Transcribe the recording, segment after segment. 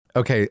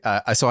Okay,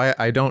 so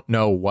I don't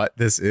know what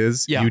this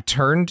is. Yeah. You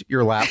turned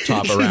your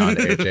laptop around,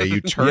 AJ.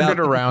 You turned it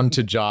around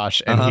to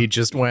Josh, and he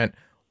just went,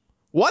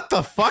 "What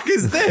the fuck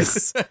is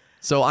this?"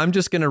 So I'm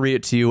just going to read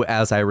it to you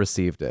as I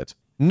received it.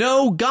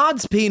 No,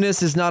 God's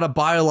penis is not a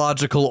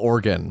biological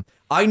organ.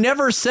 I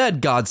never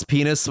said God's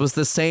penis was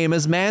the same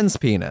as man's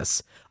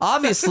penis.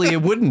 Obviously,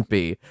 it wouldn't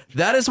be.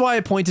 That is why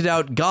I pointed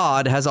out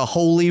God has a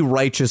holy,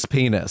 righteous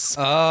penis.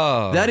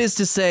 Oh. That is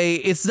to say,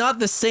 it's not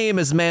the same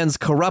as man's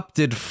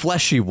corrupted,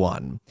 fleshy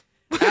one.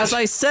 As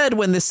I said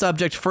when this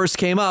subject first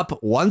came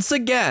up, once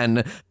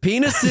again,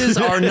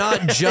 penises are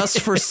not just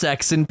for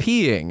sex and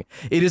peeing.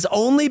 It is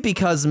only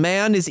because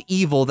man is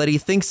evil that he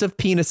thinks of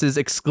penises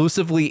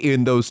exclusively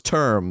in those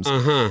terms.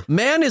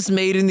 Man is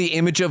made in the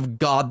image of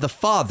God the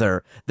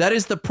Father. That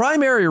is the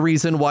primary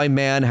reason why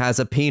man has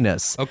a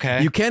penis.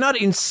 Okay. You cannot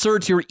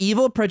insert your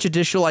evil,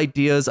 prejudicial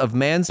ideas of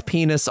man's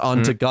penis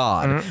onto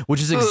God,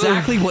 which is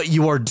exactly what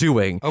you are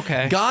doing.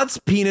 Okay. God's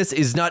penis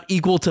is not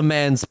equal to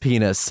man's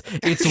penis.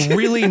 It's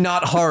really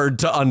not hard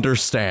to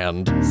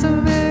understand. So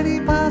many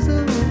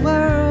possible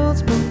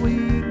worlds, but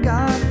we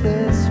got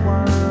this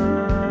one.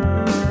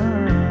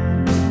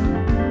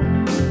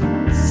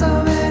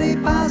 So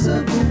many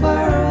possible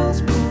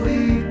worlds, but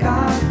we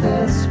got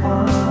this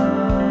one.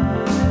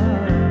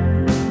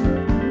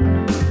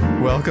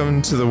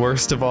 Welcome to the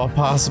worst of all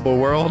possible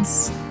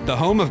worlds. The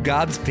home of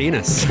God's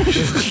penis.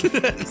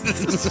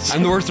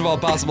 I'm the worst of all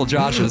possible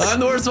Joshes.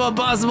 I'm the worst of all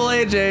possible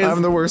AJs.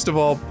 I'm the worst of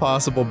all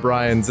possible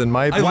Brians, and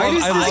my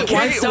Why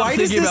can't stop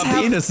thinking about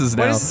penises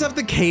now. Why does this have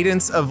the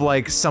cadence of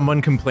like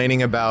someone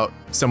complaining about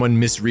someone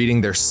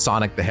misreading their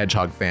Sonic the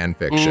Hedgehog fan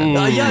fiction?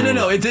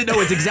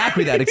 It's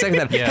exactly that. Exactly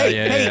that.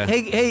 Yeah,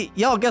 hey,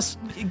 y'all, guess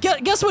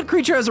what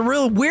creature has a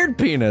real weird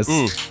penis?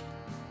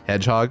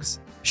 Hedgehogs?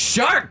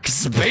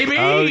 Sharks, baby.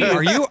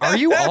 Are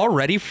you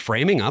already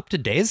framing up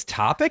today's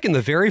topic in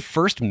the very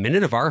first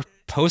minute of our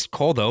post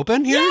cold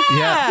open here?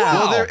 Yeah.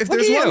 Well, if Look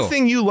there's at one you.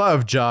 thing you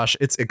love, Josh,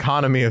 it's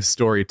economy of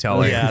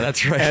storytelling. Yeah,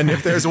 that's right. And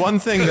if there's one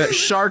thing that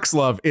sharks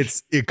love,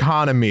 it's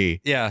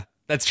economy. Yeah,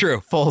 that's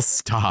true. Full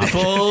stop.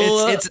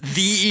 It's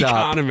the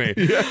economy.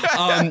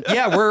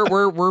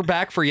 We're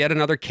back for yet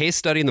another case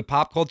study in the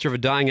pop culture of a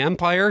dying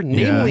empire,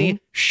 namely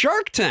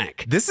Shark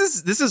Tank. This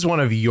is one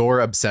of your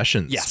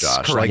obsessions, Yes, Josh.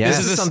 correct. Like Yes.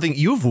 this is something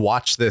you've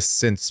watched this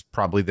since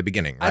probably the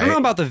beginning, right? I don't know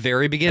about the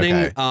very beginning,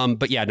 Okay.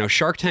 but yeah, no,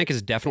 Shark Tank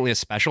is definitely a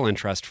special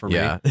interest for me.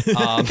 Yeah.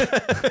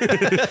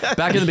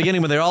 Back in the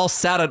beginning when they all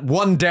sat at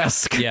one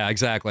desk. Yeah,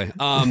 exactly.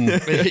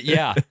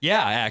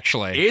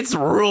 Actually. It's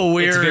real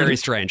weird. It's very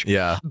strange.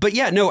 Yeah. But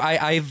yeah, no,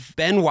 I've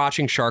been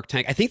watching Shark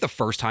Tank. I think the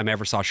first time I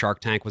ever saw Shark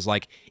Tank was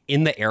like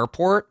in the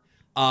airport.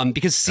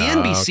 Because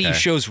CNBC okay.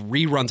 shows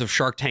reruns of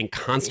Shark Tank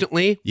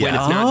constantly when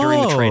Yeah. it's not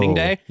during the training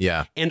day.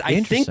 Yeah. And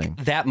I think Interesting.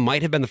 that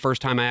might have been the first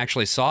time I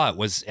actually saw it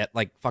was at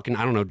like fucking,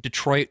 I don't know,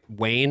 Detroit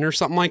Wayne or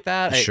something like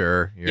that.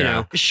 Sure. You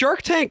know,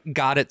 Shark Tank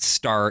got its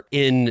start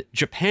in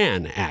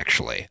Japan,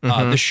 actually.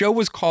 The show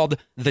was called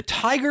The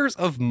Tigers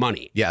of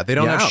Money. Yeah, they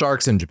don't Yeah. have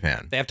sharks in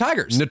Japan. They have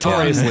tigers.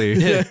 Notoriously.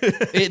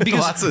 Because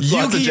Lots of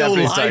Yu-Gi-Oh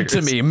Japanese lied to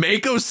tigers. me.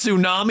 Mako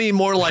Tsunami,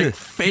 more like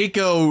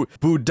Fako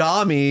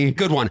Budami.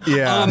 good one.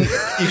 Yeah.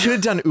 You should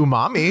have done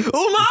umami. Umami!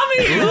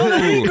 Oh,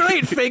 that'd be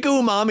great.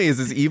 Fako Umami is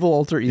his evil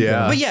alter ego.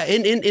 Yeah. But yeah,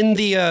 in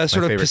the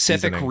sort of favorite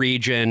Pacific seasoning.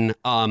 region,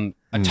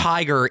 a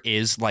tiger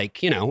is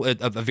like, you know,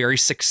 a very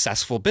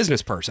successful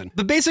business person.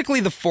 But basically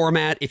the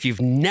format, if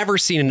you've never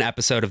seen an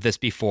episode of this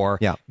before,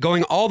 Yeah.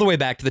 going all the way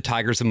back to the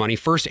Tigers of Money,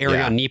 first airing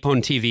Yeah. on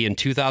Nippon TV in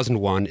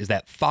 2001, is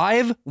that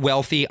 5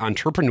 wealthy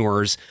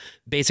entrepreneurs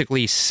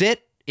basically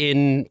sit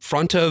in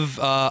front of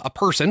a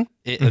person,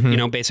 you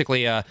know,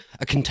 basically a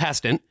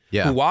contestant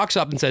Yeah. who walks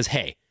up and says,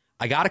 hey,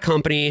 I got a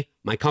company.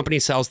 My company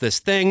sells this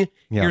thing.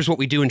 Yeah. Here's what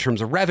we do in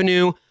terms of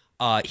revenue.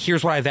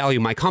 Here's what I value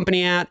my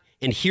company at.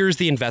 And here's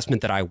the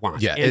investment that I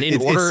want. Yeah, And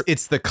in order,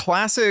 it's the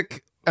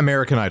classic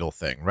American Idol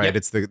thing, right? Yep.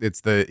 It's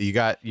the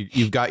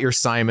you've got your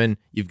Simon,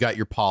 you've got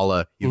your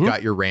Paula, you've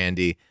got your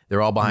Randy.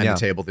 They're all behind Yeah. the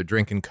table. They're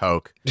drinking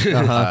Coke,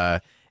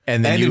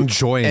 And then you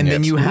enjoying and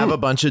then it. you have a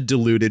bunch of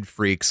deluded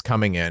freaks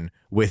coming in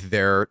with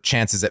their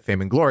chances at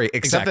fame and glory.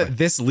 Except Exactly. that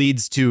this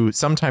leads to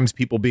sometimes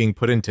people being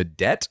put into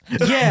debt.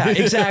 yeah,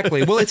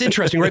 exactly. Well, it's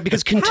interesting, right?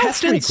 Because How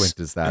contestants frequent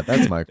is that?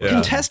 That's my question.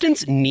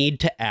 contestants need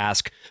to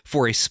ask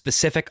for a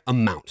specific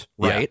amount,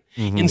 right?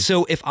 And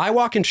so if I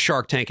walk into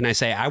Shark Tank and I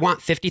say, I want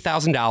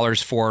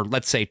 $50,000 for,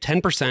 let's say,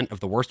 10% of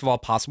the worst of all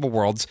possible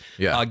worlds,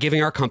 Yeah.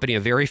 giving our company a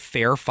very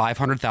fair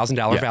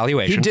 $500,000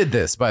 valuation. He did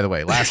this, by the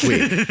way, last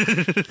week.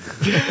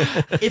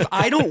 If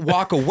I don't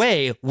walk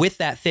away with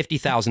that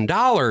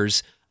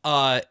 $50,000,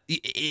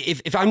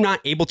 if I'm not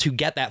able to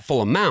get that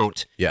full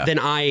amount, Yeah. then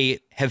I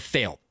have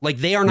failed. Like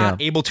they are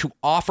not able to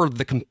offer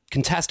the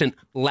contestant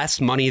less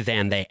money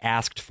than they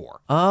asked for.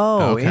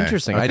 Oh, Okay,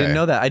 interesting. I didn't okay.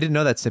 know that. I didn't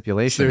know that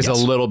stipulation. There's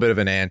Yes. a little bit of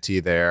an ante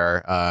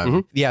there.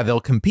 Yeah, they'll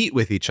compete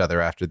with each other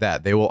after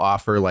that. They will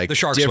offer like The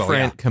Sharks will,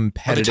 different yeah.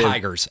 competitive Or the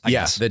Tigers, I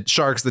guess. the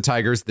Sharks, the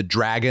Tigers, the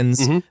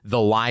Dragons, the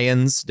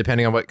Lions,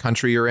 depending on what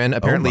country you're in.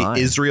 Apparently, my.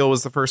 Israel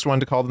was the first one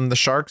to call them the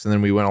Sharks, and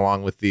then we went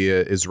along with the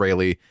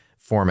Israeli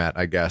format,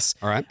 I guess.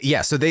 All right.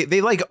 Yeah. So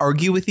they like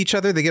argue with each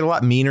other. They get a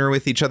lot meaner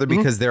with each other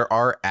because there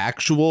are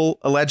actual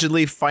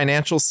allegedly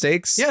financial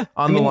stakes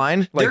on the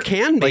line. There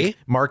can be. Like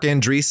Mark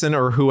Andreessen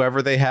or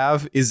whoever they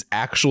have is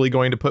actually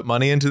going to put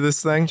money into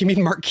this thing. You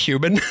mean Mark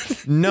Cuban?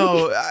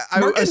 No.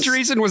 Mark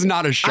Andreessen was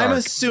not a shark. I'm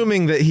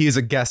assuming that he's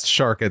a guest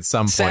shark at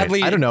some point.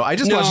 Sadly, I don't know. I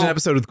just watched an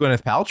episode with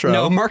Gwyneth Paltrow.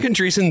 No, Mark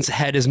Andreessen's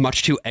head is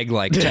much too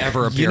egg-like to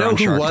ever appear You know on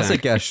who Shark was Tank.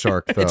 a guest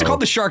shark, though? It's called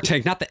the Shark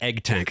Tank, not the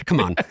Egg Tank. Come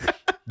on.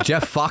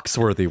 Jeff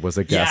Foxworthy was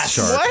a guest Yes.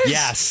 shark. What?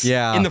 Yes.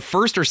 Yeah. In the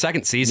first or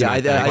second season. Yeah,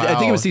 I think. I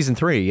think it Wow. was season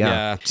 3.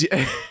 Yeah.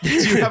 Yeah. Do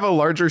you have a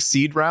larger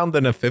seed round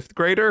than a fifth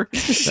grader?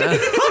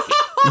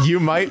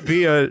 You might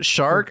be a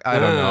shark. I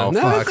don't know.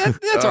 No, Fuck.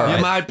 that's all right.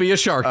 You might be a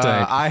Shark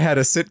Tank. I had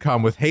a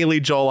sitcom with Haley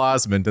Joel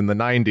Osment in the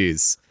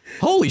 90s.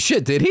 Holy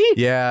shit, did he?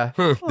 Yeah.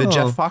 The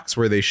Jeff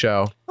Foxworthy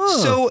show.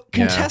 So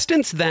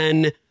contestants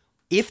then,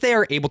 if they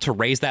are able to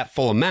raise that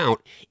full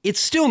amount, it's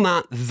still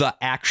not the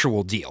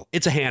actual deal.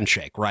 It's a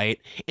handshake, right?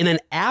 And then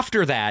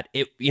after that,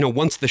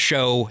 once the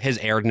show has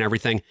aired and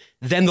everything,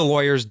 then the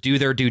lawyers do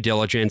their due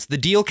diligence. The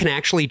deal can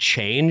actually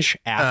change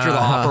after the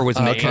offer was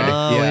made.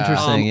 Oh, Yeah.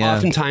 interesting. Yeah.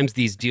 Oftentimes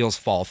these deals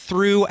fall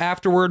through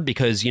afterward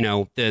because,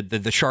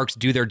 the sharks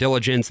do their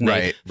diligence and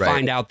they Right.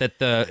 find out that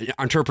the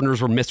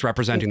entrepreneurs were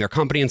misrepresenting their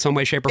company in some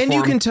way, shape, or And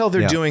form. you can tell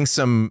they're Yeah. doing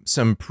some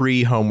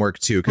pre-homework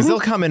too, because they'll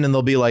come in and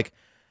they'll be like,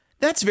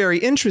 that's very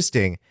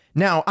interesting.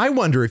 Now, I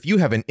wonder if you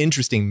have an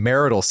interesting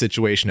marital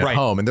situation at Right.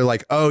 home. And they're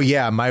like, oh,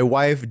 yeah, my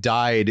wife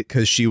died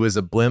because she was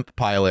a blimp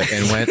pilot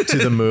and went to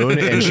the moon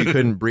and she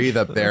couldn't breathe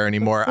up there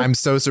anymore. I'm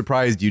so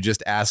surprised you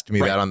just asked me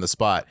that on the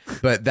spot.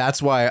 But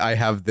that's why I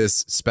have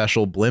this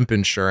special blimp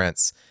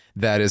insurance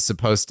that is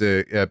supposed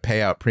to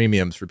pay out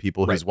premiums for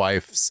people whose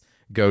wives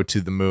go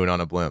to the moon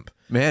on a blimp.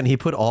 Man, he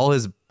put all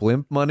his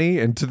blimp money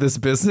into this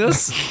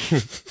business.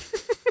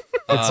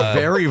 It's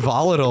very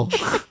volatile.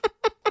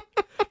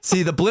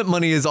 See, the blimp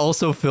money is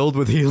also filled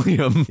with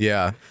helium.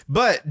 Yeah.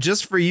 But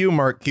just for you,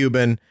 Mark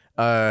Cuban,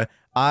 I'm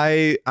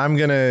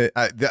gonna.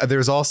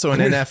 There's also an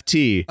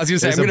NFT. I was gonna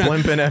say, there's I'm a gonna,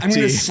 blimp NFT. I'm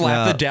gonna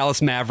slap the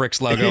Dallas Mavericks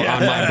logo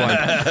on my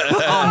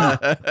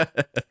blimp.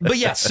 But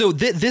yeah, so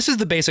this is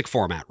the basic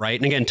format, right?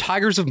 And again,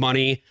 Tigers of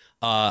Money,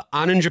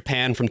 on in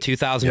Japan from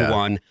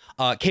 2001,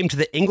 came to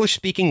the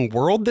English-speaking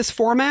world, this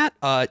format,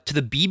 to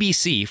the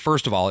BBC.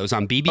 First of all, it was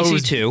on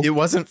BBC Two. It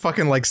wasn't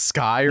fucking like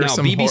Sky or No,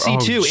 some BBC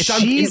hor- Two. Oh, It's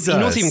on. You Jesus.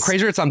 know what's even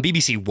crazier? It's on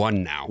BBC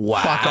One now.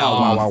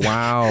 Wow.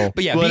 Wow.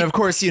 But yeah, Well, and of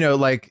course,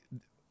 like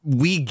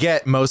we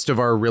get most of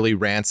our really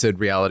rancid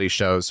reality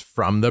shows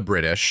from the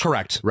British.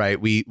 Correct. Right.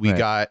 We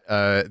got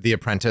The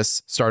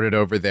Apprentice started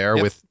over there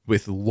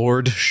with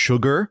Lord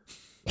Sugar.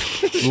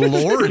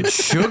 Lord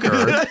Sugar.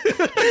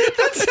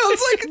 That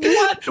sounds like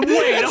what?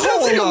 Wait, that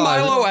sounds like a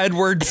Milo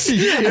Edwards.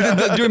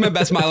 Doing my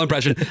best Milo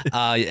impression.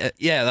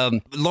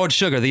 Lord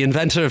Sugar, the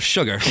inventor of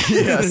sugar.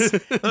 Yes.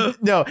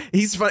 No,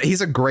 he's fun. He's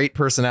a great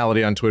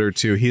personality on Twitter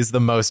too. He's the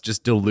most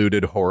just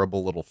deluded,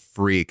 horrible little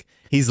freak.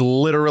 He's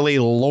literally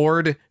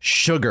Lord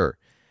Sugar.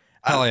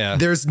 Hell yeah.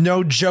 There's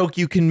no joke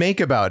you can make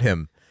about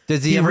him.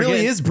 Does He ever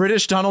really get, is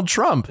British Donald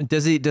Trump.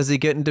 Does he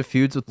get into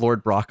feuds with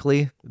Lord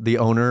Broccoli, the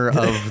owner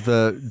of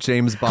the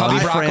James Bond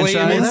Cubby Broccoli, franchise? I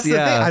mean, Well, that's the thing.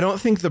 I don't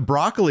think the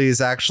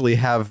Broccolis actually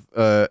have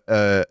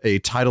a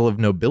title of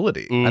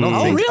nobility. I don't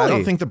Oh, think. I really?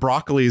 don't think the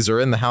Broccolis are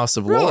in the House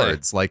of Really?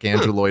 Lords like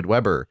Andrew Lloyd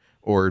Webber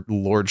or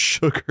Lord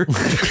Sugar.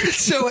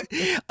 So,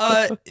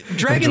 Andrew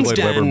Dragon's Lloyd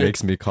Webber Den.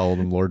 makes me call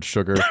him Lord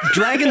Sugar.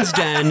 Dragon's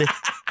Den,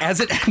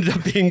 as it ended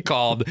up being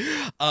called,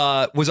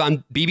 was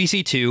on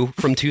BBC Two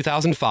from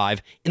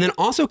 2005, and then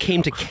also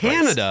came to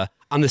Canada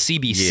on the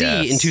CBC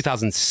Yes. in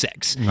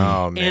 2006.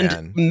 Oh, man.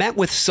 And met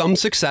with some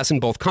success in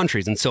both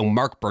countries. And so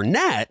Mark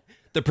Burnett,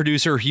 the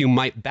producer who you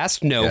might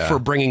best know Yeah. for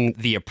bringing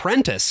The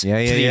Apprentice Yeah,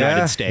 to the yeah,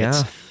 United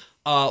States,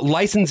 yeah.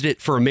 licensed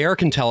it for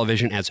American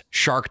television as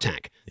Shark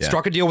Tank. Yeah.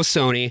 Struck a deal with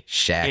Sony.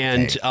 Shark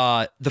and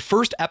Tank. the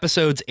first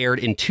episodes aired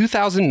in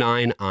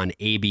 2009 on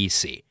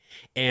ABC.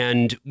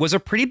 And was a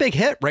pretty big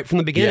hit right from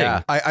the beginning.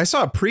 Yeah, I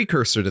saw a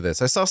precursor to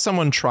this. I saw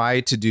someone try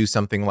to do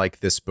something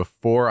like this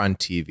before on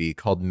TV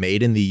called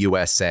Made in the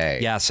USA.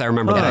 Yes, I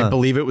remember And that. I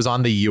believe it was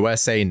on the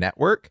USA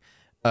Network.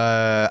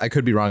 I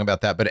could be wrong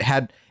about that, but it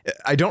had.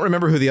 I don't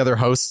remember who the other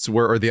hosts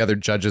were or the other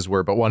judges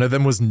were, but one of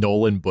them was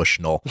Nolan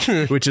Bushnell,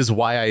 which is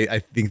why I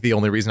think the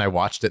only reason I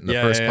watched it in the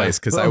Yeah, first yeah, place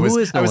because Well, I was who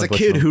is a Nolan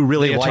kid Bushnell? who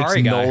really The liked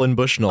Atari guy. Nolan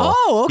Bushnell.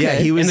 Oh, okay. Yeah,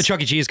 he was And the Chuck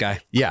E. Cheese guy.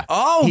 yeah.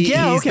 Oh,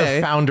 yeah, He's okay.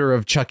 the founder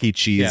of Chuck E.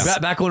 Cheese. Yeah.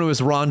 Back when it was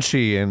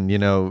raunchy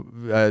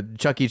and,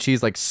 Chuck E.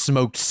 Cheese like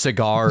smoked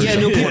cigars Yeah,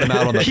 and no, put them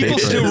out on the people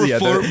patrons. still Yeah,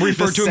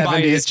 refer the to him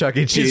by 70s Chuck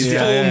E. Cheese. his Yeah,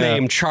 full yeah, yeah.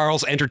 name,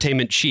 Charles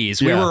Entertainment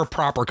Cheese. We Yeah. were a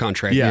proper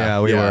country.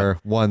 Yeah, we Yeah. were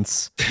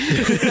once.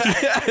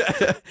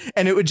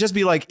 And it would just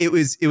be like it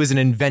was an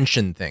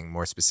invention thing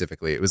more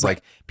specifically. It was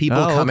like people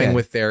Oh, coming okay.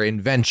 with their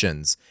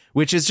inventions,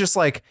 which is just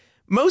like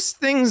most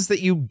things that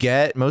you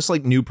get, most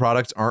like new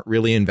products aren't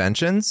really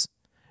inventions,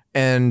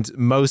 and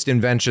most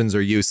inventions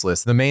are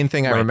useless. The main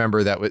thing I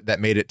remember that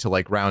made it to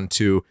like round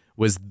 2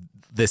 was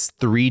this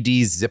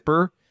 3D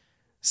zipper.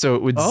 So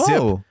it would Oh.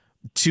 zip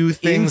two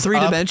things three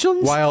up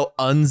dimensions while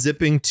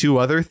unzipping two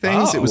other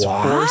things. Oh, it was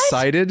what?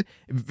 four-sided.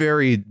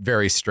 Very,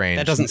 very strange.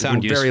 That doesn't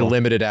sound very useful.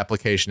 limited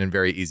application and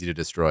very easy to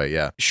destroy.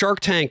 Yeah. Shark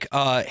Tank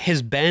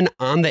has been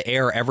on the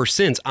air ever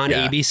since on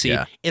Yeah, ABC.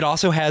 yeah. It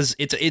also has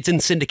it's in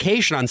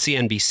syndication on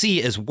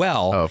CNBC as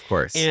well. Oh, of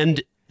course.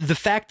 And the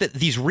fact that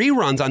these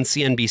reruns on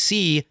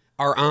CNBC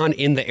are on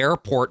in the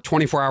airport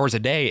 24 hours a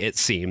day, it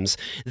seems,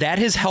 that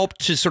has helped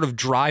to sort of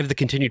drive the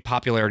continued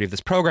popularity of this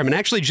program. And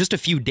actually, just a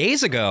few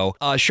days ago,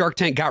 Shark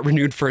Tank got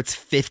renewed for its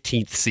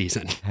 15th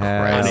season on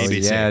Hell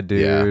ABC. yeah,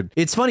 dude.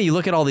 It's funny. You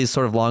look at all these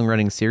sort of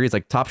long-running series,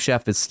 like Top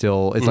Chef is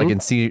still, it's like in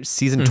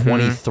season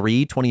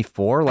 23,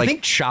 24. I Like,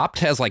 think Chopped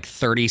has like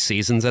 30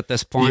 seasons at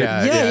this point.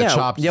 Yeah.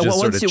 Chopped just well,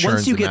 sort of once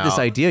churns you them get this out.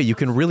 idea, you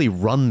can really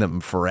run them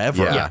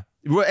forever. Yeah.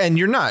 Well, and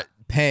you're not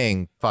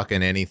paying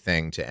fucking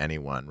anything to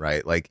anyone,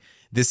 right? Like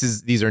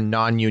these are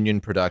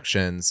non-union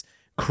productions.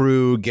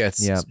 Crew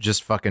gets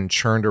just fucking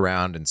churned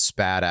around and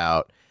spat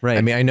out. Right.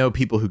 I mean, I know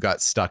people who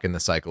got stuck in the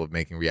cycle of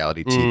making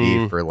reality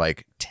TV for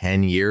like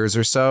 10 years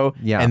or so,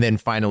 and then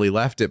finally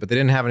left it, but they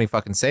didn't have any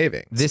fucking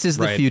savings. This is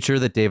the Right. future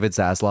that David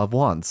Zaslav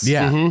wants.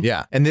 Yeah,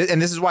 yeah. And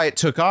this is why it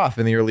took off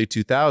in the early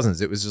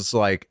 2000s. It was just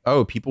like,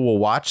 oh, people will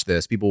watch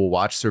this. People will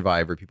watch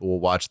Survivor. People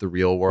will watch The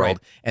Real World. Right.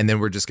 And then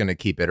we're just going to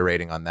keep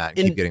iterating on that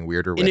and keep getting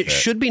weirder with And it. it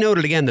should be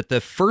noted again that the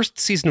first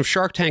season of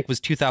Shark Tank was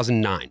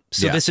 2009.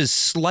 So Yeah. this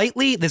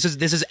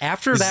is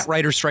after that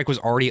writer's strike was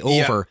already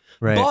over.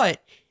 Right.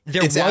 But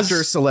there It's was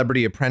after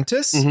Celebrity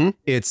Apprentice.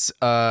 It's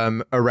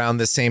around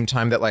the same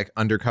time that like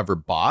Undercover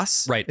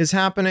Boss Right. is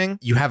happening.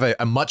 You have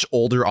a much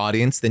older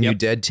audience than you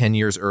did 10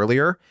 years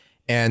earlier.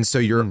 And so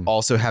you're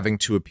also having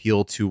to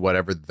appeal to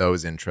whatever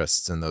those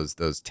interests and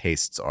those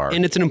tastes are.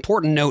 And it's an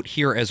important note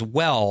here as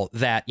well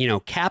that,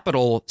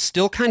 Capitol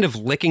still kind of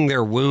licking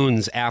their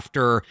wounds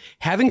after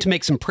having to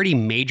make some pretty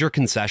major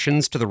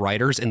concessions to the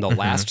writers in the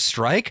last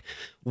strike.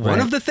 One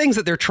of the things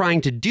that they're trying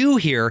to do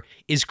here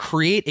is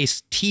create a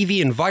TV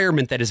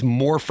environment that is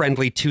more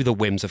friendly to the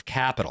whims of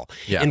Capitol.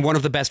 Yeah. And one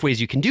of the best ways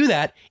you can do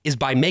that is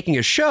by making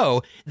a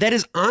show that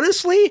is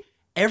honestly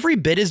every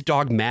bit as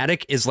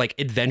dogmatic as like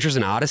Adventures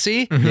in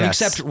Odyssey, Yes.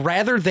 except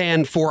rather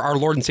than for our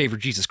Lord and Savior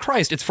Jesus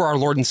Christ, it's for our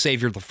Lord and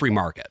Savior, the free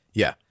market.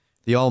 yeah.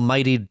 The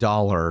almighty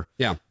dollar.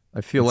 Yeah.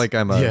 I feel like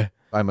I'm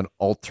an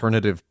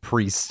alternative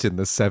priest in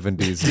the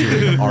 70s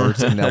doing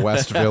art in the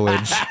West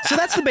Village. So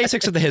that's the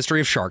basics of the history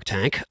of Shark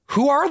Tank.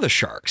 Who are the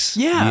sharks?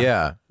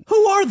 Yeah.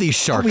 Who are these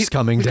sharks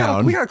coming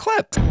down? We got a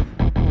clip.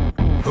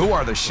 Who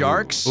are the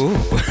sharks?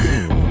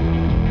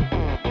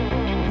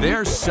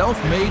 They're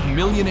self-made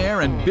millionaire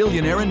and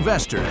billionaire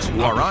investors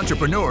who are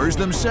entrepreneurs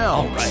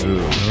themselves.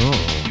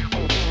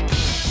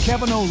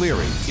 Kevin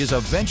O'Leary is a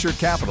venture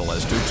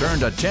capitalist who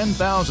turned a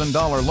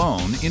 $10,000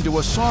 loan into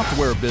a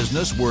software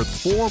business worth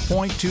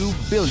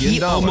 $4.2 billion.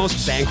 He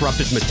almost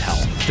bankrupted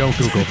Mattel. Don't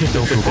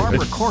Google.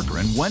 Barbara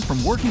Corcoran went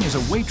from working as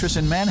a waitress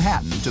in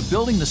Manhattan to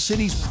building the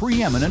city's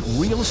preeminent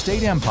real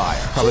estate empire.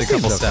 Probably a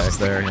couple steps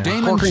there. Yeah.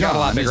 Damon Corcoran got a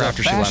lot John is bigger a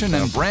after she left, fashion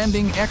and though.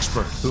 branding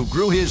expert who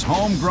grew his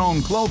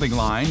homegrown clothing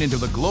line into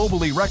the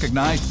globally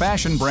recognized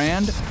fashion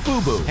brand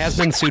FUBU. Has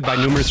been sued by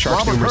numerous sharks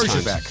Robert numerous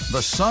times. Herjavec,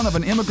 the son of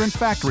an immigrant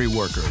factory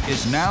worker,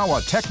 is now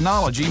a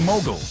technology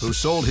mogul who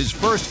sold his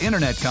first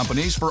internet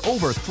companies for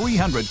over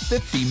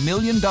 $350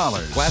 million.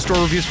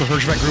 Glassdoor reviews for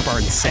Herjavec Group are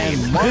insane.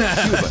 And Mark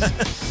Cuban,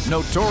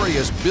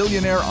 notorious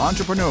billionaire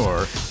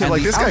entrepreneur and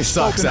like, the this guy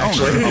sucks,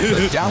 outspoken owner actually.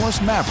 of the Dallas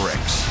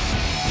Mavericks.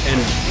 And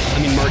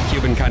I mean, Mark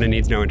Cuban kind of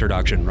needs no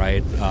introduction,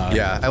 right?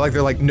 Yeah, I like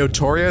they're like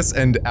notorious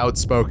and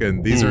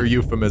outspoken. These are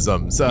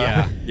euphemisms.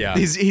 Yeah.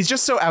 He's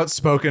just so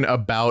outspoken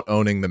about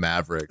owning the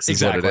Mavericks.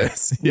 Is what Exactly. it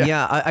is.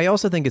 Yeah, I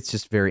also think it's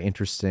just very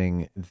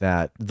interesting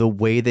that the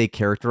way they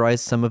characterize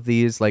some of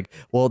these, like,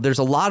 well, there's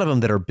a lot of them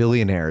that are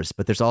billionaires,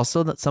 but there's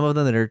also some of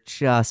them that are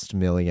just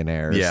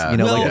millionaires. Yeah. like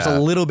Well- there's a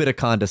little bit of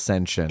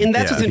condescension. And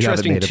that's Yeah, what's if you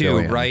haven't interesting made a too,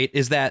 billion. right?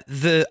 Is that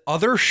the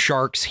other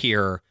sharks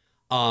here,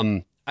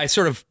 I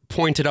sort of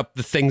pointed up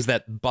the things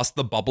that bust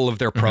the bubble of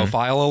their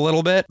profile a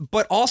little bit,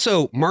 but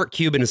also Mark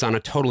Cuban is on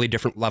a totally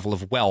different level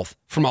of wealth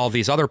from all of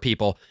these other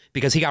people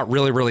because he got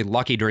really, really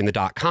lucky during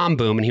the .com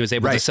boom and he was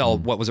able to sell,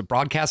 what was it,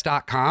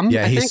 broadcast.com?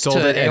 Yeah, I he think, sold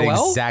to it at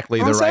AOL, exactly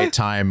I the wanna say? right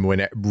time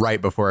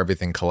right before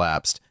everything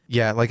collapsed.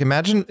 Yeah, like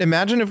imagine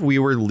if we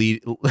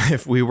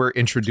were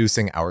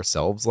introducing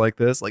ourselves like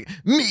this, like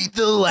meet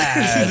the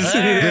lads,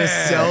 the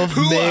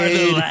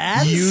self-made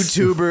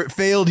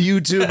failed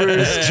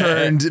YouTubers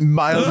turned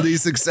mildly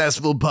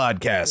successful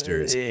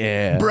podcasters.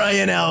 Yeah.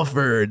 Brian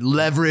Alford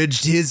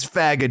leveraged his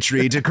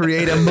faggotry to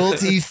create a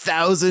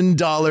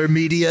multi-$1,000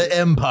 media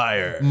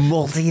empire.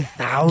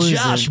 Multi-thousand.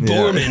 Josh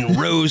Borman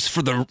rose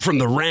from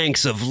the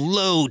ranks of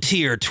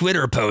low-tier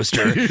Twitter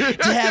poster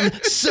to have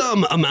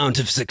some amount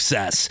of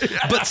success.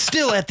 But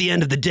still, at the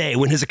end of the day,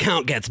 when his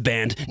account gets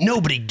banned,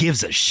 nobody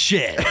gives a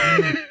shit.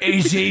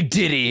 AJ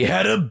Diddy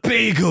had a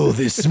bagel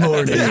this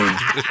morning.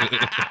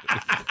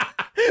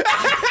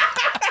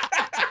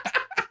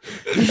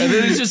 And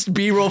then it's just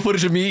B-roll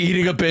footage of me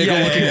eating a bagel,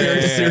 looking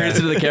very serious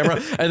into the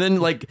camera. And then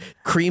like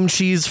cream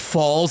cheese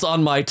falls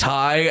on my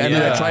tie, and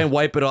then I try and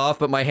wipe it off,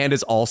 but my hand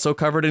is also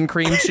covered in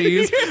cream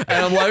cheese.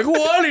 And I'm like,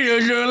 what are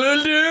you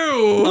gonna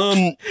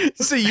do?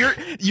 So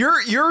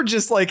you're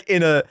just like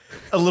in a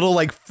little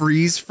like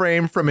freeze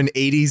frame from an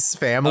 80s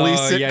family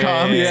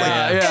sitcom. It's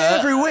like,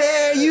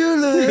 everywhere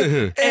you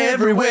look,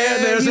 Everywhere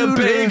there's a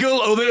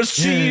bagel, there's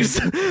cheese.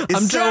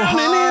 I'm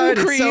drowning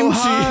in cream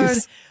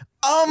cheese.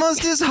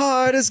 Almost as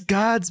hard as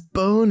God's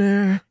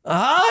boner.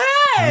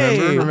 Oh,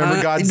 hey!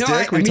 Remember God's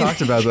dick? We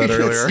talked about that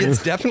earlier.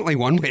 It's definitely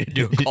one way to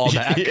do a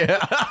callback.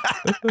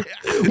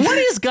 What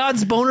is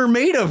God's boner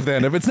made of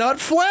then, if it's not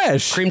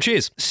flesh? Cream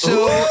cheese.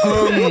 So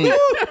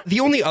the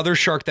only other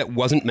shark that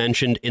wasn't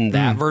mentioned in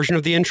that version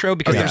of the intro,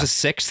 because there's a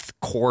sixth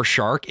core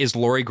shark, is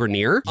Lori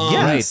Grenier.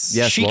 Yes,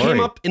 she Lori. came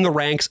up in the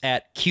ranks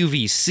at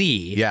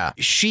QVC. Yeah.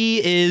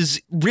 She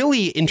is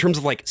really, in terms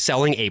of like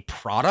selling a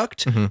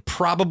product,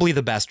 probably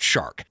the best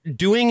shark.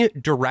 Doing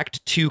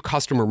direct to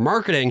customer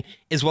marketing,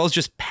 as well as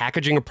just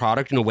packaging a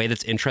product in a way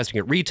that's interesting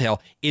at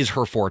retail, is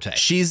her forte.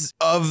 She's,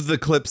 of the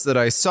clips that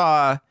I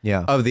saw,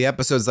 of the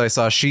episodes that I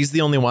saw, she's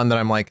the only one that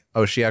I'm like,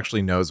 oh, she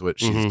actually knows what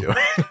she's doing.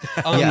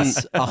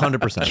 Yes,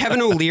 100%.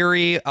 Kevin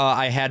O'Leary,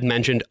 I had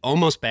mentioned,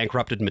 almost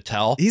bankrupted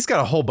Mattel. He's got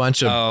a whole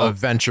bunch of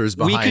ventures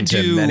behind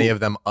him, many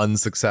of them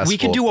unsuccessful. We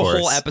could do of a course.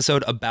 whole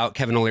episode about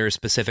Kevin O'Leary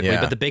specifically,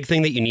 but the big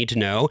thing that you need to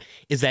know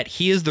is that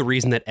he is the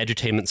reason that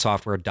Edutainment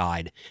Software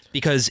died,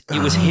 because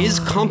it was his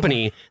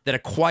company that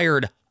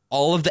acquired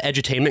all of the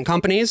edutainment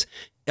companies,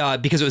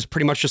 because it was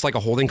pretty much just like a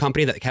holding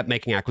company that kept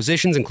making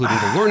acquisitions, including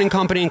the Learning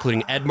Company,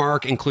 including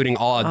Edmark, including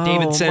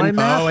Davidson.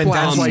 Oh, and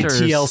that's why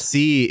blasters.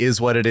 TLC is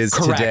what it is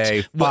Correct.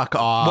 today. Fuck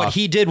off. What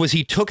he did was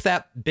he took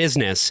that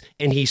business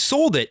and he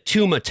sold it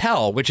to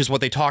Mattel, which is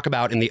what they talk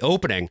about in the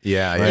opening.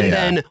 And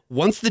then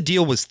once the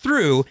deal was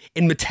through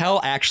and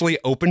Mattel actually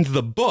opened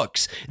the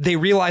books, they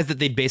realized that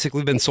they'd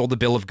basically been sold a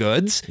bill of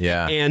goods.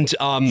 And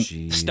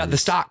the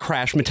stock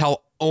crashed. Mattel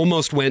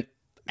almost went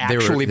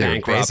actually they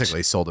bankrupt.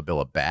 basically sold a bill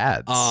of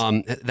bads.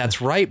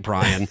 That's right,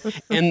 Brian.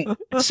 And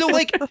so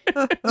like,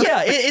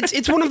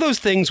 it's one of those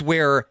things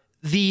where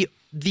the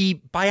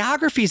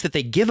biographies that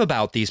they give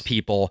about these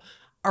people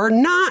are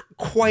not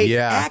quite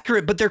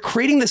accurate, but they're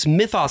creating this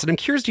mythos. And I'm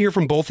curious to hear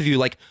from both of you,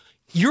 like,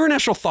 your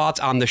initial thoughts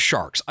on the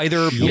sharks,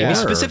 either maybe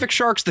specific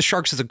sharks, the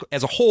sharks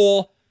as a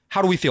whole.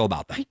 How do we feel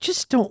about that? I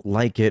just don't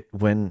like it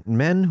when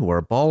men who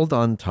are bald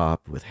on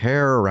top with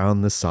hair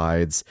around the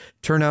sides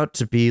turn out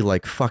to be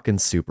like fucking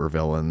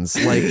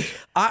supervillains. Like,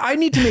 I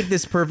need to make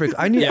this perfect.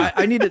 I need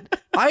it.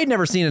 I had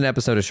never seen an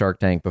episode of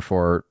Shark Tank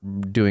before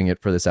doing it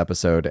for this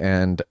episode,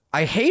 and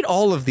I hate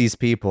all of these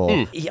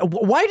people.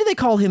 Why do they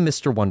call him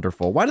Mr.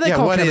 Wonderful? Why do they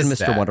call Kevin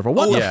Mr. Wonderful?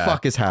 What the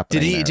fuck is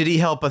happening? Did he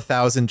help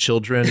 1,000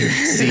 children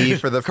see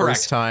for the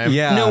first time?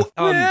 Yeah. No,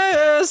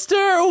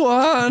 Mr.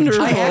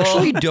 Wonderful. I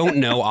actually don't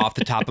know off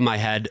the top of my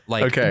head.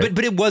 Like,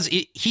 but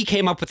he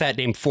came up with that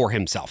name for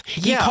himself.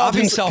 He called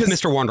himself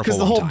Mr. Wonderful. Because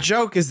the whole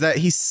joke is that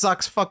he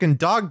sucks fucking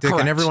dog dick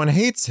and everyone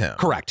hates him.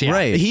 Correct. Yeah.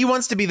 Right. He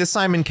wants to be the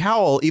Simon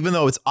Cowell, even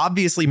though it's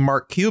obviously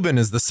Mark Cuban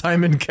is the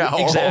Simon Cowell.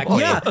 Exactly.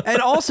 Yeah,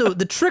 and also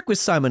the trick with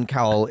Simon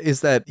Cowell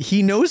is that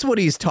he knows what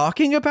he's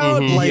talking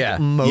about,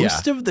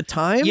 most of the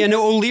time. Yeah,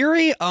 no,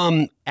 O'Leary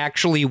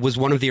actually was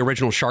one of the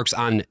original sharks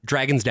on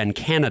Dragon's Den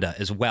Canada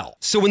as well.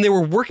 So when they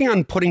were working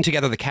on putting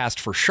together the cast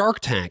for Shark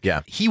Tank,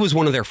 he was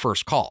one of their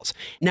first calls.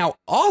 Now,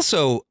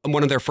 also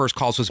one of their first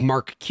calls was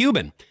Mark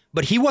Cuban,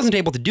 but he wasn't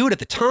able to do it at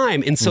the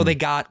time, and so they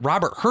got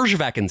Robert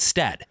Herjavec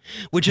instead,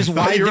 which is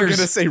why you were going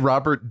to say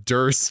Robert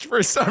Durst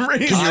for some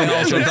reason. I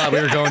also thought we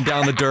were going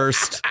down the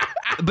Durst.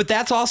 But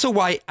that's also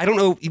why, I don't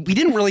know, we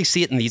didn't really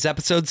see it in these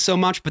episodes so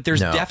much, but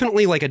there's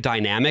definitely like a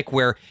dynamic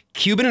where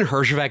Cuban and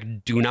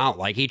Herjavec do not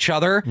like each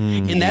other.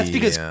 And that's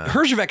because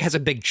Herjavec has a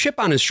big chip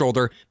on his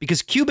shoulder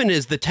because Cuban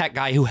is the tech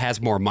guy who has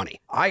more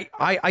money.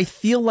 I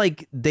feel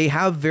like they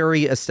have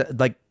very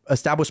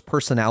established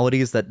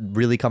personalities that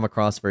really come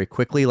across very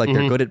quickly. Like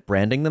they're good at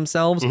branding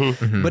themselves.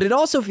 But it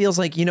also feels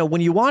like,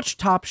 when you watch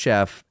Top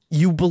Chef,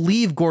 you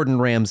believe Gordon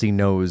Ramsay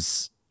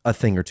knows a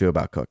thing or two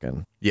about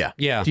cooking. Yeah.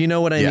 Do you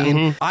know what I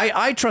mean?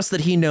 I trust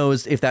that he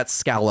knows if that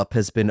scallop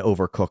has been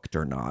overcooked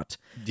or not.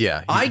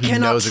 Yeah. I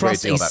cannot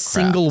trust a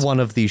single one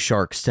of these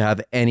sharks to have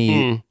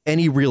any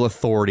real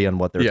authority on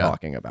what they're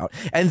talking about.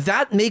 And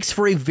that makes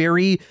for a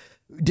very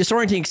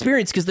disorienting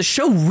experience because the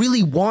show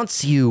really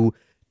wants you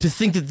to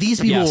think that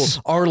these people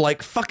are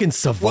like fucking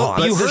savants.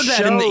 Well, you heard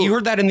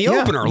that in the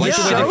opener, like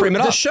the way they frame it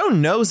up. The show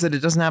knows that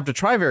it doesn't have to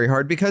try very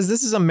hard because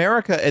this is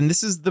America, and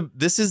this is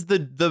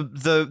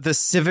the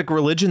civic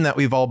religion that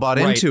we've all bought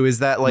into. Is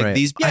that like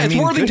these? Yeah, it's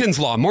Worthington's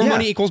law. More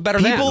money equals better.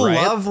 People than,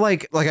 right? love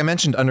like I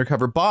mentioned,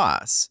 Undercover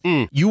Boss.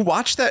 You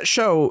watch that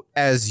show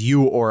as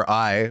you or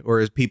I, or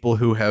as people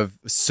who have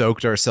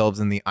soaked ourselves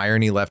in the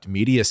irony left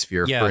media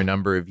sphere for a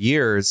number of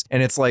years,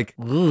 and it's like,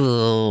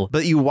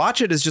 but you watch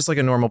it as just like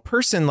a normal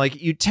person,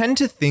 like you tend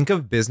to think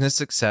of business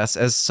success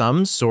as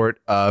some sort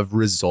of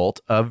result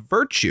of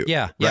virtue.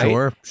 Yeah. Right?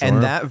 Sure.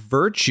 And that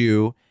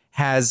virtue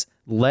has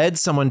led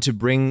someone to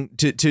bring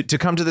to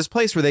come to this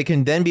place where they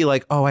can then be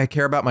like, oh, I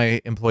care about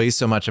my employees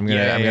so much. I'm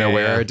gonna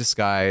wear a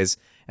disguise.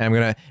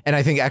 And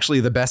I think actually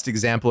the best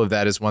example of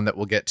that is one that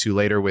we'll get to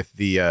later with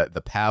the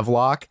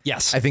Pavlok.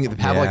 Yes. I think the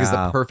Pavlok is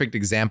the perfect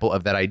example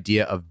of that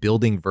idea of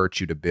building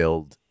virtue to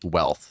build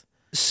wealth.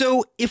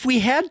 So if we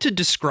had to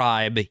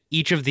describe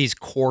each of these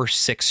core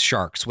 6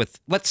 sharks with,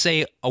 let's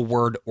say, a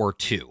word or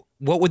two,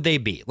 what would they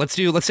be? Let's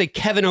say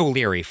Kevin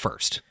O'Leary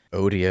first.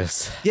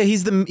 Odious. Yeah,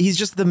 he's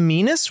just the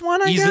meanest one,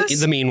 I guess.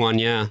 He's the mean one,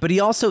 yeah. But he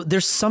also,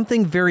 there's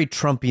something very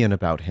Trumpian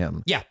about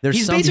him. Yeah, there's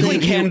he's something, basically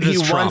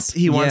Canada's Trump.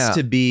 He wants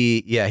to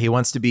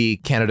be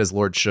Canada's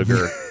Lord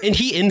Sugar. And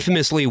he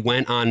infamously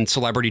went on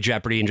Celebrity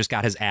Jeopardy and just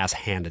got his ass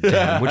handed to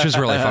him, which was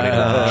really funny to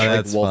watch.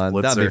 That's Wolf fun.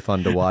 Blitzer. That'd be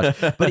fun to watch.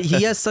 But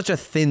he has such a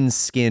thin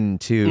skin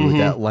too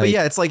that like. But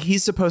yeah, it's like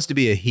he's supposed to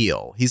be a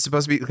heel. He's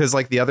supposed to be, because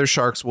like the other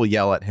sharks will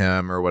yell at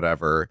him or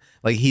whatever.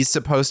 Like he's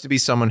supposed to be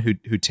someone who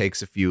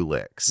takes a few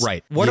licks.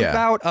 Right. What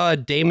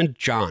about Damon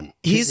John?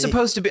 He's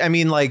supposed to be, I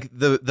mean, like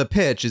the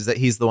pitch is that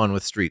he's the one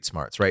with street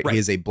smarts, right? Right. He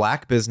is a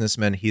black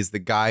businessman. He's the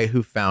guy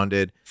who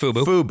founded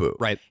Fubu.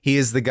 Right. He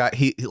is the guy,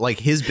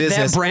 his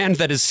business. That brand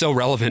that is so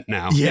relevant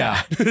now.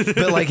 Yeah.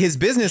 But like his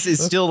business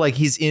is still like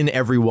he's in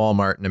every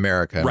Walmart in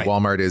America. And Right.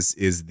 Walmart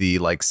is the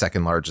like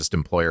second largest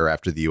employer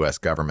after the US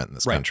government in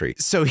this Right. country.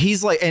 So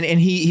he's like, and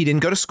he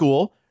didn't go to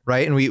school.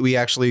 Right. And we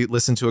actually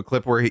listened to a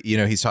clip where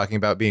he's talking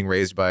about being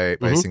raised by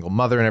a single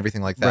mother and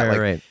everything like that.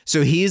 Right.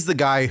 So he's the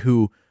guy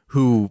who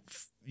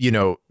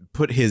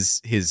put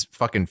his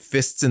fucking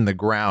fists in the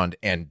ground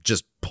and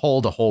just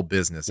pulled a whole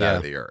business out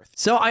of the earth.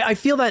 So I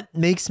feel that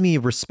makes me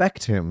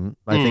respect him.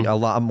 I think a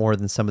lot more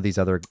than some of these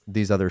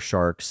other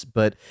sharks.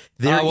 But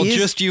there is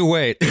just you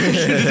wait.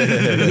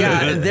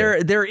 yeah,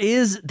 there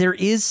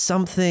is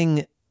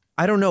something.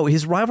 I don't know.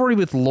 His rivalry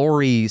with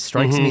Lori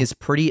strikes me as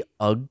pretty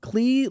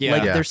ugly. Yeah.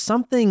 Like Yeah. there's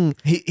something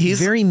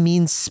He's very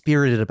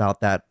mean-spirited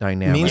about that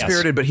dynamic.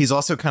 mean-spirited, but he's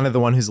also kind of the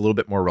one who's a little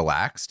bit more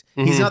relaxed.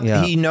 He's not.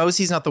 Yeah. He knows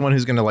he's not the one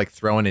who's going to like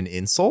throw in an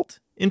insult.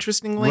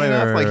 Interestingly Right,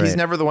 enough, right, like he's right.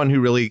 never the one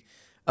who really,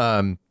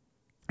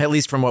 at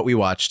least from what we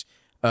watched,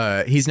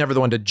 he's never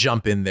the one to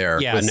jump in there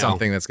with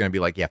something that's going to be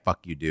like, yeah, fuck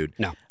you, dude.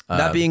 No.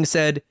 That being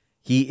said,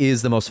 he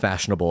is the most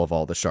fashionable of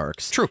all the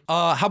sharks. True.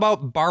 How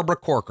about Barbara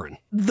Corcoran?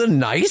 The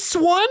nice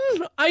one,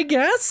 I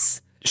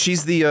guess.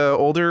 She's the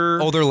older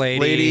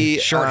lady,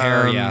 short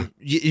hair,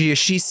 yeah.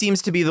 She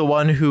seems to be the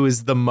one who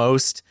is the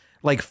most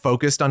like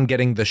focused on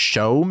getting the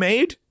show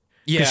made.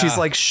 Yeah. She's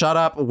like, shut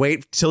up,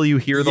 wait till you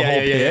hear the whole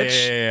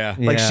pitch. Yeah.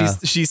 Like Yeah.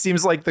 she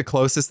seems like the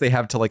closest they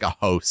have to like a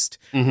host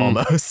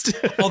almost.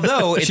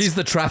 Although it's She's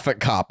the traffic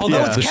cop.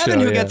 Although of it's the Kevin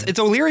show, who gets, it's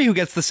O'Leary who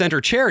gets the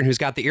center chair and who's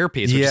got the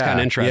earpiece, which is Yeah, kind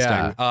of interesting.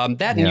 yeah.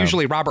 That and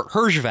usually Robert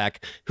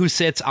Herjavec, who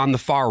sits on the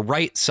far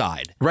right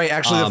side. Right.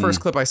 Actually, the first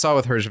clip I saw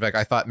with Herjavec,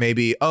 I thought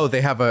maybe,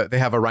 they have a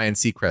Ryan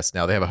Seacrest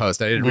now. They have a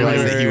host. I didn't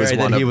realize that he was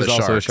one of the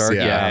sharks. a shark.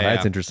 Yeah.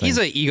 That's interesting. He's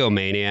an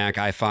egomaniac,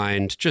 I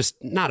find. Just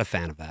not a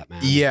fan of that, man.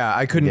 Yeah,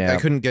 I couldn't Yeah.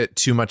 get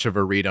too much of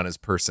a read on his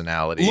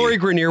personality. Lori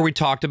Grenier, we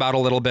talked about a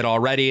little bit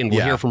already, and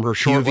we'll hear from her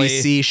shortly.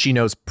 UVC, she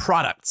knows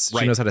products.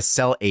 Right. She knows how to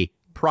sell a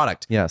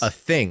product, Yes. a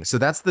thing. So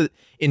that's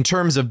in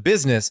terms of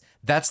business,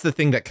 that's the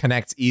thing that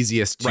connects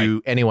easiest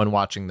to anyone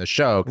watching the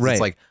show. 'Cause Right. it's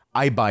like,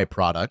 I buy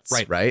products,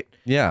 right?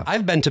 yeah.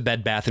 I've been to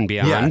Bed Bath &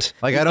 Beyond.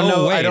 Like I don't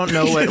know. I don't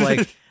know what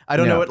like I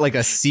don't Yeah. know what like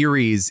a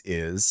series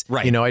is.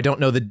 Right. You know, I don't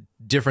know the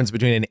difference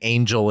between an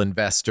angel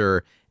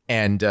investor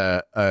and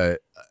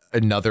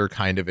another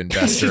kind of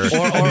investor or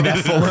a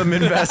Nephilim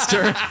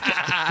investor.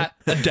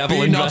 A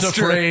devil Be not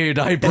investor. afraid.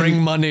 I bring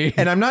money.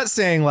 And I'm not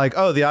saying like,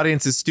 oh, the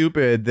audience is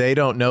stupid. They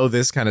don't know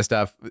this kind of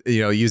stuff,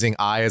 using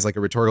I as like a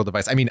rhetorical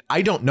device. I mean,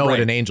 I don't know what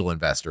an angel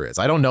investor is.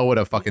 I don't know what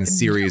a fucking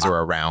series or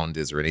a round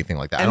is or anything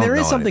like that. And I don't there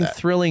know is any of something that.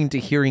 thrilling to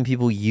hearing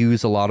people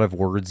use a lot of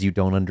words you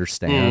don't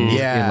understand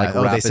Yeah. in like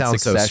Oh, they rapid sound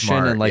so succession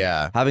smart. and like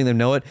Yeah. having them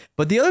know it.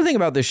 But the other thing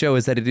about this show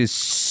is that it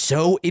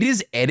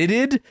is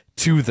edited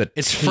to the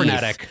It's teeth.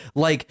 frenetic.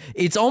 Like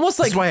it's almost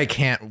like That's why I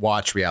can't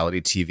watch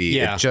reality TV.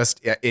 Yeah. It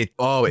just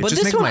but just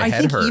this makes one, my I head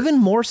think hurt. even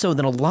more so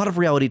than a lot of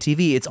reality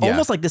TV, it's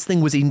almost like this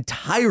thing was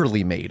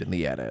entirely made in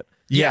the edit.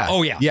 Yeah.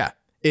 Oh, yeah. Yeah.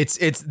 It's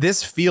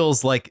this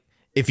feels like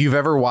if you've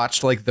ever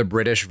watched like the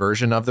British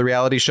version of the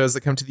reality shows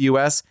that come to the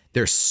US,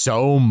 they're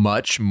so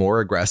much more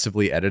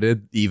aggressively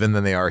edited even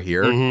than they are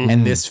here.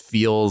 And this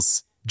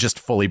feels just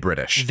fully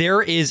British.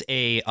 There is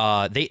a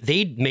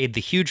they made the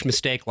huge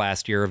mistake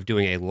last year of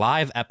doing a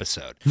live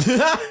episode.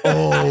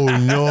 Oh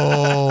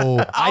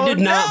no. I did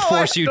not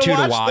force you two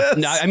to watch.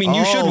 No, I mean,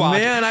 you should watch.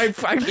 Man, If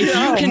you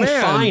can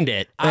find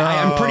it,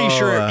 I'm pretty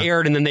sure it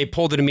aired and then they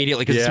pulled it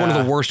immediately because it's one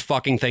of the worst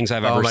fucking things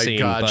I've Oh ever my seen.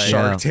 god, but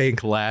Shark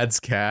Tank Lads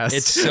cast.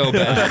 It's so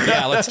bad.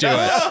 Yeah, let's do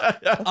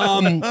it.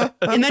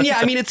 And then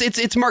I mean,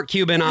 it's Mark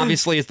Cuban.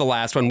 Obviously, is the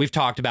last one we've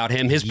talked about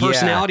him. His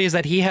personality is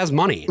that he has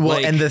money. well,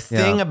 Like, and the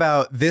thing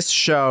about this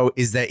show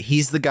is that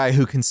he's the guy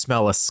who can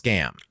smell a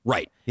scam.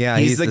 right. Yeah,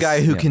 he's the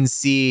guy who can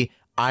see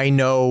I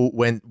know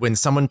when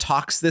someone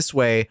talks this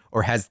way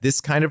or has this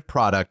kind of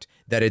product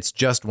that it's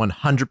just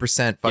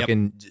 100%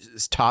 fucking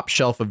top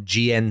shelf of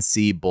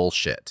GNC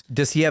bullshit.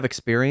 Does he have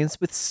experience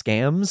with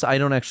scams? I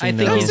don't actually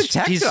know. think He's a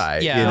tech guy.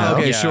 yeah, you know?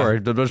 Okay, yeah. sure.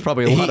 There's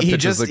probably a lot of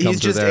pitches that come he's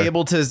through just there.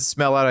 able to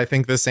smell out, I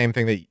think, the same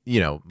thing that,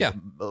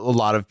 a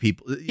lot of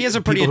people. He has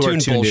a pretty people who are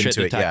attuned tuned bullshit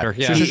into it, detector.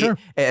 Yeah. Yeah. Sure.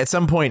 At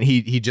some point,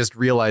 he just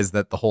realized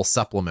that the whole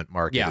supplement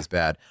market is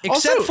bad.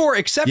 Except for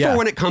yeah.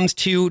 when it comes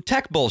to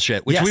tech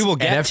bullshit, which Yes, we will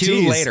get to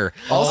NFTs. later.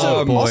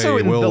 Also, boy, also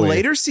in will the we.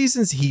 later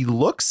seasons, he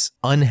looks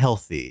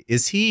unhealthy.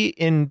 Is he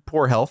in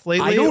poor health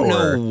lately? I don't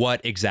know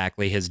what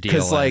exactly his deal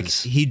is.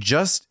 Because he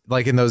just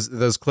in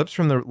those clips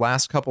from the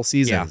last couple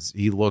seasons,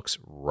 he looks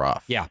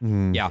rough. Yeah.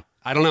 Yeah.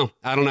 I don't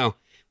know.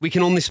 We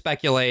can only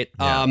speculate.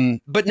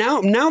 But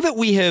now that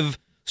we have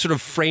sort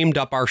of framed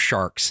up our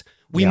sharks,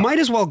 we might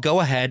as well go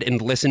ahead and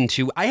listen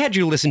to. I had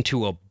you listen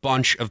to a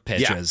bunch of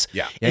pitches.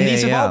 And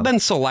these have all been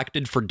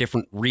selected for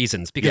different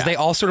reasons because they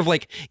all sort of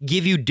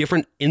give you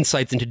different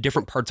insights into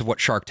different parts of what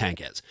Shark Tank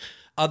is.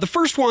 The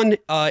first one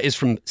is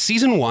from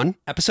season 1,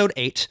 episode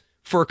 8,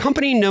 for a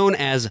company known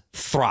as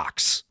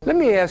Throx. Let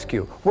me ask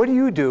you, what do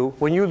you do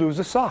when you lose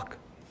a sock?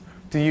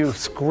 Do you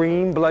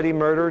scream bloody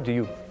murder? Do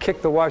you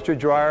kick the washer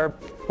dryer?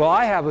 Well,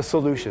 I have a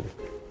solution.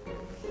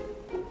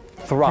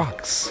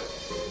 Throx.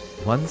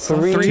 1 sock,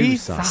 3 2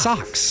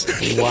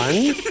 socks.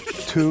 1,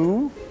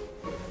 2,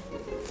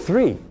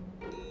 3.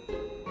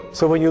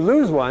 So when you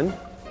lose one,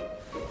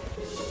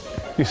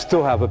 you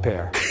still have a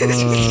pair.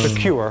 The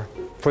cure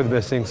for the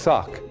missing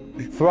sock.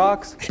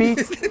 Throx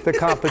beats the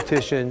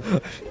competition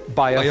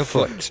by a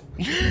foot.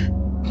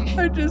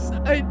 I just.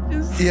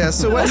 Yeah.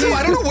 So Also,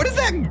 I don't know, what is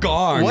that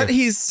gong? What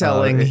he's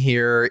selling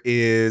here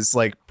is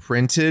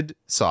printed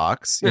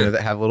socks,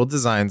 that have little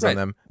designs on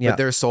them, Yeah. but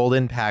they're sold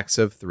in packs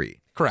of 3.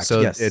 Correct.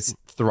 So Yes. it's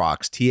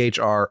Throx,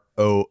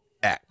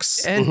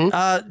 THROX.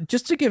 And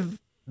just to give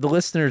the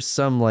listeners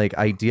some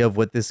idea of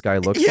what this guy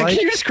looks Yeah, like,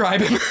 can you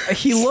describe him?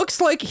 he looks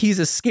like he's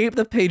escaped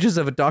the pages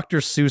of a Dr.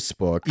 Seuss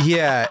book.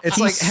 Yeah,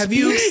 it's have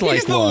you? He's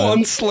the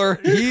one slur.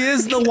 He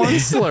is the one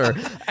slur,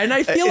 and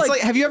I feel It's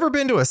like have you ever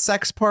been to a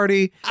sex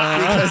party?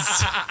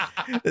 Because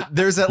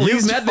there's at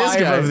least met this 5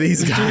 guy. of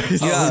these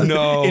guys Yeah.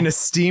 No. in a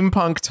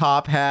steampunk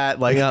top hat,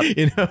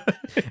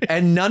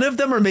 and none of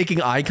them are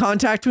making eye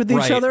contact with each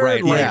Right, other.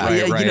 right, Like, right,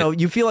 yeah, right.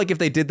 you feel like if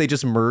they did, they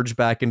just merge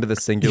back into the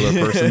singular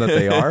person that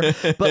they are.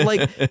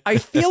 But I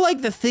feel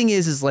like the thing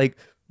is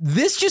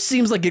this just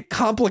seems like it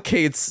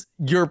complicates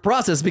your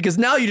process because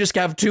now you just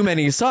have too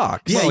many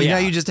socks. Yeah, now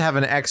you just have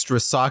an extra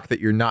sock that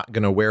you're not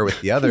going to wear with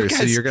the others.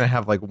 So you're going to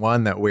have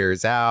one that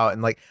wears out.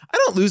 And I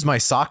don't lose my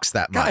socks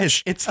that much.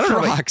 Guys, it's I don't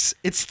know, Throx.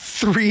 It's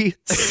 3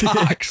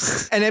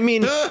 socks. And I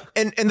mean,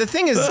 and the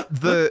thing is,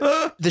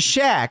 the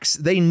shacks,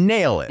 they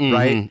nail it,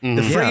 right?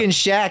 The friggin'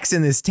 shacks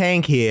in this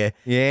tank here,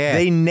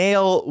 they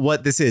nail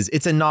what this is.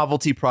 It's a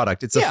novelty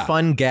product. It's a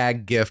fun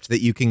gag gift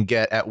that you can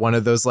get at one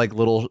of those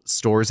little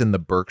stores in the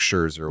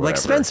Berkshires or whatever. Like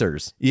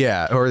Spencer's.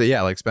 Yeah,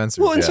 like Spencer's.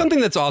 Well, and something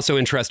that's also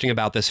interesting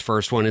about this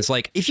first one is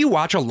if you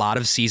watch a lot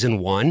of season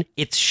 1,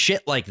 it's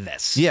shit like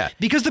this. Yeah.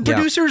 Because the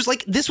producers,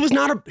 this was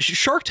not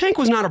Shark Tank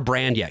was not a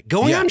brand yet.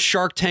 Going on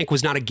Shark Tank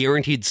was not a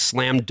guaranteed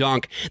slam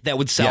dunk that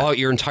would sell out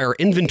your entire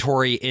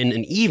inventory in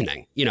an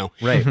evening,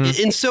 Right.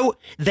 And so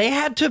they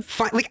had to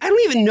find, I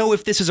don't even know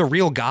if this is a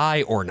real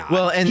guy or not.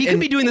 Well, and he could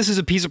be doing this as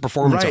a piece of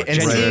performance right, art.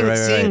 and genuinely.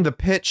 seeing the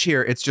pitch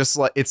here, it's just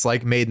it's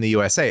made in the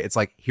USA. It's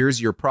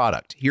here's your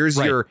product, here's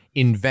your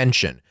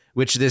invention,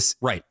 which this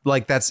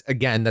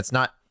that's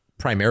not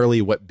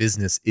primarily what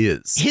business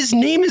is. His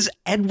name is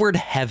Edward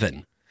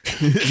Heaven.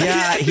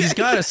 Yeah, he's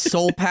got a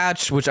soul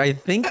patch, which I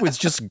think was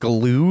just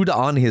glued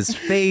on his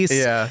face.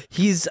 Yeah.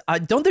 He's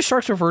don't the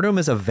sharks refer to him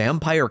as a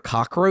vampire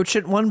cockroach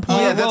at one point?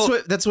 Yeah,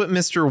 that's what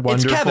Mr.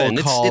 Wonderful Kevin.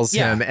 calls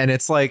him, and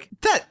it's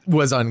that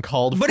was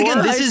uncalled But for.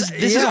 again, this is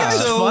it's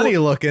so funny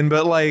looking,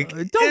 but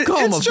Don't call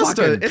him it's a just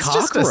fucking it's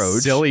just a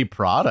cockroach. silly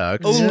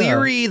product.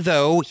 O'Leary,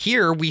 though,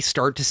 here we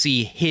start to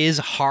see his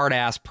hard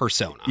ass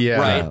persona. Yeah.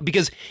 Right?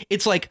 Because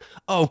it's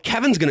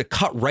Kevin's going to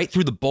cut right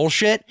through the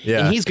bullshit Yeah.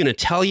 and he's going to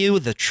tell you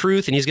the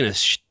truth and he's going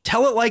to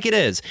tell it like it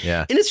is.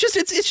 Yeah. And it's just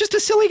a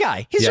silly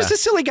guy. He's just a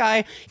silly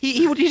guy. He's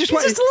just a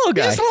little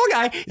guy. He's just a little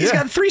guy. He's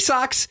got 3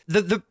 socks.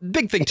 The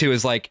big thing, too,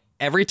 is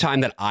every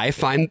time that I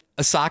find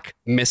a sock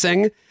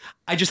missing,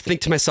 I just think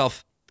to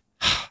myself,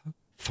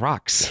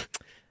 Throx,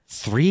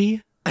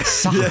 3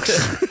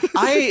 socks.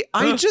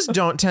 I just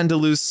don't tend to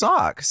lose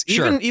socks.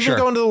 Even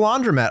going to the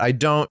laundromat, I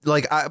don't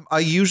I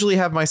usually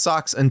have my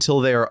socks until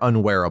they are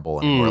unwearable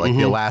anymore.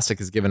 The elastic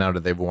is given out or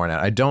they've worn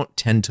out. I don't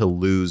tend to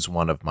lose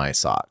one of my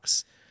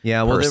socks.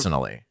 Yeah, well,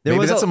 personally, there maybe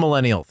was that's a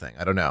millennial thing.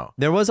 I don't know.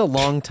 There was a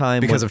long time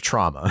Because of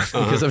trauma.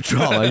 because of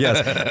trauma.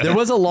 Yes, there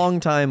was a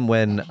long time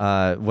when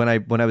I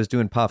was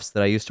doing puffs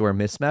that I used to wear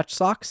mismatched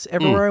socks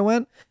everywhere I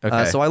went.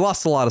 Okay. So I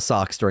lost a lot of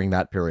socks during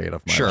that period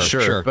of my life.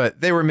 Sure.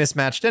 But they were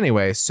mismatched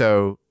anyway,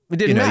 so It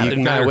didn't matter. you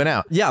Didn't kind matter. of went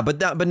out. Yeah,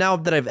 but now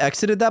that I've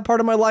exited that part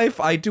of my life,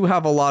 I do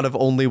have a lot of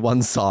only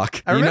one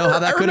sock. You know how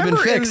that could have been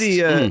fixed. In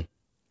the,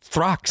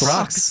 Throx.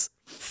 Throx.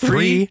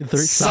 three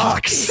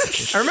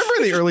socks. I remember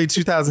in the early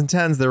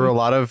 2010s, there were a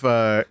lot of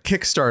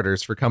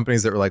Kickstarters for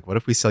companies that were like, what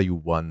if we sell you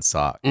one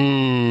sock? What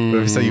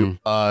if we sell you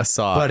a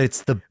sock? But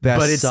it's the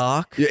best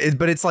sock.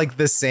 But it's like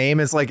the same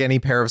as like any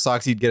pair of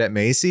socks you'd get at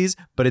Macy's,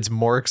 but it's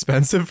more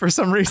expensive for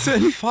some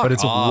reason. But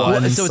it's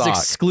one So sock. it's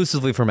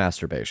exclusively for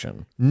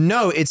masturbation.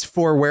 No, it's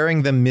for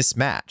wearing them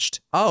mismatched.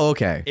 Oh,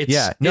 okay.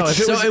 Yeah. No, if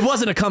it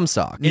wasn't a cum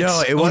sock.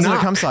 No, it wasn't a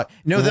cum sock.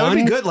 No, that would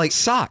be One good. Like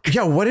sock.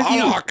 Yeah, what if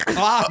you? Onak.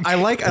 I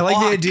like the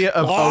idea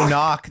of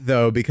Onak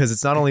though, because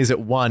it's not only is it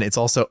one, it's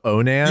also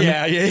Onan.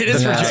 Yeah, it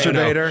is the for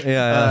masturbator.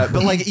 Yeah.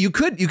 But like you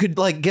could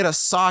like get a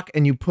sock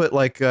and you put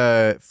like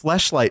a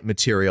fleshlight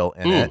material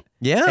in it.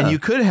 Yeah. And you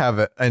could have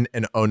an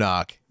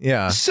Onak.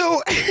 Yeah.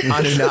 So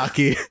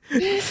Anunnaki.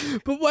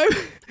 But why?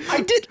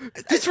 I did.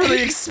 Just for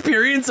the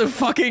experience of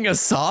fucking a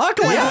sock?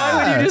 Like,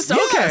 why would you just? Yeah,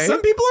 Okay.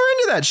 some people are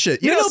into that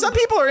shit. You know, some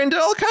people are into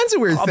all kinds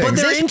of weird things. But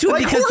they're Like into it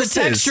because horses. the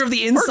texture of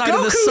the Or inside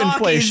of the Goku sock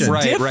inflation. is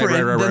Right, different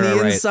than the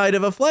right. inside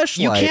of a fleshlight.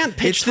 You can't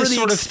pitch it's for this the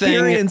sort of thing-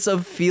 experience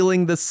of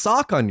feeling the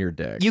sock on your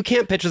dick. You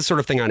can't pitch this sort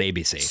of thing on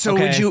ABC. So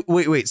okay? would you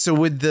wait? So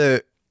would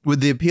the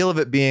appeal of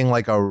it being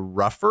like a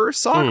rougher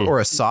sock or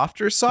a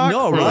softer sock?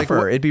 No, Or like rougher.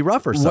 what- It'd be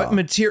rougher sock. What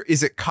material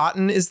is it?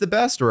 Cotton is the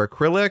best, or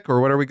acrylic, or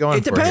what are we going?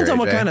 It for depends here, on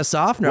what AJ? kind of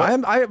softener.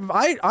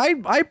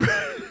 I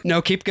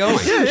No, keep going.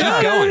 Keep going.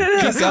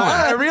 Keep going.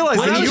 I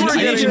realized I that need you to- were I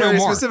need getting to know very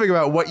more. specific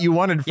about what you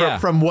wanted Yeah.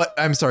 from what.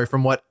 I'm sorry,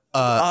 from what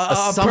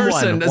a someone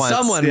person, wants.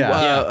 someone,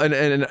 Yeah. an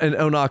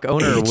Onak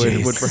owner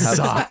would perhaps.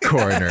 sock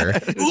corner.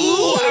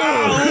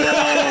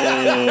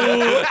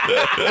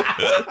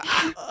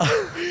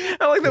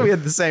 I like that we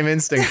had the same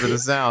instinct for the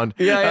sound.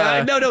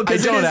 Yeah. No, I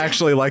 'cause it don't is-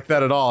 actually like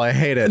that at all. I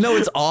hate it. No,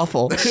 it's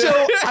awful.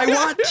 So I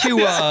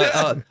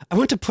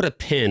want to put a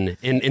pin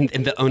in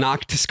the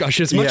Onak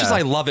discussion as much Yeah. as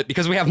I love it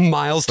because we have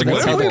miles to go.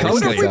 What if before we- we what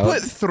What if if we sleep.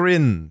 put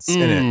thrins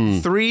in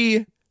it?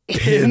 3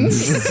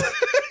 pins.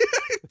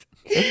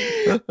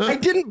 I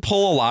didn't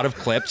pull a lot of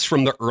clips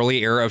from the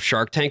early era of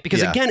Shark Tank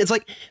because Yeah. again, it's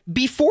like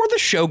before the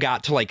show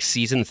got to like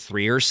season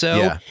 3 or so,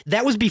 Yeah.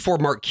 that was before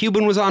Mark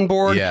Cuban was on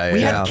board. Yeah,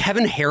 we yeah. had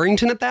Kevin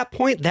Harrington at that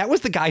point. That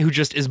was the guy who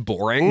just is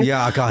boring.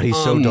 Yeah, God, he's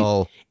so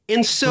dull.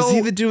 And so Was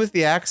he the dude with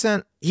the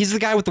accent? he's the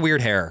guy with the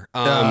weird hair.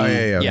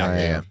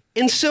 Yeah.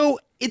 And so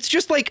it's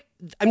just like,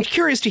 I'm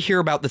curious to hear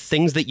about the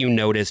things that you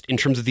noticed in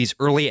terms of these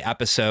early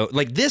episodes,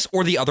 like this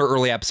or the other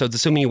early episodes,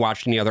 assuming you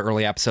watched any other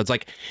early episodes,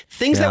 like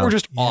things that were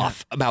just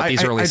off about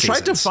these early I seasons.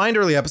 tried to find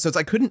early episodes.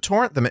 I couldn't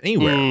torrent them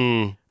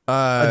anywhere.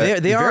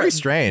 They are very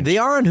strange. They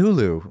are on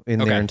Hulu in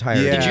Okay. their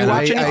entirety. Yeah. Did you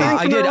watch anything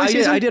I from the did. early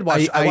season? I did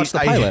watch. I watched the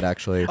I- pilot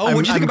actually. Oh,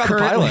 what'd you think about the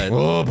pilot?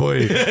 Oh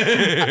boy!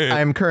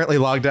 I'm currently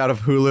logged out of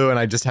Hulu, and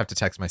I just have to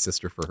text my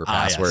sister for her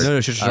yes. password. No,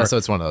 sure. So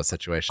it's one of those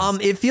situations.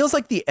 It feels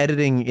like the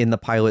editing in the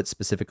pilot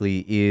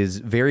specifically is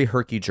very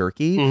herky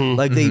jerky.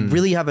 Like they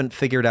really haven't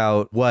figured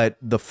out what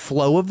the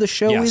flow of the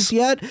show Yes. is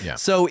yet. Yeah.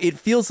 So it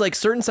feels like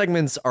certain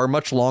segments are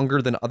much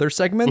longer than other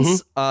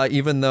segments.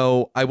 Even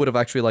though I would have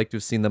actually liked to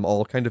have seen them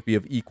all kind of be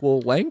of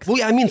equal length. Well,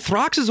 yeah, I mean,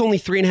 Throx is only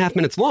 3.5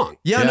 minutes long.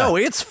 Yeah, Yeah. no,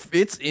 it's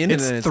in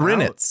it's and it's 3 out.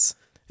 minutes.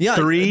 Yeah.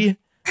 3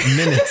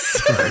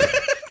 minutes.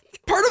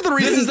 Part of the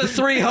reason This is the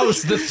 3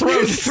 hosts, the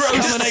throats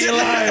coming at you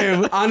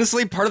live.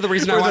 honestly, part of the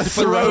reason I wanted to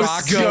put Throat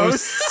Throx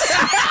ghosts.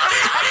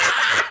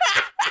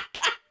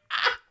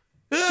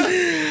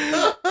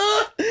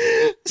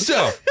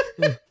 So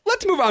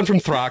let's move on from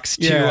Throx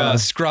to Yeah.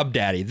 Scrub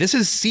Daddy. This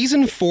is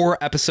season 4,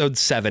 episode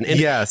 7. And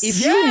Yes.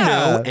 if you Yeah.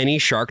 know any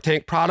Shark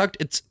Tank product,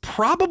 it's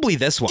probably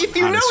this one. If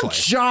you honestly. know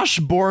Josh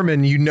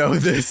Borman, you know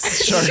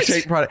this Shark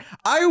Tank product.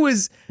 I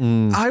was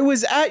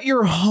at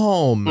your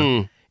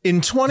home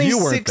in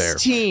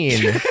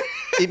 2016.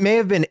 It may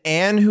have been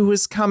Anne who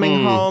was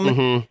coming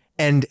home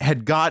and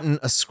had gotten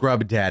a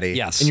Scrub Daddy.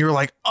 Yes. And you were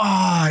like,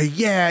 oh,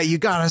 yeah, you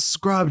got a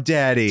Scrub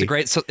Daddy. It's a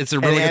great, so it's a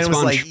And really Anne good was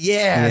sponge. like,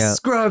 yeah,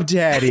 Scrub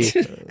Daddy.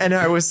 And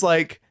I was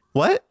like,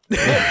 what?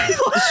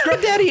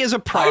 Scrub Daddy is a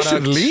product.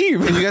 And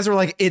you guys were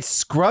like, it's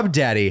Scrub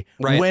Daddy.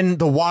 Right. When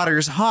the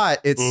water's hot,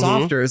 it's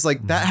softer. It's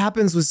like that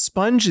happens with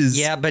sponges.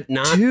 Yeah, but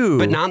not too.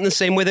 but not in the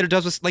same way that it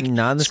does with like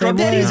Not in the Scrub same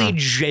Daddy way. is a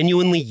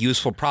genuinely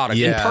useful product.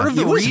 And Yeah. part of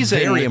the It was reason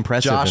very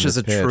impressive. Josh in is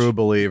a this pitch. true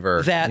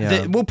believer.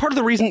 part of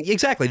the reason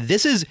exactly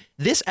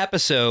this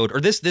episode or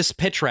this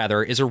pitch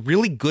rather is a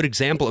really good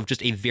example of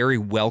just a very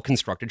well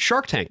constructed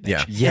Shark Tank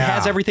pitch. Yeah. It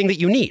has everything that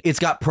you need. It's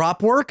got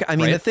prop work. I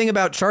mean, Right. the thing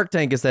about Shark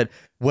Tank is that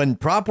when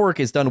prop work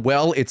is done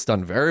well, it's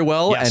done very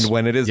well. Yes. And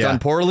when it is Yeah. done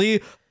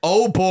poorly,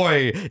 oh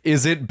boy,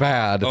 is it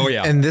bad. Oh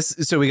yeah. And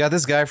so we got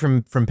this guy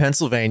from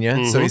Pennsylvania.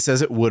 So he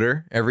says it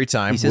Wooder every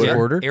time. He says Wooder.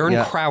 order. Aaron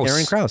Yeah. Krause.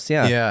 Aaron Krause,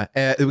 yeah.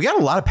 Yeah, we got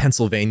a lot of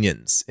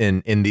Pennsylvanians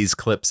in these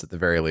clips at the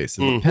very least.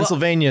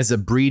 Pennsylvania is a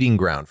breeding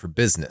ground for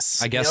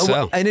business. I guess Yeah, so.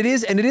 well, and it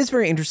is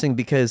very interesting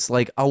because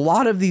like a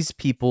lot of these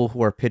people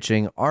who are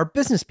pitching are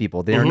business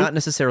people. They are not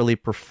necessarily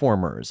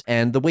performers.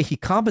 And the way he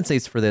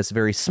compensates for this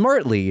very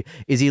smartly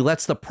is he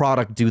lets the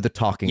product do the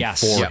talking Yes.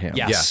 for Yeah. him.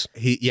 Yes.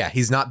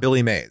 He's not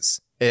Billy Mays.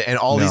 And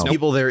all these No.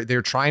 people,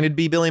 they're trying to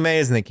be Billy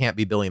Mays and they can't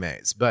be Billy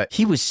Mays. But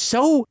He was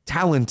so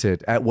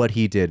talented at what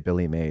he did,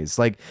 Billy Mays.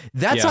 Like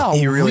that's Yeah, a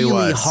he really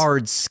really was.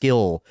 hard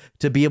skill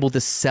to be able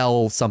to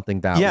sell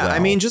something that yeah, well. I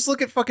mean, just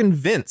look at fucking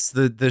Vince,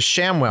 the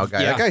ShamWow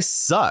guy. Yeah. That guy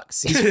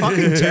sucks. He's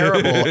fucking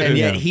terrible. And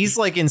yet Yeah. he's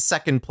like in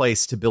second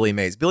place to Billy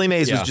Mays. Billy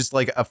Mays Yeah. was just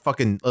like a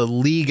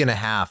league and a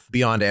half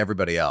beyond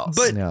everybody else.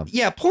 But Yeah.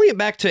 yeah, pulling it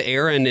back to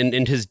Aaron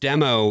and his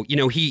demo, you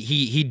know,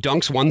 he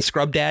dunks one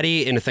scrub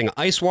daddy in a thing of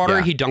ice water.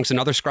 Yeah. He dunks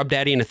another scrub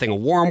daddy in a thing of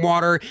warm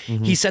water.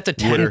 He sets a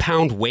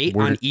 10-pound weight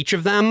on each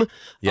of them.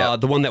 Yeah.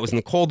 The one that was in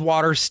the cold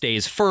water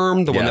stays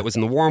firm. The one Yeah. that was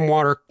in the warm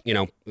water, you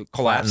know,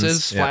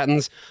 collapses,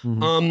 Flattens,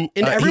 flattens.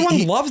 And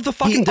everyone loves the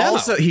fucking he demo.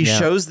 Also, he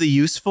shows the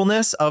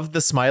usefulness of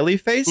the smiley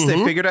face.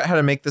 They figured out how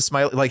to make the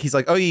smiley. Like he's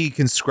like, oh, you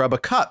can scrub a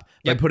cup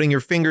by Yep. putting your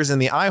fingers in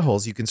the eye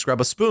holes. You can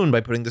scrub a spoon by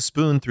putting the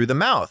spoon through the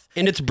mouth.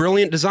 And it's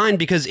brilliant design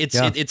because it's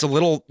Yeah. it's a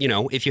little, you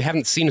know, if you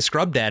haven't seen a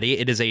scrub daddy,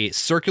 it is a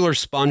circular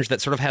sponge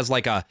that sort of has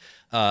like a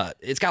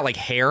it's got like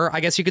hair, I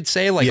guess you could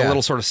say, like a Yeah.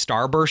 little sort of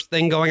starburst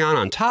thing going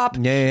on top.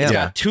 Yeah. It's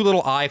Yeah. got two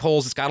little eye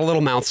holes. It's got a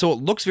little mouth, so it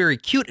looks very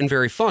cute and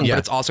very fun. Yeah. But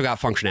it's also got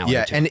functionality.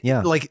 Yeah, too. and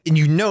Yeah. and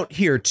you note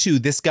here too,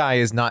 this guy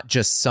is not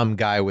just some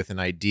guy with an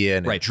idea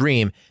and a Right.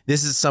 dream.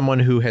 This is someone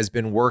who has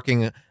been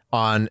working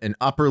on an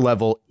upper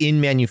level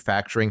in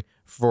manufacturing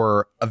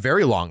for a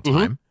very long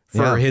time,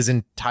 for Yeah. his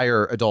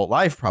entire adult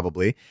life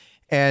probably.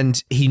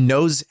 And he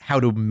knows how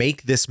to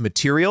make this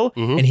material,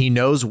 and he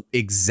knows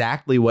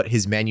exactly what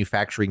his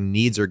manufacturing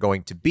needs are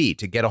going to be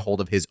to get a hold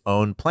of his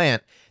own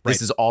plant. This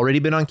has already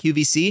been on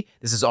QVC.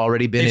 This has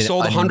already been They've in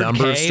sold a number of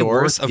 100K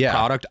stores worth of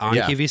product on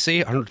Yeah.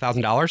 QVC,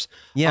 $100,000.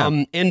 Yeah.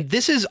 And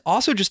this is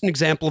also just an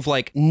example of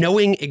like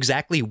knowing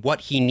exactly what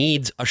he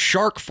needs a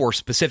shark for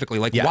specifically.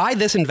 Like why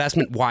this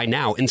investment, why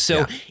now? And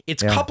so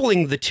it's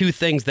coupling the two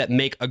things that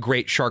make a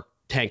great Shark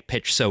Tank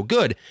pitch so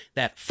good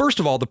that first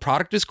of all, the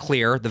product is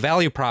clear, the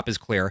value prop is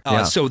clear,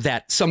 so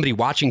that somebody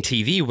watching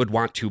TV would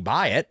want to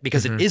buy it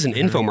because it is an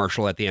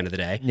infomercial at the end of the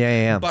day.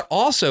 Yeah. But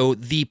also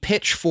the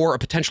pitch for a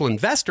potential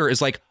investor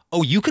is like,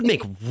 oh, you could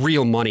make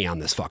real money on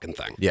this fucking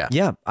thing. Yeah.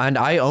 Yeah, and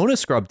I own a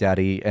scrub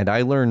daddy, and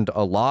I learned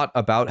a lot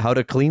about how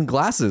to clean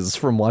glasses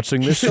from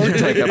watching this Shark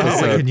Tank Oh, I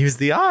episode. can use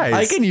the eyes.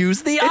 I can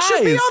use the It eyes.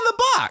 should be on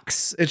the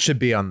box. It should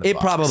be on the It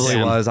box. probably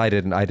Yeah. was. I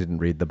didn't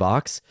read the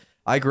box.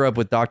 I grew up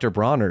with Dr.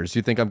 Bronner's.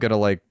 You think I'm gonna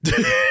like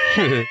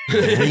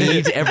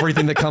read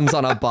everything that comes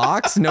on a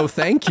box? No,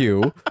 thank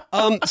you.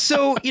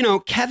 So, you know,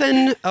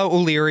 Kevin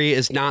O'Leary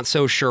is not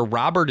so sure.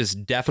 Robert is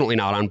definitely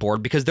not on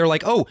board because they're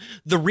like, oh,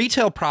 the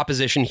retail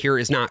proposition here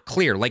is not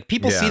clear. Like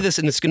people Yeah. see this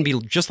and it's going to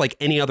be just like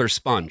any other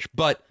sponge.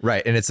 But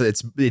Right, and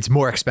it's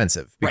more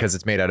expensive because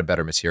it's made out of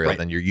better material Right.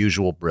 than your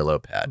usual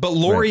Brillo pad.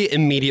 Lori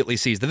immediately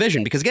sees the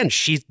vision because again,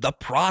 she's the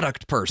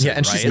product person. yeah,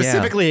 and she's right?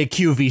 specifically a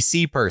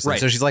QVC person, Right.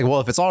 so she's like, well,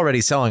 if it's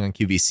already selling on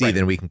QVC,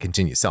 then we can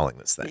continue selling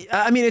this thing.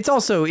 I mean,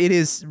 it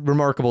is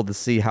remarkable to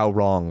see how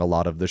wrong a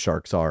lot of the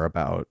sharks are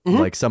about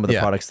like some of the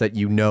Yeah. products that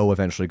you know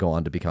eventually go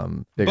on to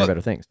become bigger,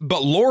 better things.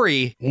 But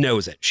Lori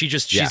knows it.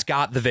 She's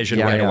got the vision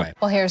Yeah, right yeah. away.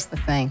 Well, here's the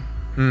thing.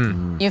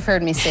 You've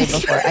heard me say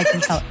before, I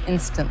can tell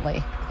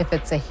instantly if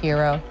it's a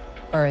hero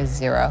or a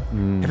zero.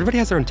 Everybody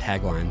has their own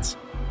taglines.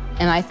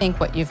 And I think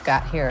what you've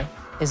got here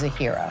is a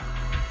hero.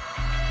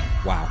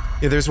 Wow.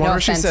 Yeah, there's one No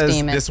where she offense, says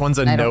Demon. this one's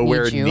a I don't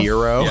nowhere need you.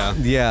 Nero. Yeah.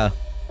 Yeah.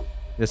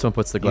 This one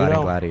puts the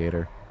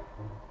gladiator.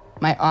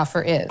 My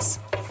offer is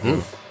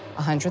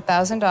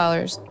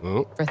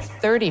 $100,000 for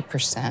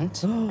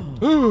 30%.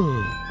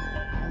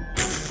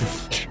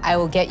 I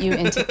will get you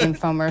into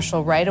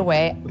infomercial right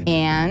away,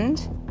 and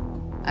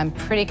I'm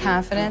pretty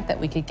confident that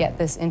we could get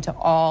this into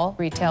all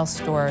retail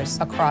stores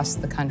across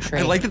the country.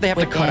 I like that they have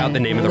to cut out the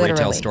name of the retail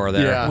literally store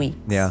there. Yeah. weeks.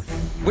 Yeah.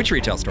 Which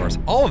retail stores?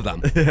 All of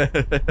them.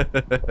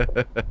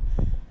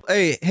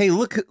 Hey,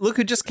 look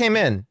who just came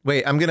in.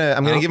 Wait, I'm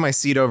gonna give my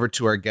seat over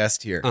to our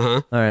guest here.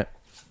 All right.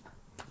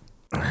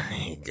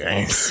 Hey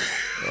guys,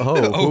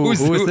 Oh, who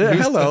is there?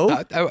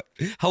 Hello.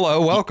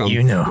 Hello, welcome.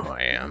 you know who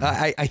I am.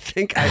 I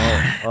think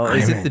Oh,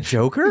 is it the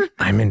Joker?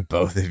 I'm in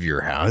both of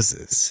your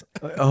houses.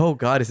 Oh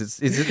God, is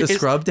it the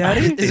Scrub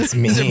Daddy? It's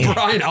me. Is it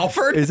Brian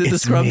Alford? Is it the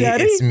It's Scrub me.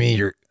 Daddy? It's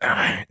me.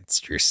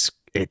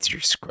 It's your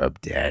scrub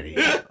daddy.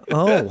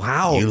 Oh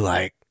wow. You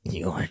like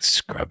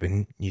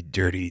scrubbing, you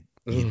dirty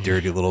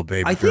little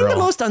baby I think girl. the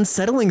most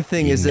unsettling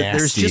thing You is that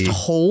there's just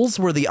nasty- holes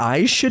where the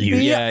eyes should You-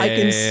 be. Yeah, I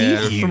can yeah,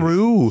 see yeah.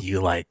 through.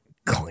 You like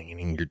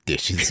cleaning your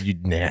dishes, you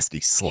nasty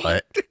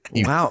slut.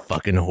 You Wow.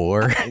 fucking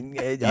whore.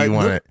 You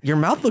want it? Your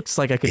mouth looks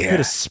like I could Yeah. fit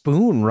a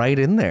spoon right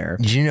in there.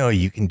 You know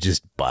you can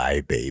just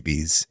buy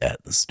babies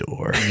at the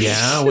store.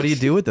 Yeah. What do you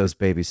do with those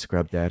babies,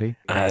 Scrub Daddy?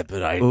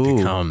 But I Ooh.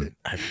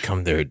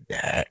 become their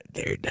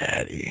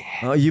daddy.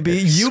 Oh, you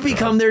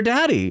become their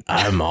daddy.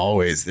 I'm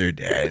always their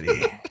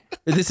daddy.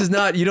 This is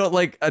not. You don't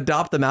like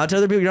adopt them out to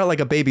other people. You're not like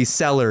a baby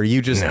seller.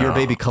 You're a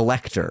baby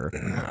collector.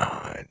 No,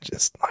 I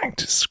just like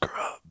to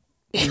scrub.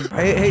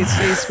 Hey,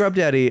 Scrub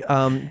Daddy.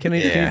 Can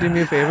you do me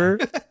a favor?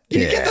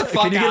 Yeah.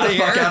 Fuck Can you get the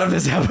fuck out of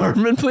this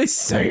apartment, please?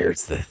 So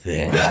here's the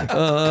thing.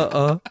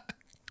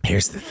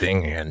 Here's the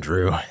thing,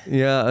 Andrew.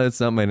 Yeah, that's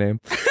not my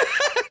name.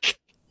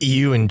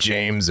 You and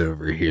James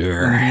over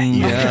here.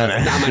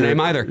 Not my name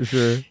either.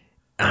 Sure.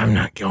 I'm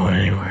not going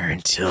anywhere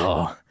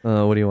until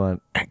What do you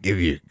want? I give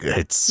you a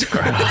good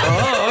scrub.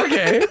 Oh,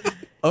 okay.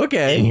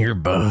 Okay. And you're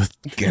both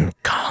gonna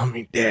call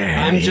me daddy.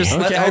 I'm just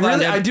Okay, hold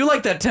on, I do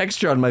like that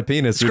texture on my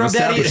penis. Scrub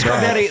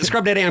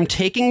Daddy, I'm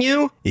taking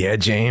you. Yeah,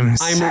 James.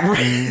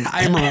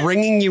 I'm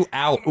wringing you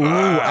out.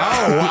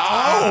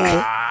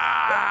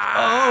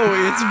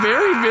 Oh, it's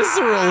very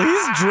visceral.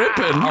 He's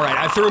dripping. All right,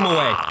 I threw him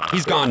away.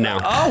 He's gone now.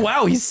 Oh,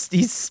 wow.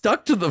 He's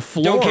stuck to the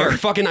floor. Don't care.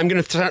 Fucking, I'm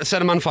gonna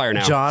set him on fire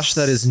now. Josh,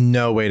 that is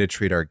no way to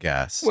treat our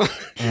guest.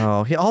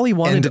 Oh, all he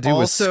wanted And to do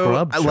was also,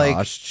 scrub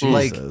Josh.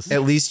 like, Jesus.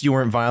 at least you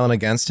weren't violent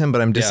against him,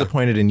 but I'm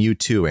disappointed in you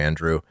too,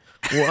 Andrew.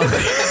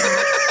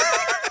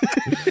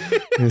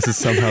 This is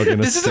somehow gonna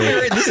This is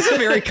a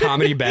very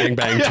comedy Bang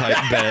Bang type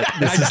bit.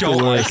 I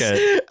don't like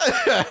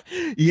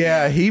it.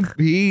 Yeah,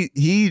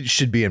 he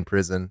should be in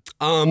prison.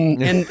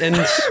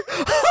 And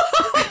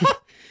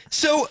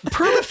so,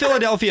 per the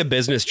Philadelphia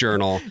Business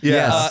Journal,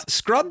 Yes.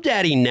 Scrub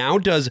Daddy now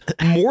does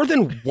more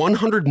than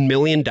 $100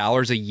 million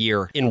a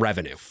year in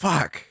revenue.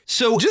 Fuck.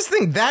 So Just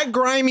think that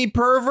grimy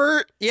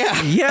pervert.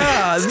 yeah,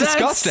 Yeah, it's that's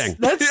disgusting.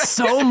 That's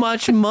so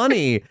much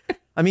money.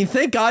 I mean,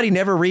 thank God he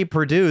never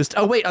reproduced.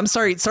 Oh, wait, I'm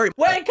sorry.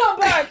 Wait, come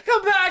back.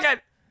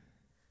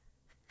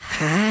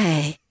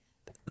 Hi.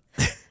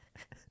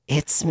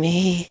 It's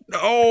me,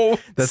 No,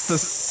 That's the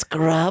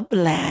Scrub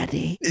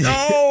Laddie.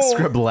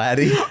 scrub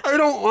laddie. I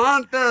don't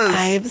want this.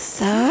 I'm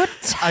so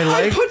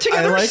I put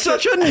together like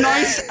such a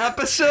nice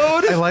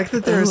episode. I like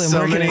that there are Ooh, and so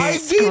we're many. gonna I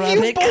gave Scrub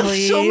you it both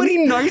so clean. many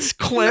nice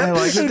clips. I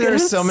like that there are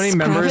so many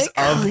Scrub members it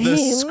of the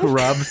clean.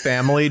 Scrub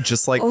family,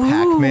 just like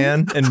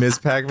Pac-Man and Ms.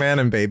 Pac-Man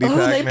and Baby Oh,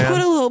 they Pac-Man.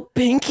 put a little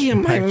pinky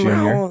in my Pac Jr.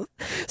 mouth.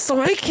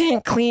 So I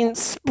can't clean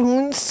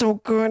spoons so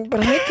good, but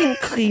I can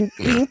clean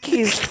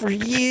pinkies for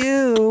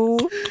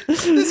you.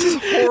 This is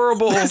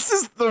horrible. This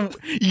is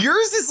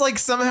yours is like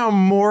somehow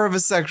more of a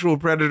sexual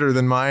predator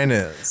than mine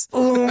is.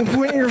 Oh,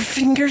 put your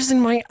fingers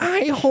in my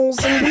eye holes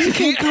and we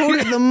can go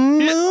to the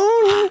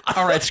moon.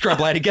 All right, Scrub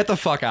Laddie, get the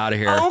fuck out of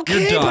here.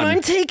 Okay, you're done. but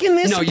I'm taking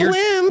this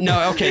blimp.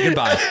 No, okay,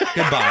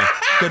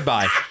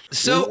 goodbye.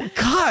 So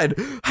God,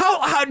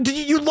 how did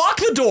you lock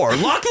the door?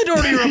 Lock the door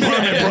to your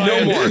apartment,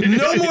 Brian.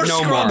 No more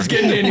No scrubs more.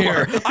 getting in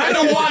here. I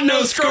don't want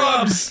no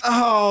scrubs.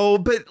 Oh,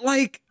 but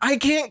like I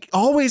can't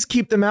always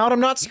keep them out. I'm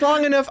not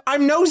strong enough.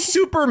 I'm no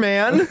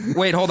Superman.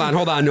 wait, hold on.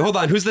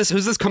 Who's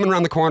this coming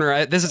around the corner?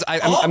 I'm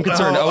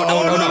concerned. Oh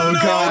no,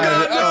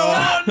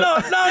 God.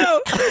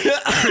 No.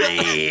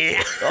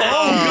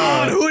 Oh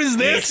God, who is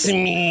this? It's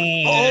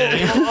me.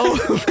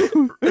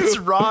 It's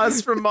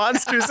Roz from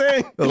Monsters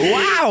Inc.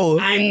 Wow.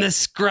 I'm the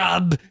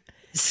Scrubby.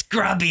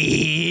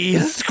 Scrubby.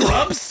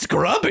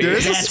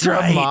 There's a That's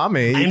scrub right.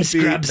 mommy. You I'm can be-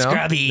 Scrub no?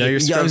 Scrubby. No, you're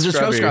Yeah,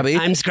 scrub scrubby.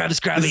 I'm Scrub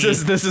Scrubby.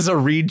 This is a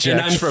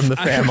reject from the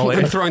family.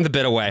 I'm throwing the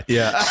bit away.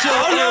 Yeah.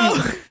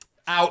 So,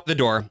 out the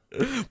door.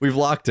 We've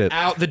locked it.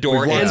 Out the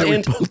door. We've locked it.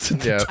 And We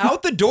bolted Yeah.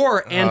 out the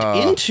door and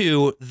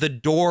into the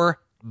door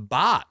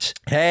bot.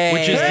 Hey.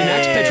 Which is the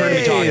next pitch we're going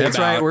to be talking That's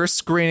about. right. We're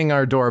screening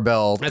our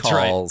doorbell That's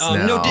calls right.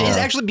 now. No, is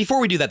actually, before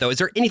we do that, though, is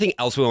there anything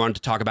else we wanted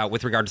to talk about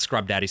with regard to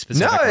Scrub Daddy No,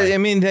 specifically? I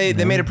mean they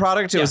made a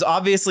product. It was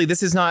obviously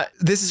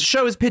this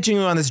show is pitching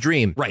you on this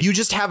dream. Right. You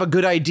just have a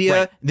good idea,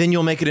 Right. then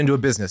you'll make it into a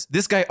business.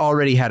 This guy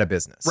already had a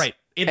business. Right.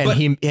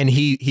 And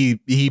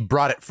he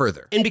brought it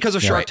further. And because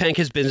of Shark Right. Tank,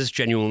 his business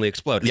genuinely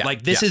exploded. Yeah,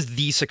 Like, this yeah. is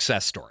the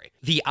success story.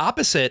 The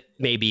opposite,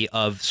 maybe,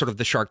 of sort of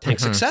the Shark Tank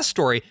Mm-hmm. success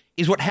story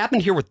is what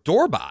happened here with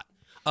Doorbot.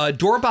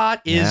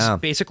 Doorbot is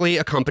basically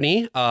a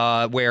company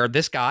where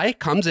this guy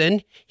comes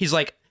in. He's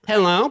like,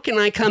 hello, can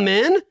I come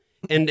in?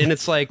 And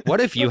it's like, what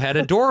if you had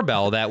a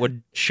doorbell that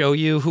would show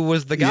you who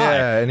was the guy?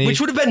 Yeah, and which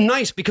would have been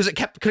nice because it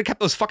could have kept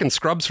those fucking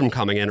scrubs from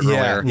coming in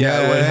earlier.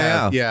 Yeah, it would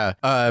have. Yeah.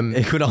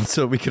 We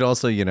could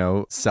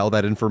also, sell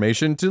that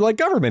information to like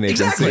government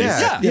agencies.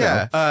 Exactly.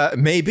 Yeah.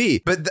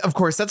 Maybe. But of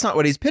course, that's not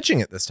what he's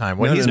pitching at this time.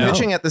 What he's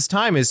pitching at this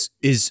time is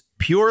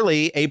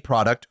purely a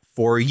product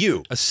for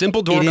you. A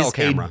simple doorbell It is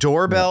camera. a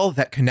doorbell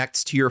that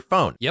connects to your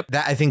phone. Yep.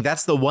 I think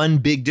that's the one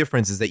big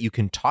difference is that you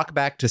can talk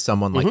back to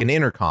someone like an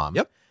intercom.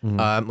 Yep.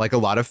 Like a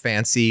lot of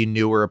fancy,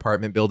 newer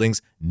apartment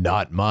buildings,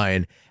 not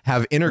mine,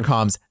 have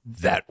intercoms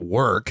that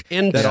work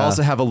And- that Yeah.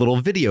 also have a little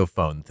video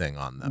phone thing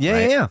on them. Yeah,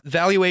 right? yeah.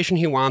 Valuation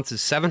he wants is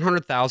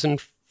 $700,000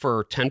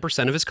 for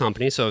 10% of his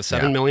company, so a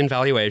 $7 million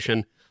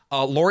valuation.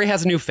 Lori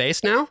has a new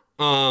face now.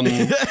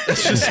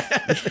 It's just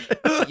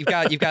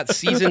you've got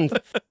season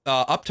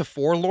up to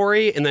 4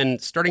 Lori, and then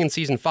starting in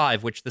season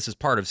 5, which this is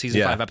part of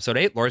season 5, episode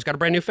 8. Lori's got a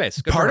brand new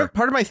face. Good for her.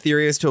 Part of my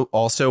theory as to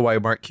also why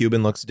Mark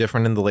Cuban looks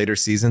different in the later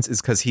seasons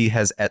is because he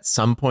has at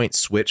some point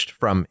switched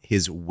from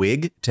his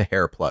wig to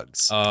hair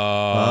plugs.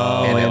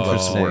 And it looks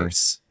interesting.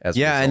 worse. As a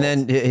Yeah, and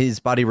result. then his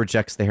body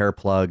rejects the hair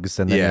plugs,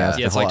 and then he Yeah. has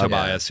Yeah, to it's like hold-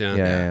 Tobias. Yeah.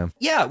 Yeah.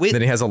 Yeah.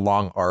 Then he has a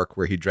long arc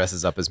where he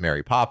dresses up as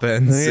Mary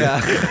Poppins.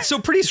 Yeah. So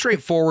pretty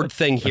straightforward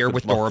thing here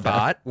with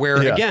Doorbot,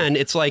 where Yeah. again,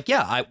 it's like,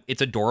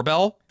 it's a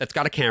doorbell that's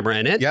got a camera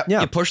in it. Yep.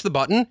 You push the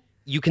button,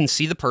 you can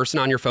see the person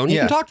on your phone. You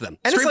Yeah. can talk to them.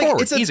 And it's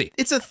Straightforward, like, easy.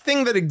 It's a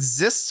thing that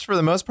exists for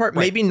the most part.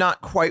 Right. Maybe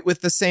not quite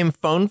with the same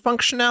phone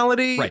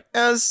functionality Right.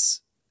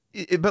 as,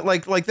 but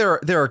like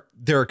there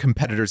are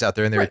competitors out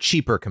there, and there are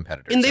cheaper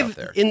competitors And out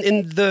there.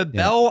 in the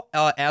Bell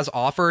as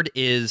offered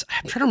is,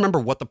 I'm trying to remember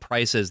what the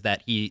price is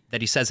that he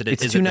says it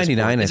is. It's $299,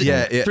 I think.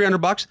 Yeah, yeah.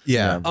 $300.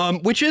 Yeah.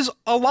 Which is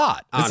a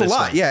lot. It's a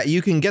lot. Yeah,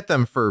 you can get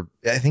them for.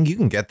 I think you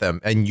can get them,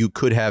 and you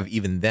could have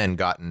even then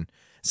gotten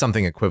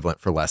something equivalent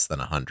for less than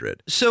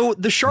 100. So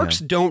the Sharks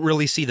don't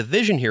really see the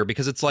vision here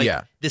because it's like,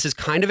 Yeah. this is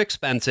kind of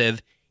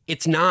expensive.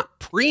 It's not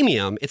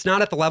premium. It's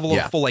not at the level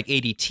Yeah. of full like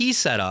ADT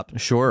setup.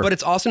 Sure. But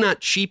it's also not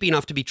cheap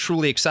enough to be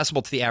truly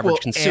accessible to the average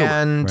consumer.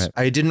 And Right.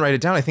 I didn't write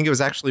it down. I think it was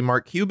actually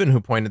Mark Cuban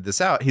who pointed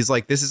this out. He's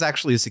like, this is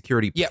actually a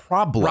security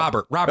problem.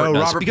 Robert Oh,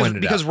 does, Robert because pointed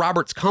it because out.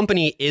 Robert's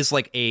company is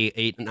like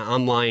an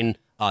online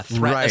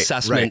threat Right,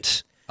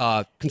 assessment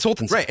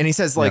consultancy. Right. And he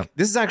says, like,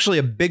 this is actually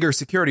a bigger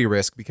security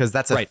risk because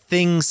that's a Right.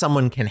 thing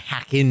someone can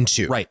hack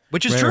into. Right.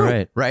 Which is Right, true.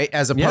 right. Right.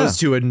 As opposed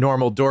to a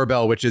normal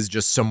doorbell, which is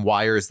just some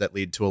wires that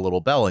lead to a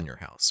little bell in your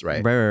house.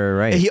 Right.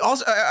 Right.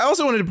 I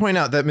also wanted to point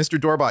out that Mr.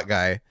 Doorbot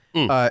guy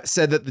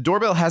said that the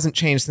doorbell hasn't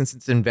changed since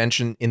its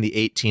invention in the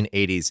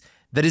 1880s.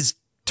 That is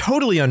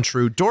totally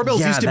untrue. Doorbells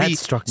Yeah, used to that be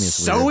struck me as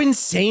so weird.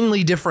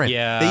 insanely different.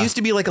 Yeah. They used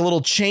to be like a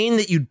little chain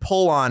that you'd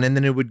pull on and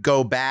then it would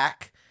go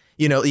back.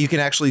 You know, you can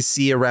actually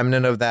see a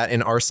remnant of that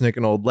in Arsenic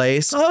and Old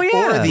Lace. Oh,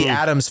 yeah. Or the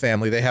Addams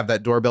Family. They have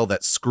that doorbell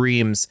that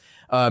screams.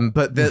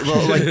 But the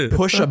like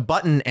push a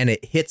button and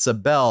it hits a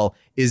bell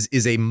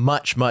is a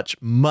much, much,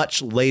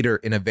 much later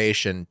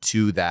innovation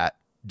to that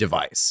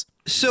device.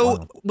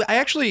 So I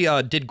actually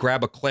did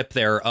grab a clip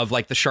there of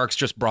like the Sharks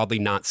just broadly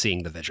not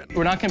seeing the vision.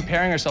 We're not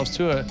comparing ourselves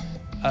to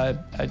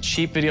a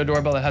cheap video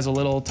doorbell that has a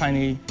little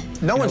tiny.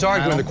 No one's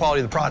arguing panel. the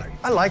quality of the product.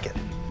 I like it.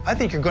 I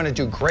think you're going to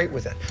do great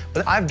with it.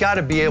 But I've got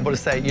to be able to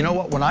say, you know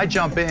what, when I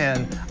jump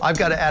in, I've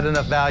got to add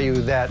enough value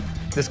that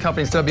this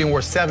company, instead of being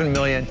worth $7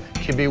 million,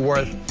 can be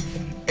worth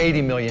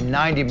 80 million,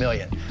 90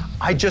 million.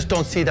 I just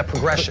don't see that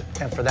progression.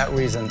 And for that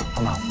reason,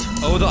 I'm out.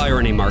 Oh, the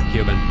irony, Mark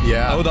Cuban.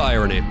 Yeah. Oh, the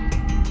irony.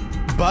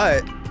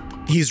 But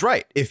he's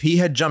right. If he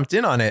had jumped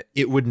in on it,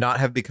 it would not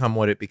have become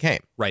what it became.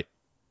 Right.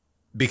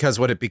 Because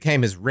what it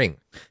became is Ring.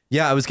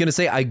 Yeah, I was going to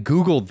say I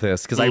Googled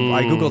this because I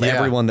Googled yeah.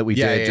 everyone that we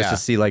Yeah, did yeah, just yeah. to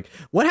see like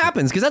what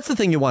happens because that's the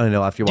thing you want to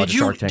know after you watch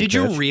Shark Tank. Did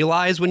you Pitch.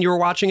 realize when you were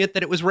watching it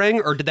that it was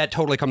Ring, or did that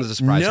totally come as a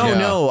surprise? to you?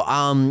 No.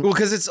 Well,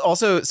 because it's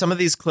also some of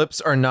these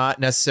clips are not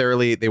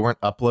necessarily, they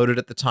weren't uploaded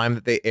at the time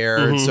that they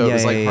aired. So it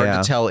was like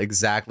hard to tell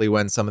exactly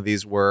when some of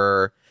these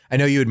were. I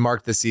know you had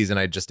marked the season.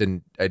 I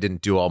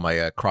didn't do all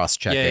my cross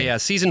checking. Yeah.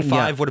 Season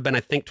 5 would have been, I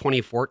think,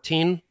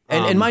 2014.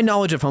 And my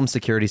knowledge of home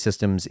security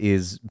systems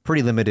is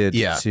pretty limited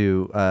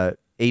to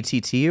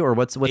ATT or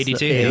what's ADT,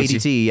 the, yeah.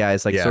 ADT? Yeah,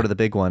 it's like sort of the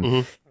big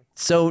one.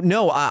 So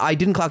no, I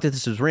didn't clock that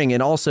this was Ring,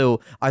 and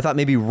also I thought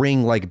maybe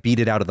Ring like beat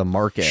it out of the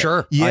market.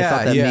 Sure. I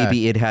thought that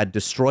maybe it had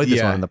destroyed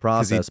this one in the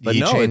 'cause process, he but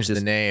no, changed it's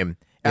just the name.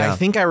 Yeah. I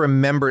think I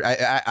remembered. I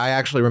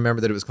actually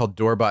remember that it was called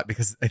Doorbot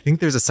because I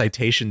think there's a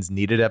Citations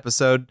Needed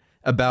episode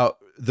about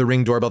the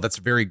Ring doorbell that's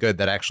very good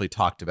that actually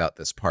talked about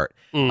this part.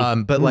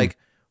 But like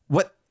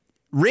what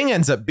Ring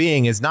ends up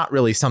being is not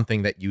really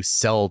something that you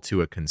sell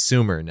to a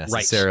consumer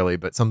necessarily,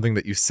 but something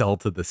that you sell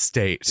to the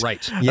state.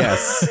 Right.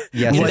 yes,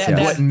 yes, What, yes, yes.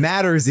 what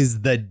matters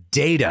is the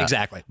data.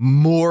 Exactly.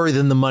 More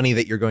than the money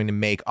that you're going to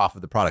make off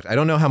of the product. I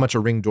don't know how much a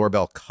Ring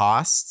doorbell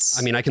costs.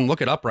 I mean, I can look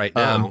it up right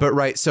now. But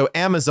right, so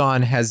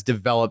Amazon has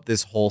developed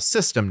this whole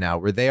system now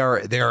where they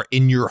are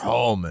in your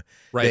home.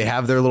 Right. They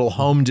have their little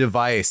home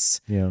device.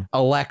 Yeah.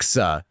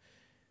 Alexa,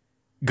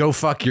 go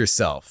fuck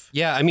yourself.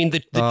 Yeah, I mean,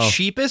 the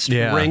cheapest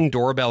yeah. Ring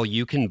doorbell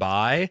you can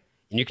buy,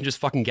 and you can just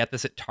fucking get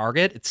this at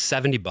Target, it's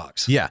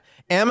 $70. Yeah.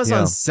 Amazon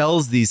Yeah.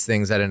 sells these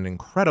things at an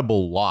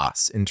incredible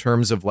loss in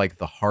terms of like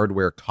the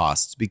hardware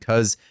costs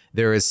because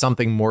there is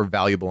something more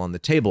valuable on the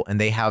table, and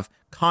they have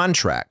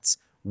contracts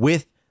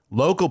with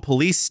local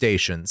police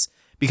stations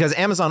because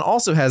Amazon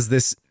also has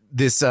this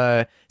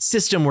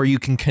system where you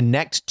can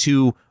connect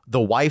to the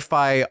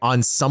Wi-Fi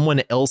on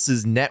someone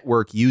else's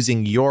network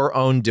using your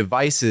own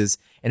devices,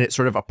 and it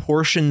sort of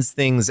apportions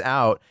things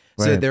out.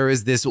 So Right. there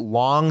is this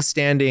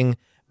long-standing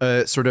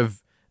sort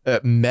of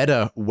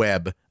meta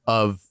web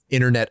of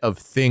Internet of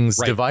Things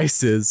Right.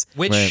 devices.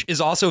 Which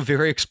is also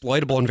very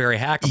exploitable and very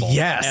hackable.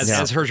 Yes.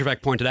 As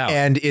Herjavec pointed out.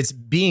 And it's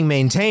being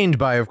maintained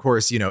by, of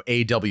course,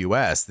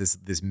 AWS,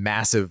 this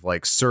massive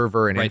like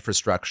server and Right.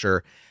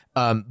 infrastructure.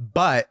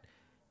 But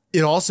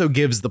it also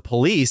gives the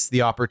police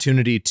the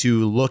opportunity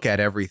to look at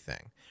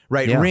everything.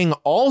 Right. Yeah. Ring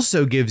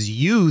also gives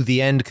you,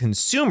 the end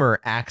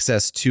consumer,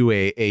 access to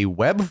a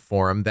web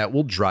form that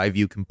will drive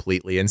you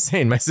completely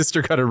insane. My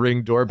sister got a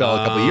Ring doorbell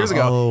a couple of years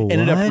ago,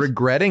 ended up what?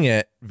 regretting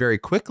it very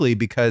quickly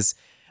because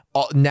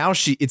now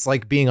it's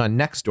like being on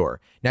Nextdoor.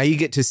 Now you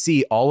get to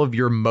see all of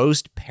your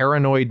most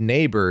paranoid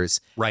neighbors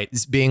Right.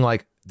 being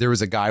like, there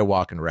was a guy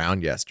walking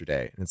around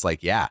yesterday. And it's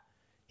like, yeah,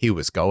 he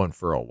was going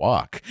for a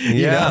walk.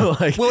 Yeah.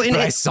 Like, Well, and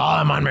but I it-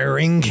 saw him on my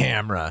Ring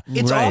camera.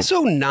 It's Right.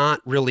 also not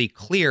really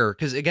clear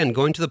because, again,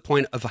 going to the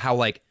point of how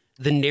like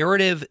the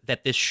narrative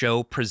that this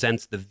show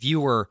presents the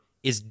viewer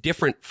is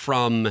different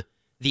from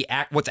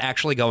what's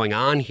actually going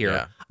on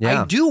here.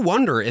 Yeah. I do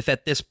wonder if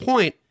at this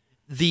point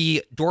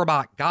the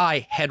Doorbot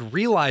guy had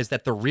realized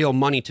that the real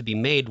money to be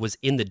made was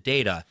in the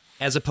data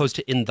as opposed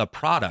to in the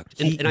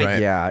product. He's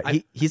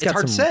it's got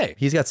hard to say.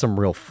 He's got some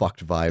real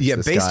fucked vibes. Yeah,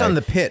 this based guy. on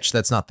the pitch,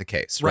 that's not the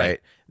case, right?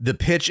 The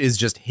pitch is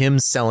just him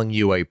selling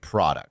you a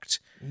product.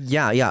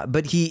 Yeah,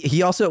 but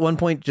he also at one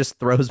point just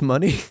throws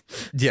money.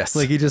 Yes,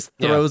 like he just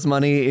throws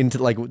money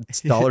into like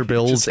dollar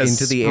bills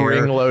into the air,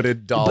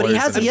 spring-loaded dollars. But he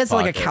has in his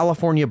like a pocket.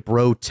 California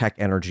bro tech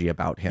energy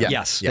about him.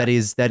 Yes. that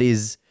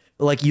is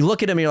like you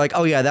look at him and you're like,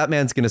 oh yeah, that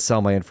man's gonna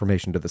sell my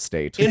information to the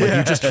state. Like,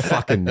 you just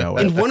fucking know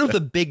it. And one of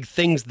the big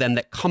things then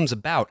that comes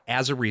about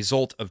as a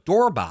result of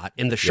Doorbot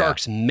and the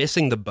Sharks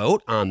missing the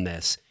boat on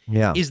this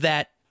is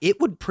that it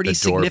would pretty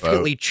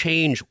significantly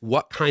change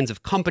what kinds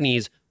of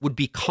companies would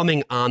be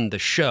coming on the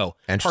show,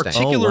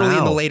 particularly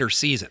in the later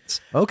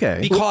seasons. Okay.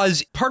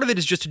 Because part of it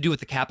is just to do with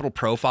the capital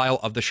profile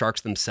of the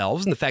Sharks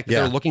themselves and the fact that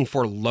they're looking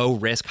for low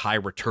risk, high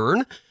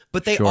return,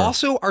 but they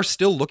also are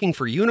still looking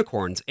for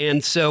unicorns.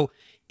 And so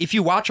if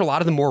you watch a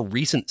lot of the more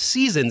recent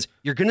seasons,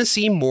 you're going to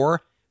see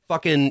more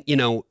fucking,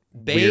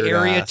 Bay Weird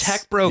Area ass.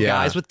 tech bro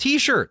guys with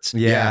t-shirts.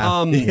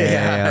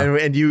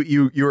 And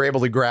you were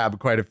able to grab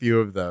quite a few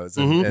of those.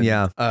 And,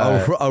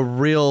 a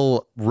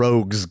real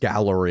rogues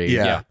gallery.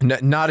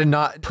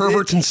 Not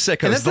perverts and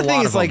sickos. And that's the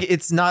thing is like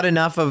it's not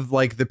enough of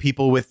like the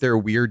people with their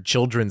weird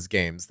children's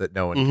games that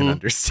no one can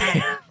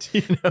understand.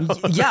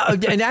 Yeah,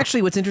 and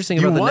actually, what's interesting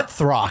You about want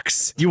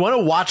Throx. You want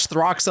to watch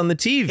Throx on the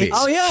TV.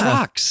 Oh yeah,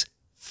 Throx.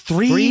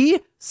 Three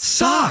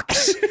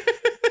socks.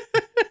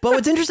 But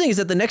what's interesting is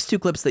that the next two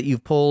clips that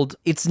you've pulled,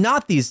 it's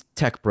not these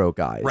tech bro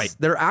guys. Right.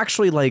 They're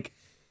actually like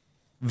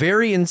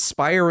very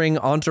inspiring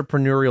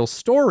entrepreneurial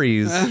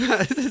stories.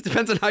 It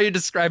depends on how you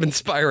describe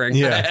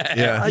inspiring.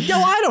 I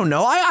don't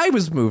know. I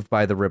was moved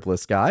by the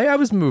Ripless guy. I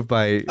was moved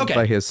by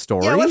his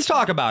story. Yeah, let's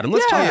talk about him.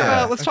 Let's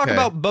talk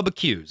about Bubba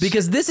Q's.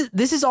 Because this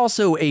is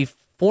also a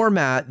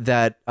format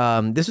that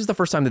this was the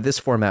first time that this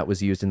format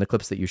was used in the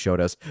clips that you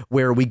showed us,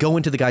 where we go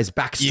into the guy's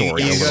backstory. You a go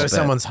little to bit.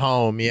 someone's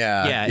home.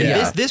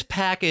 This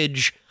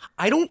package,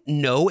 I don't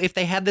know if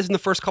they had this in the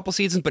first couple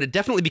seasons, but it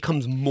definitely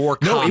becomes more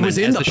common it was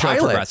in as the show pilot.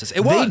 progresses.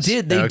 It was.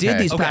 They did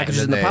these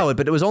packages in the They- pilot,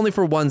 but it was only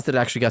for ones that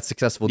actually got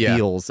successful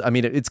deals. I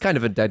mean, it's kind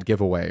of a dead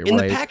giveaway, In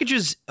right? the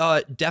packages,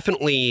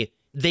 definitely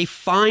they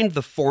find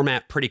the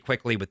format pretty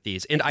quickly with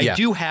these. And I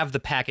do have the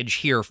package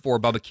here for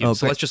Bubba Q,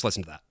 so let's just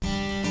listen to that.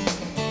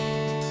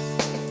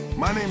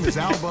 My name is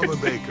Al Bubba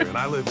Baker, and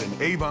I live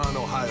in Avon,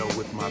 Ohio,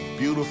 with my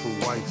beautiful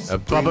wife.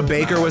 Bubba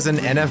Baker was an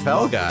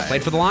NFL guy.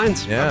 Played for the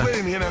Lions. I played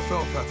in the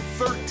NFL for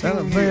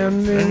 13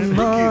 years.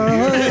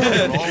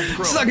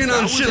 Sucking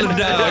on chili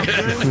dog.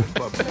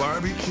 But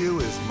barbecue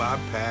is my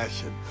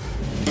passion.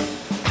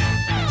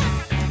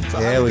 So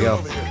There we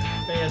go.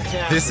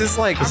 This is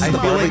like, I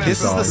feel like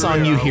this is the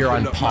song you hear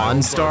on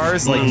Pawn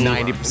Stars like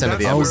 90% of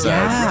the episodes.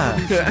 That's how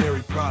the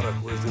revolutionary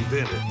product was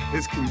invented.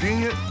 It's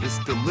convenient,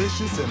 it's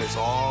delicious, and it's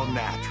all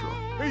natural.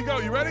 Here you go,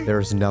 you ready?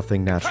 There's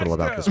nothing natural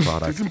about this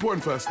product. It's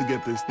important for us to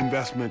get this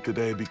investment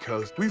today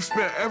because we've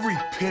spent every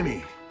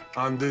penny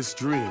on this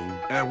dream,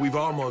 and we've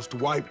almost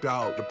wiped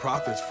out the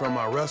profits from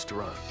our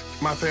restaurant.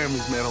 My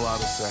family's made a lot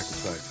of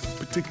sacrifices,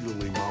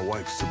 particularly my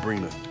wife,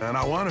 Sabrina. And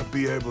I want to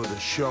be able to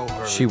show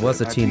her She was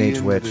that a teenage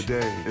at the witch. end of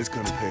the day, it's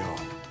going to pay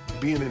off.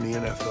 Being in the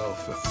NFL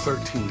for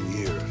 13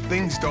 years,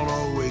 things don't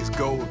always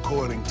go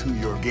according to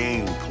your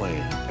game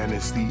plan, and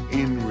it's the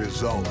end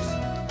result,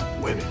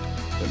 winning,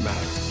 that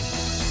matters.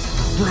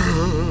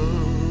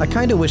 I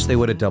kind of wish they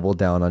would have doubled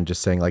down on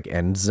just saying like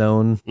end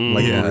zone,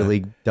 like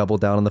really double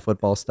down on the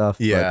football stuff.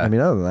 But, I mean,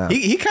 other than that,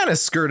 He kind of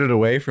skirted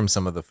away from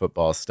some of the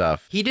football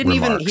stuff. He didn't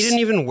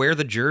even wear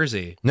the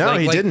jersey. No,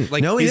 he didn't.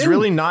 He's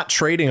really not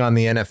trading on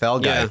the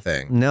NFL guy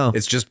thing. No.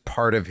 It's just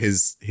part of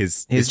his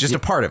it's just a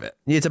part of it.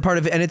 it's a part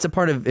of it, and it's a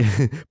part of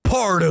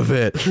part of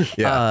it.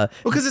 Yeah.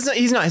 Because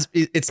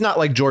it's not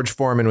like George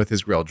Foreman with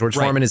his grill. George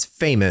Foreman is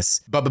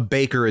famous. Bubba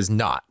Baker is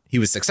not. He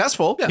was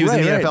successful. He was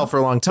in the NFL for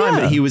a long time,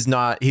 but he was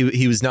not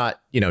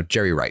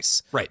Jerry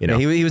Rice. Right. You know?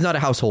 He was not a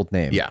household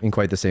name in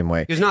quite the same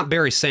way. He was not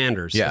Barry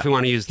Sanders, if we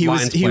want to use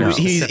Lions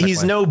he's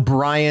players. no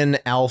Brian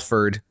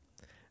Alford,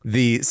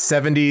 the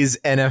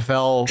 70s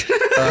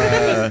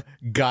NFL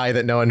guy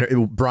that no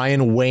one,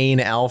 Brian Wayne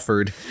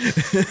Alford.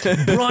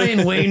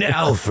 Brian Wayne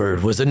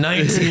Alford was a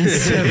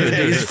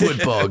 1970s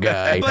football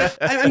guy. But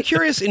I'm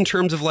curious in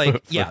terms of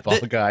like,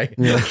 guy.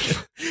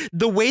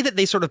 The way that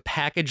they sort of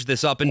package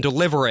this up and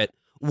deliver it.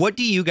 What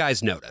do you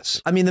guys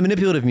notice? I mean, the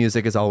manipulative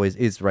music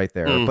is right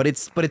there, but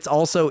it's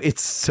also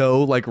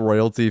so like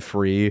royalty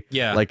free,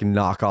 like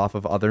knockoff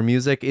of other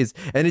music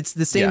and it's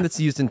the same that's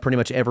used in pretty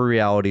much every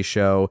reality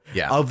show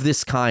of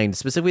this kind,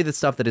 specifically the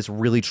stuff that is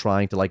really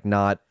trying to like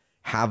not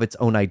have its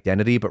own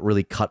identity, but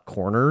really cut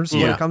corners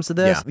when it comes to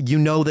this. You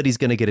know that he's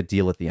going to get a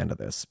deal at the end of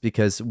this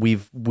because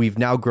we've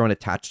now grown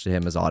attached to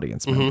him as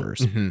audience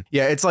members.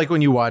 Yeah, it's like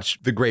when you watch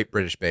The Great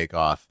British Bake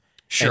Off.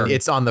 Sure. And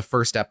it's on the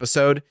first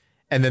episode.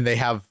 And then they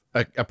have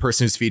a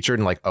person who's featured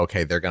and like,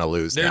 okay, they're going to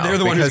lose. They're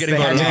the one who's getting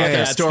voted off. get their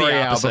That's story the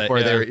out opposite,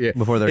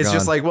 before they're gone.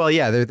 just like, well,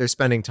 yeah, they're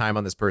spending time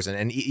on this person,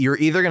 and you're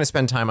either going to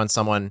spend time on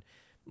someone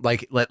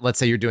like let's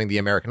say you're doing the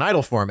American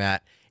Idol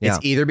format. It's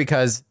either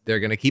because they're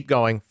going to keep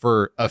going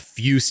for a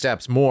few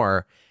steps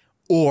more,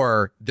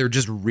 or they're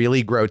just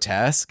really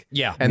grotesque.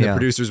 Yeah. And the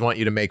producers want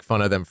you to make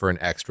fun of them for an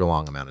extra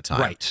long amount of time.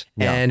 Right.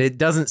 And it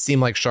doesn't seem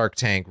like Shark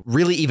Tank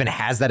really even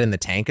has that in the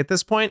tank at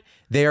this point.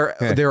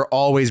 They're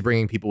always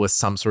bringing people with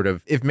some sort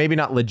of, if maybe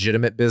not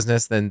legitimate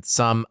business, then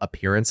some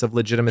appearance of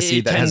legitimacy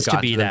It that tends has to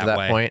gotten be them to that that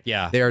way. point.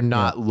 Yeah. They are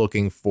not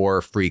looking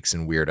for freaks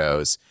and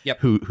weirdos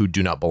who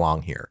do not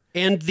belong here.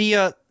 And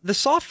the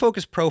soft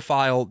focus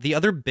profile, the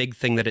other big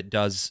thing that it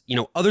does, you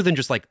know, other than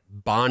just like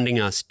bonding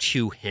us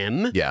to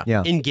him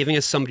and giving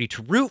us somebody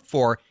to root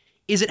for,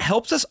 is it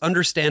helps us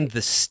understand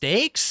the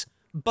stakes,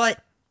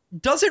 but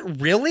does it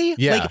really?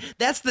 Yeah. Like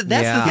that's the thing.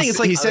 It's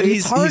like he said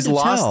it's hard he's to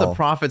lost tell. the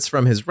profits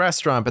from his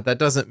restaurant, but that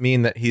doesn't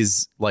mean that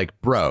he's like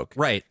broke.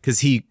 Right. Because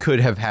he could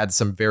have had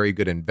some very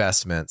good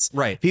investments.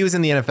 Right. If he was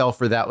in the NFL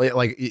for that,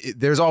 like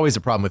there's always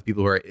a problem with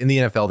people who are in the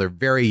NFL. They're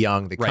very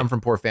young. They come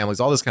from poor families,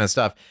 all this kind of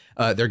stuff.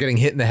 They're getting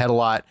hit in the head a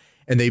lot,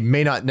 and they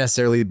may not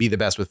necessarily be the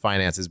best with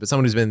finances, but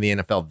someone who's been in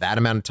the NFL that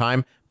amount of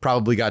time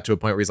probably got to a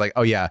point where he's like,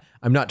 oh yeah,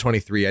 I'm not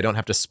 23. I don't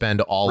have to spend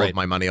all of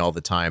my money all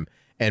the time,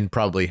 and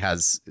probably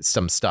has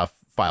some stuff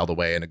filed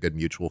away in a good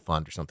mutual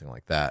fund or something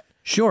like that.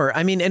 Sure.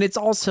 I mean, and it's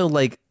also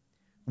like,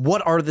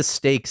 what are the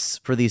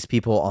stakes for these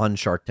people on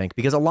Shark Tank?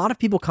 Because a lot of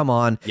people come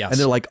on and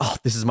they're like, oh,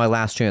 this is my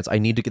last chance. I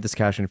need to get this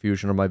cash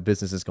infusion or my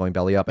business is going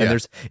belly up. And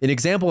there's an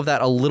example of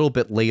that a little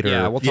bit later.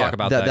 Yeah, we'll talk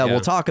about that.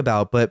 We'll talk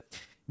about. But,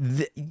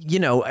 you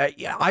know,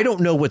 I don't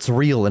know what's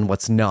real and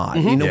what's not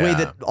in a way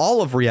that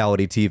all of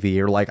reality TV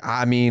are like,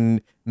 I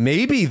mean,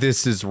 maybe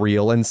this is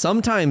real. And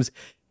sometimes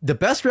the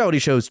best reality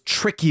shows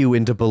trick you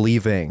into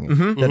believing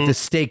that the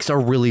stakes are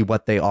really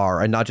what they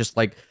are and not just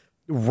like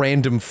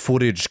random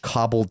footage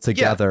cobbled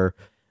together.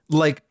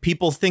 Like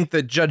people think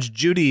that Judge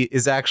Judy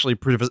is actually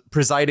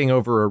presiding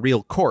over a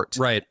real court.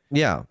 Right.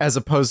 Yeah. As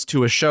opposed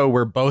to a show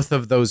where both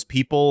of those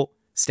people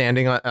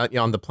standing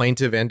on the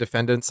plaintiff and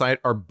defendant side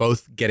are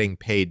both getting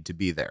paid to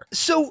be there.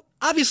 So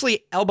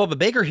obviously, Al Bubba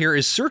Baker here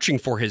is searching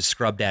for his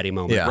scrub daddy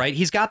moment, right?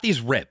 He's got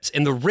these ribs,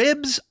 and the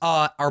ribs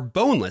are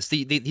boneless.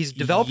 He's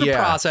developed a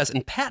process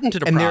and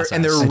patented a process.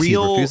 And they're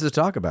real. He refuses to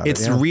talk about it.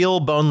 It's real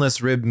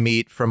boneless rib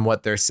meat from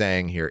what they're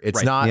saying here.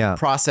 It's not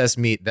processed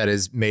meat that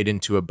is made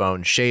into a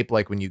bone shape,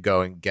 like when you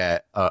go and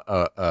get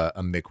a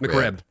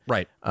McRib.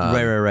 Right.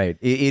 Right.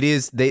 It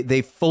is.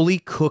 They fully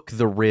cook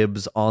the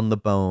ribs on the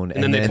bone,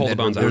 and then they pull the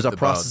bones out. There's a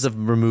process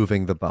of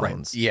removing the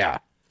bones. Right. Yeah.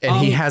 And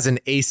he has an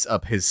ace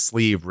up his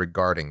sleeve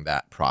regarding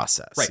that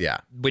process. Right. Yeah.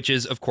 Which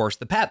is, of course,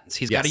 the patents.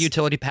 He's got a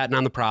utility patent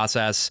on the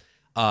process,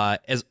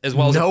 as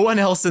well as... No one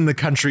else in the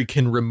country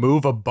can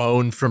remove a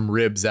bone from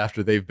ribs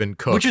after they've been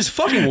cooked. Which is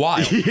fucking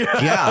wild.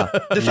 Yeah.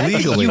 The fact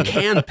that you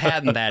can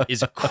patent that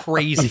is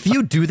crazy. If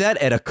you do that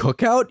at a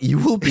cookout, you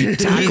will be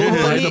tackled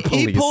by the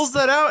police. He pulls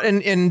that out,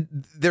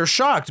 and they're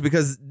shocked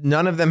because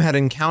none of them had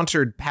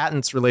encountered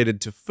patents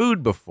related to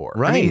food before.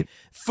 Right. I mean,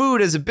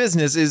 food as a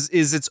business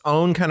is its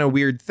own kind of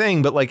weird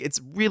thing, but like it's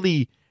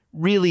really,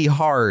 really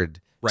hard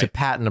to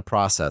patent a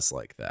process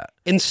like that.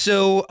 And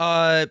so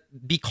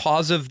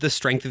because of the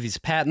strength of these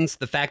patents,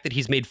 the fact that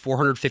he's made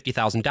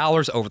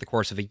 $450,000 over the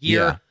course of a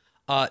year,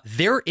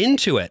 they're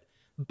into it.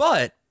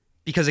 But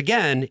because,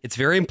 again, it's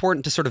very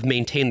important to sort of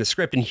maintain the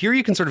script. And here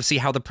you can sort of see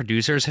how the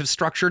producers have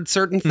structured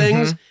certain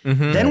things.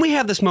 Then we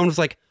have this moment of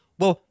like,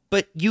 well,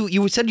 but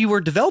you said you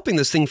were developing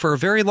this thing for a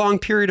very long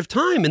period of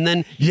time, and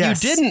then you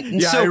didn't.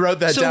 And I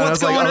wrote that down.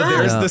 What's I was going like, on?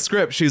 there's the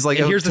script. She's like,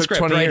 and here's the script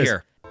 20 right years.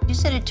 here. You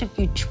said it took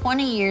you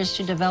 20 years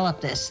to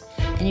develop this,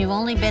 and you've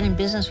only been in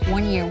business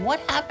 1 year.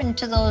 What happened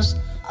to those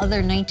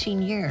other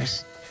 19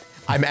 years?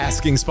 I'm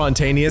asking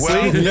spontaneously.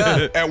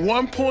 Well, at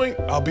one point,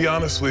 I'll be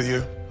honest with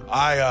you,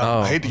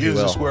 I hate to use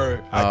this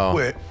word, I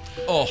quit.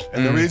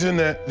 And the reason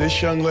that this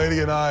young lady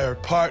and I are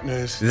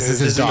partners This is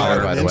his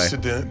daughter, by the way.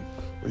 Incident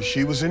where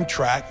she was in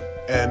track,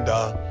 and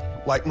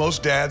like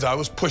most dads, I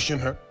was pushing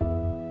her.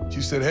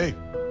 She said, hey,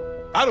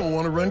 I don't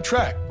want to run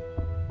track.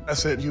 I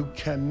said, you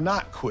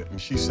cannot quit. And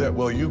she said,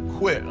 well, you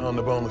quit on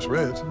the boneless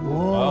ribs.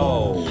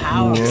 Whoa.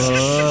 Powerful.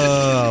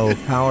 Whoa,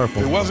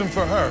 powerful. If it wasn't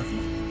for her,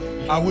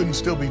 I wouldn't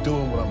still be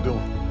doing what I'm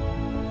doing.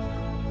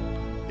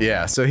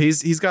 Yeah, so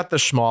he's got the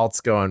schmaltz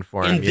going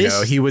for him. And You this-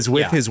 know, he was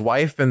with yeah. his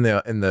wife in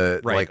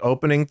the Right. like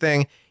opening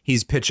thing.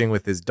 He's pitching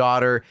with his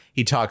daughter.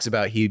 He talks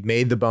about he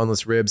made the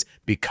boneless ribs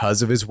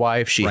because of his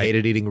wife. She Right.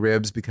 hated eating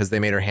ribs because they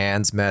made her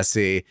hands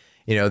messy.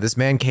 You know, this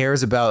man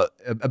cares about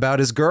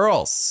his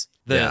girls.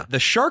 The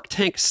Shark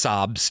Tank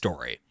sob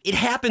story. It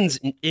happens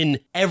in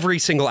every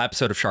single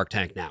episode of Shark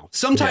Tank now.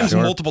 Sometimes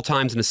multiple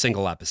times in a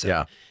single episode.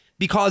 Yeah.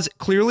 Because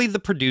clearly the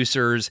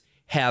producers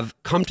have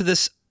come to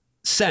this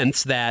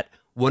sense that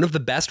one of the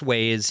best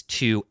ways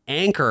to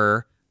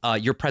anchor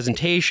your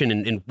presentation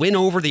and win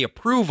over the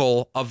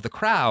approval of the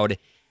crowd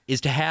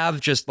is to have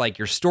just like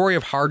your story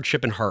of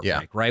hardship and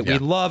heartbreak, right? Yeah.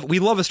 We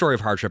love a story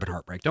of hardship and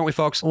heartbreak, don't we,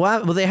 folks?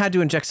 Well, they had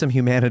to inject some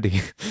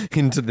humanity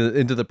into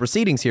the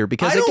proceedings here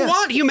because I don't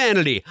want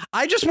humanity.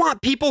 I just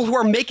want people who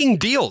are making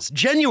deals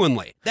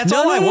genuinely. That's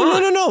all I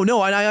want.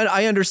 No.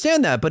 I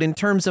understand that, but in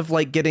terms of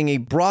like getting a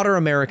broader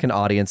American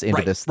audience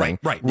into this thing,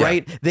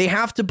 right? They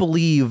have to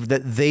believe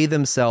that they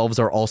themselves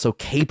are also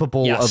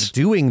capable of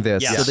doing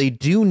this. Yes. So they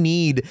do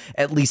need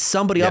at least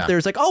somebody up there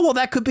who's like, oh, well,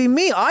 that could be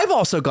me. I've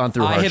also gone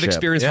through hardship. I have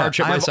experienced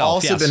hardship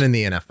myself. I've also been in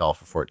the NFL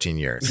for 14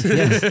 years.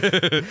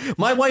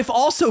 My wife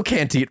also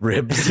can't eat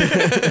ribs.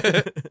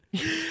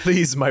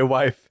 Please, my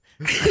wife.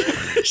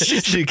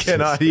 she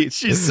cannot eat.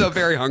 She's so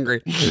very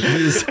hungry.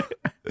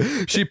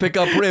 She pick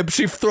up ribs,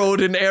 she throw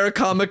it in air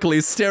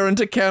comically, stare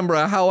into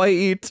camera, how I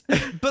eat.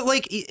 But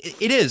like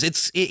it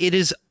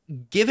is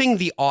giving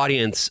the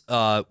audience,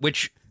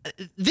 which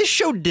this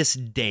show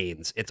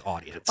disdains its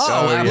audience.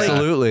 Oh,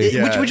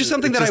 absolutely. Which is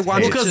something that I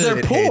want because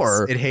they're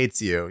poor. It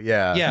hates you.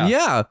 Yeah.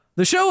 Yeah.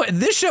 This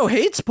show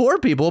hates poor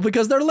people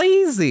because they're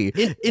lazy.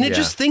 And it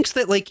just thinks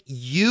that like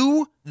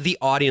you, the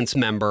audience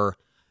member,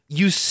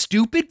 you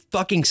stupid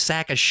fucking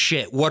sack of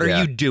shit. What are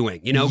you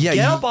doing? You know, get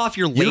up off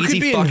your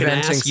lazy fucking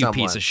ass, you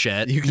piece of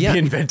shit. You could be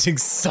inventing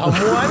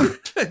someone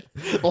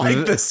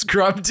like the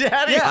Scrub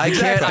Daddy. Yeah,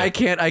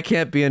 I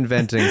can't be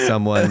inventing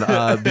someone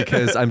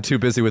because I'm too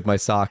busy with my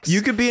socks.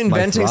 You could be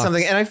inventing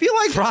something, and I feel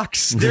like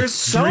frocks. There's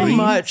so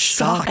much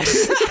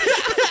socks.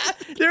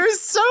 There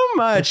is so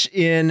much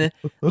in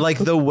like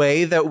the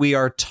way that we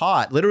are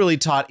taught, literally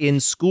taught in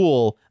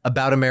school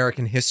about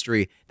American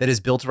history that is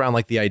built around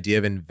like the idea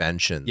of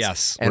inventions.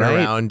 Yes. And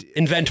around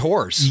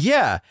inventors.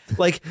 Yeah.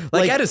 Like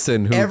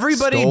Edison, who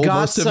everybody stole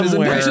got most of his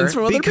somewhere inventions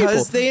from other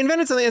because people. they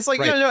invented something. It's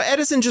like, no,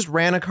 Edison just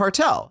ran a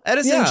cartel.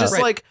 Edison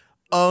like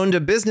owned a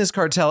business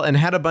cartel and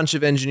had a bunch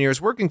of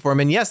engineers working for him.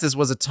 And yes, this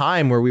was a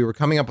time where we were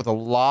coming up with a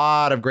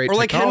lot of great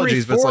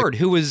technologies. Or like Henry Ford,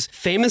 who was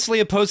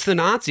famously opposed to the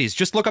Nazis.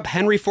 Just look up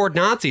Henry Ford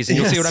Nazis and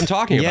you'll see what I'm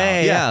talking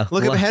about. Yeah.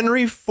 Look up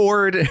Henry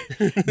Ford,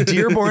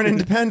 Dearborn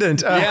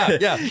Independent.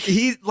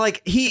 He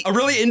a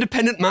really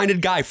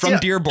independent-minded guy from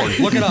Dearborn.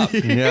 Look it up.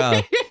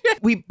 Yeah.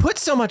 We put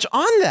so much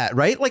on that,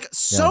 right? Like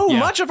so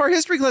much of our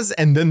history classes.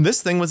 And then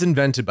this thing was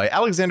invented by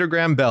Alexander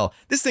Graham Bell.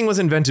 This thing was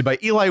invented by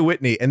Eli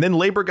Whitney. And then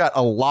labor got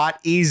a lot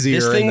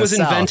easier. This thing was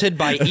South. invented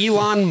by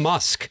Elon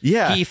Musk.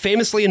 Yeah. He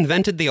famously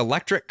invented the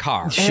electric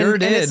car. Sure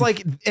did. And it's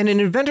like, and an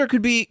inventor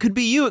could be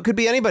you. It could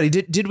be anybody.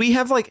 Did we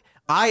have like,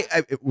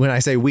 I when I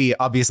say we,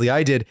 obviously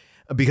I did,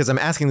 because I'm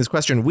asking this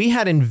question. We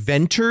had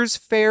inventors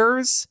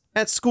fairs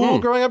at school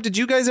growing up. Did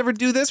you guys ever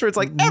do this where it's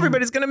like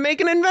everybody's going to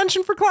make an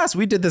invention for class?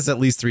 We did this at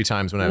least 3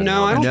 times when I was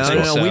I don't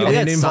think so. We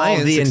had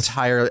involved the science.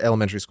 entire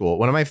elementary school.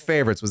 One of my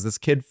favorites was this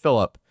kid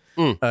Philip.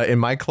 In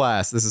my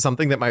class, this is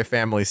something that my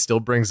family still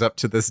brings up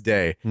to this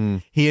day.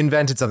 He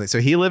invented something. So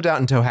he lived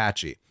out in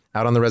Tohatchee,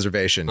 out on the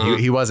reservation.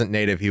 He wasn't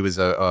native. He was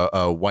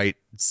a white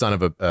son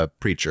of a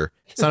preacher.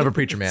 Son of a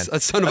preacher man.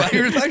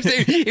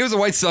 He was a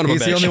white son of a bitch.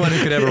 He's the only one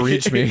who could ever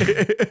reach me.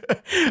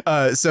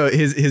 So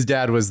his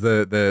dad was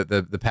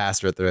the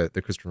pastor at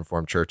the Christian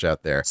Reformed Church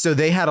out there. So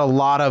they had a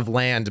lot of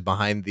land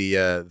behind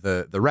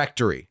the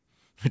rectory,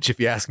 which, if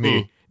you ask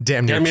me,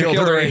 damn near killed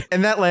the rain.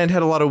 And that land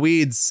had a lot of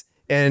weeds.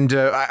 And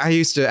I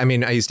used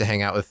to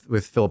hang out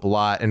with Philip a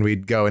lot, and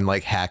we'd go and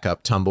like hack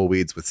up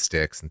tumbleweeds with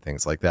sticks and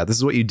things like that. This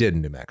is what you did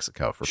in New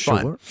Mexico for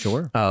fun.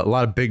 Sure. A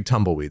lot of big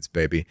tumbleweeds,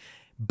 baby.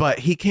 But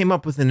he came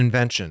up with an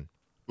invention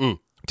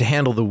to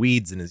handle the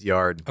weeds in his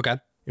yard. Okay.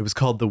 It was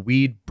called the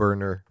weed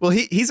burner. Well,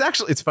 he's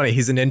actually, it's funny.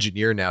 He's an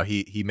engineer now.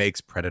 He makes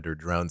Predator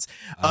drones.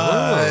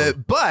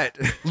 But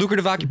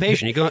lucrative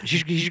occupation. You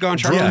should go on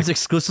Shark Drones Tank.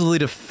 exclusively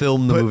to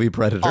film the movie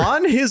Predator.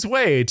 On his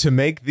way to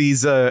make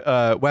these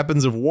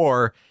weapons of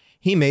war,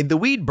 he made the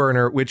weed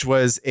burner, which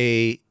was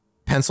a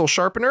pencil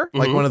sharpener,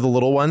 like one of the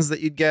little ones that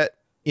you'd get,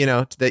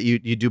 that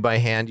you do by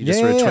hand. You just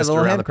sort of twist it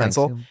around the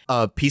pencil.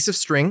 A piece of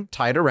string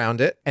tied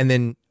around it, and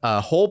then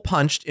a hole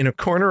punched in a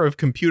corner of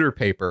computer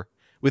paper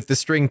with the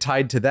string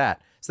tied to that.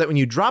 So that when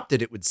you dropped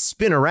it, it would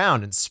spin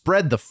around and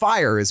spread the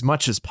fire as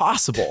much as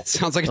possible.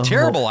 Sounds like a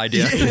terrible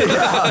idea.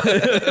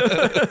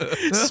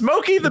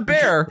 Smokey the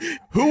Bear,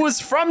 who was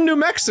from New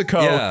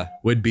Mexico,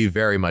 would be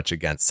very much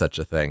against such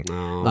a thing.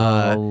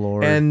 Oh,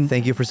 Lord. And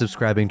thank you for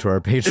subscribing to our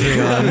Patreon.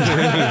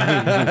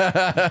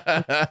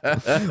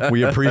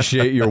 We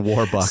appreciate your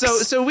war bucks.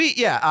 So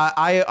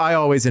I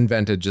always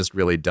invented just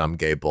really dumb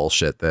gay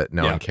bullshit that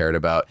no one cared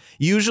about.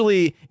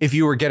 Usually, if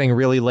you were getting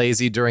really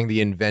lazy during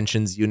the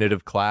inventions unit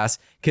of class,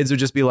 kids would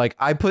just be like,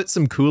 I put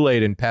some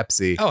Kool-Aid in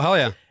Pepsi. Oh, hell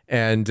yeah.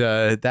 And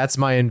that's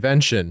my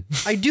invention.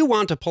 I do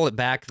want to pull it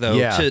back,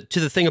 though, to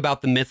the thing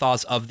about the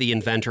mythos of the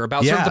inventor,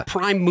 about sort of the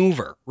prime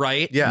mover,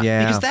 right? Yeah.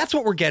 Because that's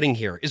what we're getting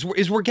here,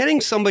 is we're getting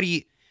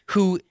somebody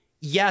who,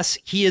 yes,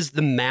 he is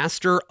the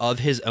master of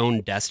his own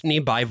destiny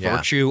by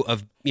virtue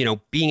of,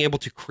 being able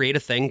to create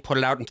a thing, put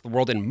it out into the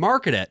world and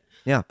market it.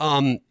 Yeah.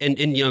 And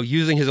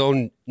using his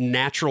own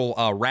natural,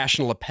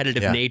 rational,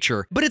 appetitive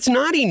nature. But it's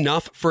not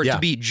enough for it to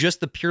be just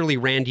the purely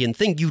Randian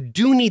thing. You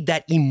do need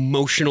that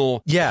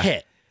emotional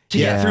hit. to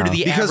get through to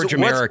the because average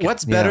American.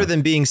 What's better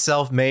than being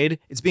self-made?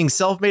 It's being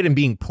self-made and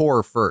being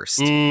poor first.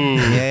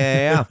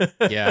 Yeah.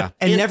 Yeah.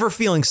 And never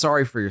feeling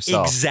sorry for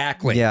yourself.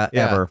 Exactly. Yeah,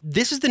 ever.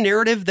 This is the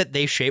narrative that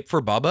they shape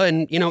for Bubba,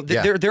 and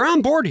they're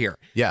on board here.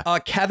 Yeah.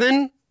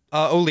 Kevin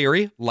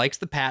O'Leary likes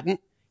the patent.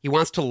 He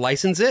wants to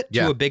license it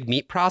to a big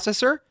meat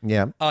processor.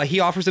 Yeah. He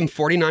offers him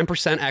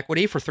 49%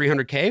 equity for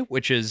 $300K,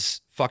 which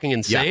is fucking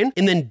insane.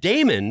 And then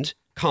Damon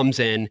comes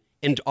in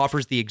and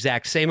offers the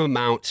exact same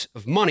amount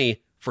of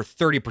money for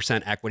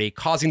 30% equity,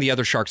 causing the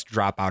other sharks to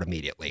drop out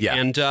immediately. Yeah.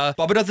 And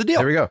Bubba does the deal.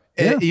 There we go.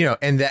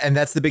 And, and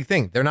that's the big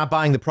thing. They're not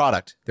buying the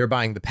product. They're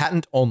buying the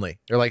patent only.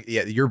 They're like,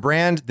 yeah, your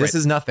brand, this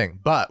is nothing,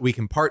 but we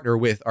can partner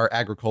with our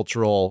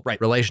agricultural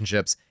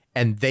relationships,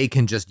 and they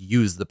can just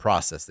use the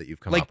process that you've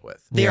come up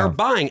with. They are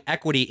buying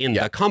equity in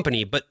the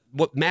company, but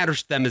what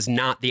matters to them is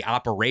not the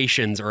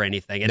operations or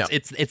anything.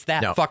 It's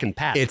that fucking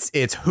patent.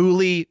 It's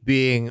Hooli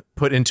being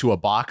put into a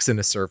box in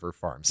a server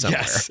farm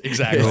somewhere. Yes,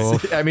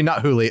 exactly. I mean,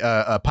 not Hooli,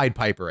 Pied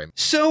Piper.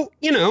 So,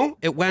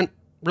 it went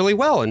really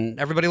well, and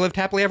everybody lived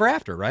happily ever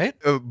after, right?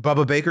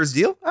 Bubba Baker's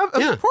deal?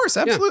 Of course,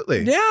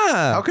 absolutely.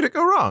 Yeah. How could it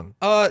go wrong?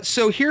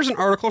 So here's an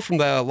article from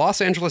the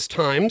Los Angeles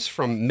Times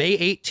from May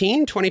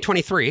 18,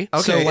 2023.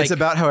 Okay, so it's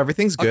about how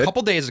everything's good. A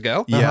couple days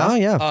ago.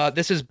 Yeah.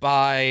 This is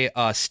by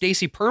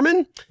Stacy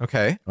Perman.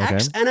 Okay.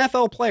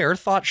 Ex-NFL player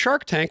thought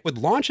Shark Tank would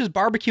launch his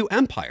barbecue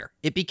empire.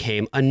 It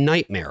became a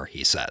nightmare,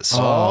 he says.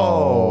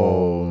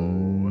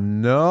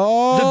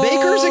 No. The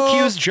Bakers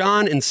accused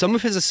John and some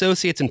of his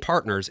associates and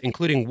partners,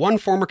 including one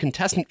former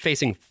contestant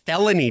facing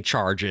felony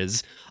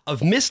charges,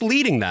 of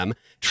misleading them,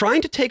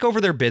 trying to take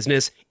over their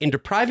business, and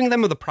depriving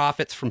them of the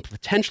profits from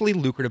potentially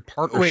lucrative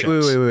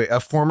partnerships. Wait. A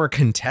former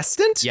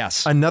contestant?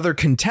 Yes. Another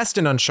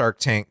contestant on Shark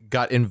Tank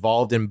got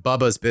involved in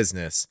Bubba's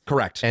business.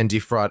 Correct. And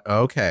defraud.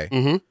 Okay.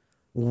 Mm-hmm.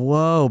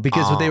 Whoa,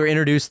 because they were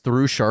introduced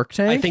through Shark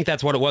Tank? I think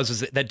that's what it was,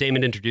 is that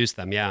Damon introduced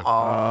them, yeah.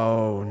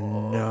 Oh,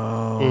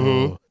 no.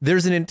 Mm-hmm.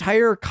 There's an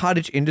entire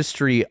cottage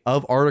industry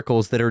of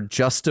articles that are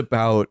just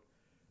about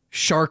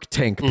Shark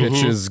Tank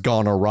pitches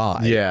gone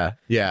awry.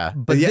 Yeah.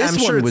 But yeah,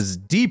 this one was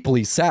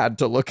deeply sad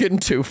to look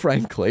into,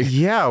 frankly.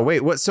 Yeah,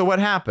 wait, what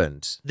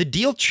happened? The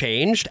deal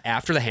changed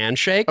after the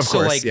handshake. Of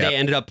course, they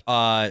ended up,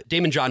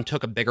 Damon John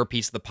took a bigger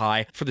piece of the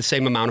pie for the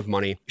same amount of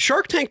money.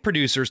 Shark Tank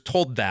producers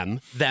told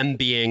them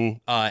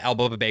being Al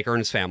Bubba Baker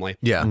and his family,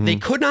 they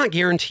could not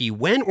guarantee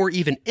when or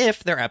even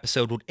if their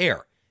episode would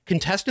air.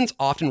 Contestants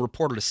often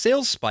reported a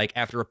sales spike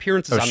after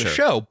appearances on the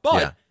show,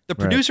 but the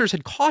producers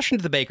had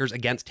cautioned the Bakers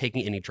against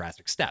taking any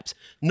drastic steps.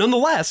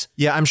 Nonetheless...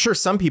 Yeah, I'm sure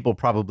some people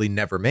probably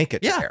never make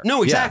it to air.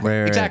 No, exactly.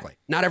 Yeah. Exactly.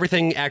 Not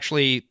everything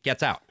actually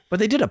gets out. But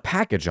they did a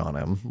package on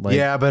him.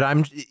 Yeah,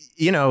 but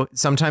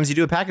sometimes you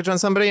do a package on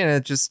somebody and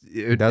it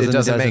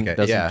doesn't make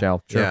it.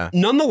 Gel. Sure. Yeah.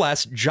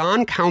 Nonetheless,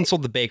 John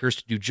counseled the Bakers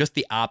to do just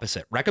the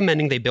opposite,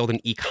 recommending they build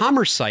an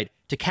e-commerce site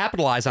to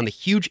capitalize on the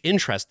huge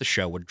interest the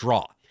show would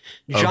draw.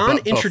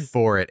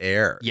 Before it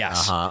aired.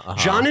 Yes.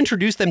 John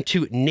introduced them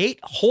to Nate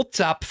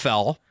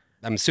Holzapfel.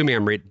 I'm assuming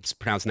I'm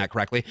pronouncing that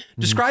correctly,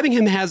 describing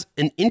him as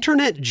an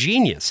internet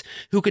genius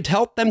who could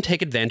help them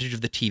take advantage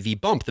of the TV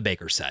bump, the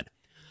Bakers said.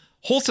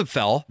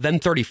 Holzapfel, then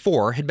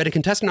 34, had been a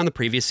contestant on the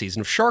previous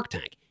season of Shark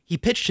Tank. He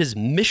pitched his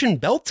Mission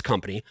Belts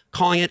company,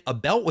 calling it a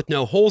belt with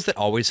no holes that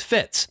always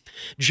fits.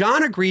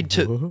 John agreed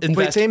to invest...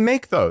 Wait, they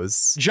make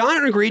those.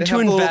 John agreed to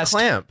invest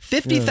clamp.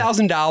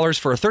 $50,000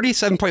 for a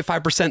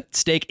 37.5%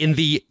 stake in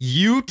the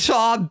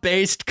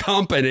Utah-based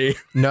company.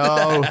 No,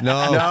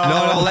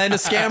 land of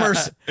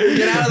scammers.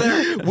 Get out of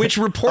there. Which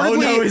reportedly...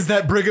 Oh no, is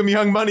that Brigham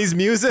Young Money's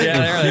music?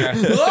 Yeah,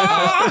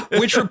 there.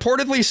 Which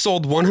reportedly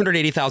sold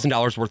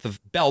 $180,000 worth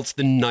of belts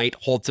the night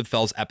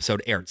Holzapfel's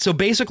episode aired. So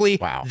basically,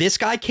 this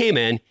guy came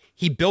in,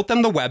 he built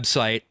them the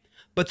website,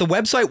 but the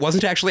website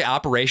wasn't actually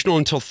operational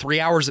until 3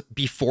 hours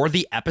before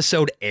the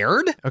episode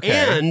aired. Okay.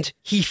 And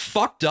he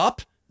fucked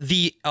up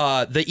the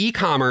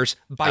e-commerce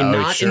by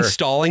not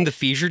installing the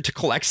feature to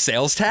collect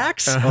sales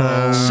tax.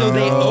 So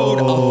they owed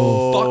a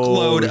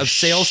fuckload of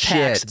sales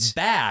tax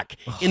back,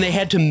 and they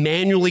had to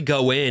manually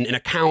go in and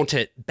account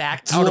it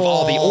back out of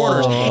all the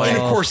orders. And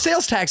of course,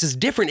 sales tax is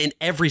different in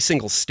every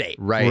single state.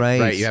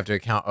 Right. You have to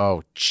account.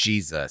 Oh,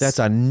 Jesus. That's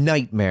a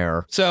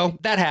nightmare. So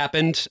that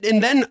happened.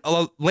 And then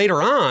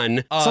later on...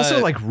 it's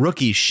also like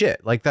rookie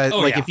shit. Like that.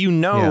 If you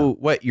know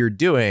what you're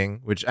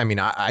doing, which I mean,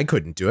 I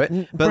couldn't do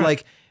it, but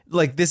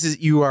like this is,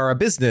 you are a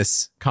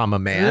business,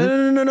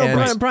 man.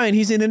 No. Brian,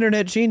 he's an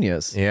internet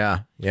genius.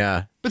 Yeah.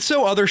 But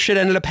so other shit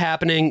ended up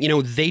happening.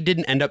 They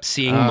didn't end up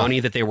seeing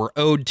money that they were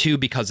owed to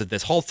because of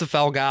this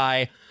Holzapfel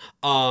guy.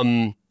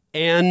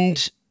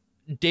 And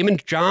Damon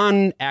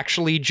John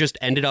actually just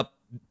ended up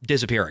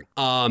disappearing.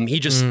 He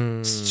just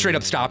straight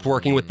up stopped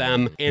working with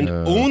them and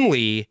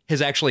only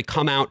has actually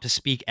come out to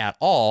speak at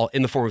all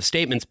in the form of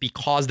statements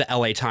because the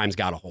LA Times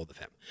got a hold of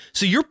him.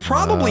 So you're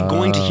probably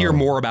going to hear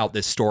more about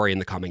this story in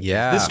the coming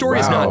years. This story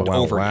is not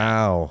over yet.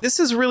 Wow. This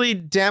has really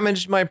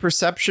damaged my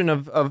perception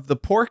of the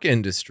pork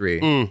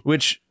industry,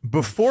 which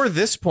before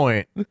this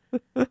point,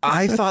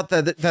 I thought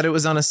that it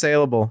was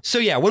unassailable. So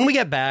yeah, when we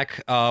get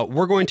back,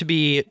 we're going to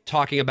be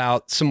talking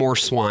about some more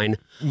swine.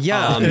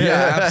 Yeah,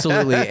 yeah,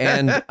 absolutely.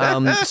 And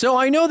so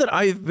I know that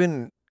I've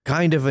been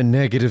kind of a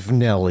negative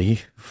Nelly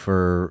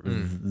for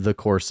the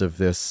course of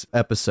this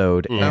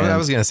episode. And I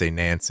was going to say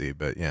Nancy,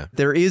 but yeah.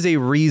 there is a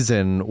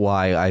reason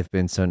why I've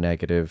been so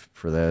negative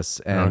for this.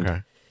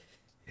 And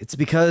it's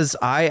because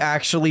I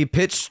actually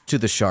pitched to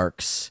the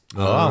Sharks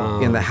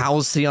in the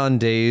halcyon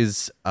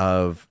days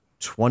of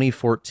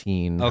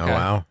 2014. Okay. Oh,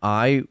 wow.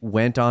 I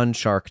went on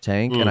Shark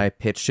Tank and I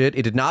pitched it.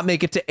 It did not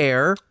make it to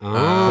air,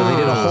 but they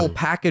did a whole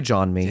package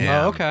on me.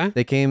 Oh, okay.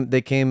 They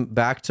came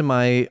back to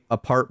my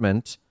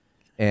apartment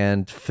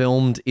and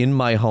filmed in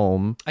my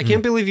home. I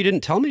can't believe you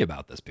didn't tell me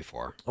about this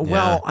before.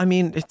 Well, I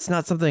mean, it's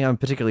not something I'm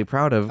particularly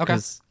proud of. Okay.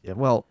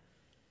 Well,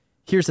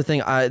 here's the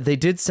thing. They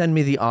did send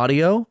me the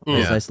audio. It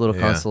was a nice little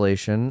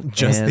consolation.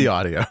 Just the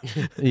audio.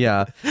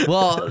 Yeah.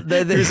 Well,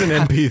 there's an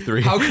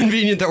MP3. How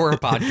convenient that we're a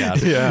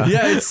podcast. Yeah,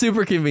 it's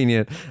super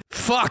convenient.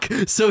 Fuck.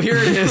 So here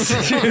it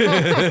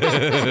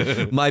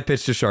is. My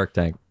pitch to Shark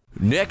Tank.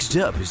 Next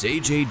up is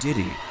AJ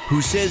Diddy,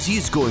 who says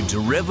he's going to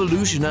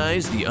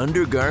revolutionize the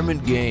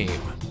undergarment game.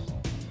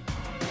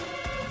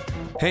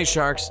 Hey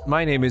Sharks,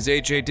 my name is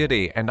AJ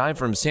Diddy, and I'm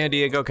from San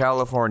Diego,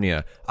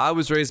 California. I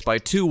was raised by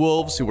 2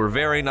 wolves who were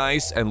very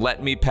nice and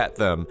let me pet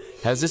them.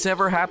 Has this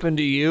ever happened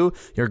to you?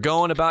 You're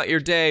going about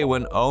your day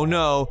when, oh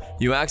no,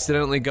 you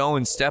accidentally go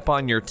and step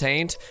on your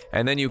taint,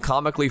 and then you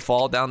comically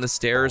fall down the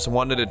stairs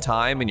one at a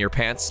time and your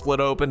pants split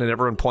open and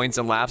everyone points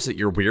and laughs at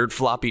your weird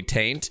floppy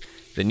taint?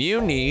 Then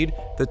you need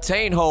the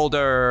Taint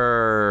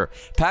Holder.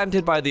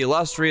 Patented by the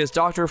illustrious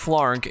Dr.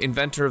 Flark,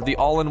 inventor of the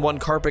all-in-one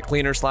carpet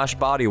cleaner /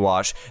 body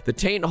wash, the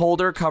Taint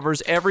Holder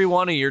covers every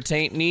one of your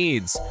taint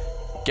needs.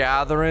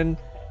 Gathering,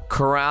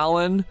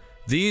 corralling,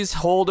 these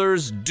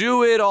holders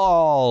do it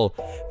all.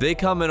 They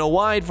come in a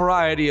wide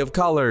variety of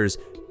colors: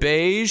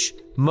 beige,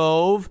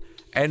 mauve,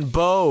 and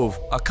Bove,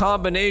 a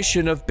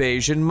combination of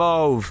beige and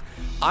mauve.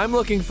 I'm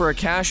looking for a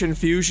cash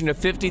infusion of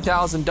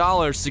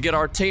 $50,000 to get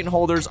our taint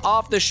holders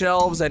off the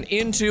shelves and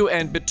into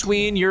and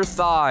between your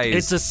thighs.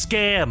 It's a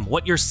scam.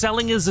 What you're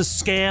selling is a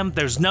scam.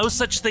 There's no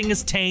such thing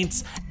as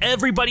taints.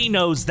 Everybody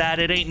knows that.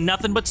 It ain't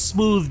nothing but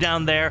smooth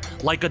down there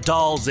like a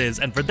doll's is.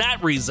 And for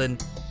that reason,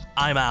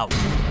 I'm out.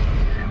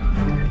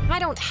 I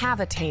don't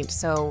have a taint,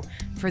 so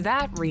for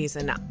that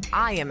reason,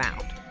 I am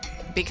out.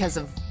 Because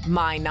of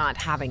my not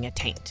having a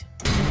taint.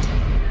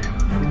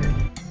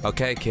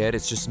 Okay, kid,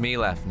 it's just me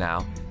left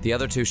now. The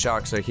other 2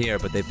 sharks are here,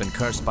 but they've been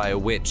cursed by a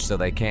witch, so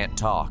they can't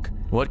talk.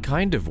 What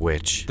kind of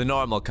witch? The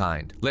normal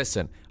kind.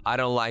 Listen, I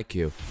don't like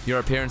you. Your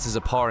appearance is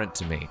abhorrent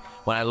to me.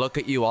 When I look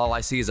at you, all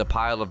I see is a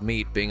pile of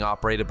meat being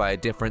operated by a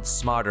different,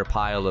 smarter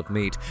pile of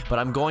meat. But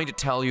I'm going to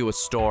tell you a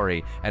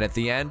story, and at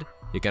the end,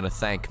 you're gonna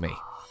thank me.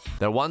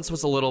 There once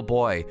was a little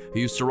boy who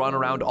used to run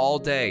around all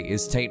day,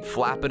 his taint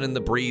flapping in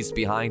the breeze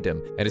behind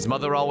him. And his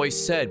mother always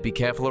said, be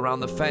careful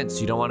around the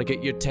fence. You don't want to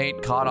get your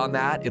taint caught on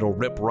that. It'll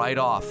rip right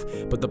off.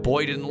 But the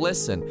boy didn't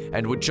listen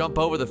and would jump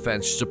over the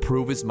fence just to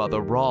prove his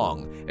mother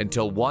wrong.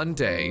 Until one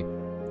day,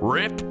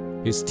 rip,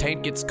 his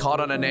taint gets caught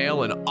on a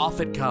nail and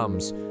off it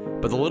comes.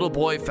 But the little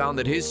boy found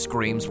that his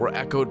screams were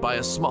echoed by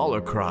a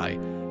smaller cry.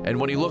 And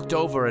when he looked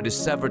over at his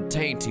severed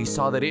taint, he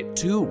saw that it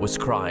too was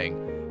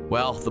crying.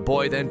 Well, the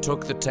boy then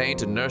took the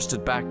taint and nursed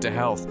it back to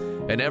health,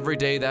 and every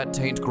day that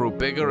taint grew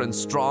bigger and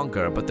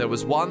stronger, but there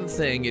was one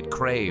thing it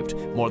craved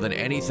more than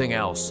anything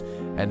else,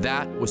 and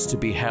that was to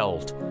be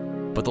held.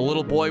 But the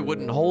little boy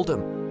wouldn't hold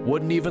him,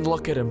 wouldn't even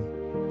look at him.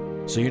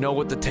 So you know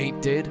what the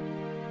taint did?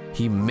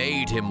 He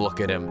made him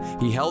look at him.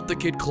 He held the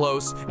kid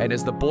close, and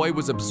as the boy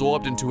was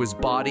absorbed into his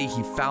body,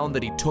 he found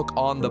that he took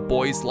on the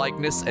boy's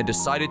likeness and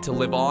decided to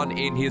live on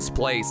in his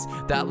place.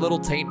 That little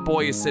taint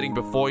boy is sitting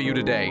before you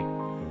today.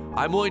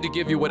 I'm willing to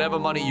give you whatever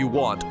money you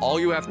want. All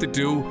you have to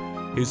do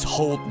is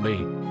hold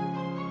me.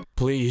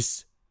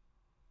 Please.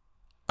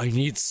 I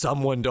need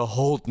someone to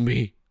hold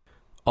me.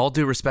 All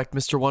due respect,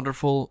 Mr.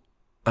 Wonderful,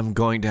 I'm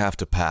going to have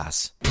to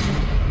pass.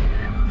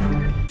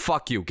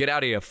 Fuck you. Get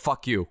out of here.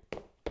 Fuck you.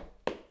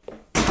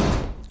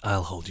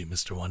 I'll hold you,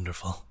 Mr.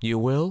 Wonderful. You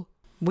will?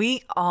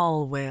 We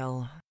all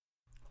will.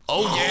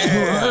 Oh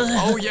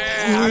yeah! Oh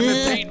yeah! I'm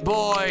the taint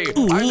boy!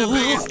 I'm the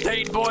biggest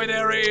taint boy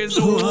there is!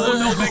 Ooh,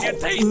 no bigger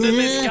taint than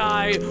this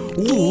guy!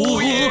 Ooh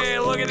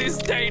yeah! Look at this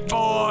taint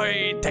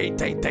boy! Taint,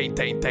 taint, taint,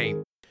 taint,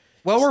 taint.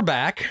 Well, we're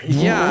back.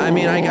 Yeah, I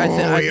mean, I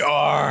think we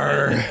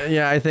are.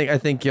 Yeah, I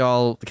think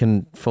y'all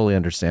can fully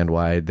understand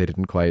why they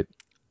didn't quite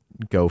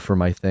go for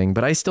my thing,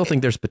 but I still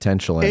think there's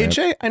potential in it.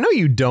 AJ, I know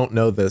you don't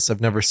know this.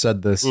 I've never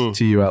said this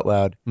to you out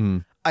loud.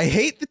 I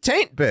hate the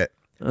taint bit.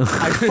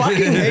 I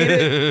fucking hate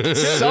it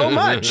so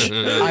much.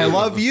 I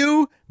love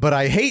you, but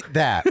I hate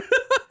that.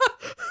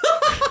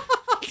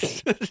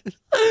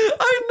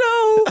 I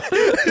know.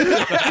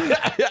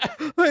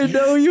 I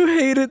know you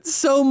hate it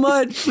so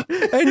much,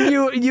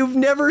 and you've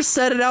never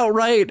said it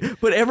outright,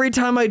 but every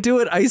time I do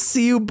it, I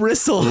see you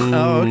bristle.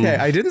 Oh, okay.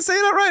 I didn't say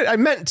it outright. I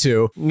meant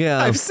to.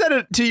 Yeah. I've said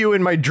it to you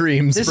in my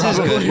dreams. This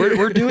probably. is good.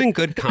 We're doing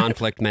good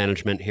conflict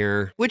management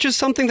here, which is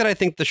something that I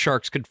think the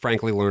Sharks could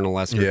frankly learn a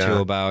lesson or two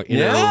about. You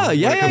know, when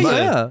it comes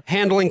to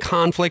handling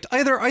conflict,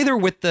 either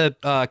with the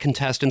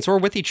contestants or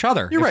with each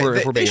other. You're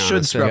right. They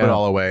should scrub it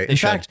all away. In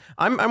fact,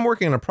 I'm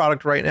working on a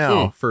product right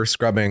now for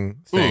scrubbing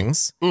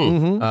things.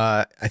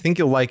 I think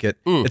you'll like it.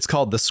 It's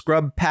called the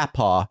Scrub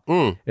Papaw.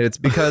 It's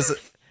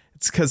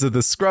because of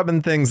the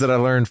scrubbing things that I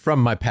learned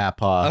from my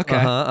papaw. Okay.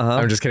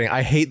 I'm just kidding.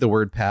 I hate the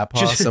word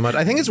papaw so much.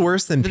 I think it's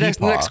worse than the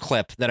next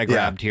clip that I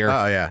grabbed here.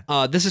 Oh,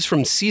 yeah. This is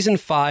from season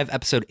 5,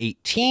 episode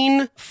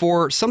 18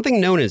 for something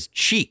known as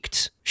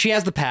Cheeked. She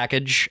has the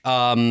package.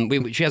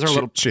 She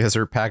has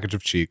her package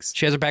of cheeks.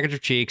 She has her package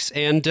of cheeks,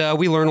 and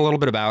we learn a little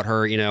bit about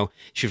her. You know,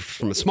 she's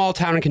from a small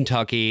town in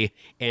Kentucky,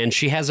 and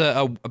she has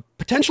a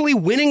potentially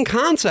winning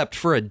concept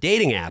for a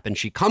dating app. And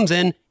she comes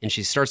in and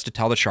she starts to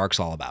tell the Sharks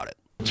all about it.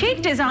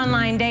 Cheeked is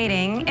online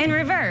dating in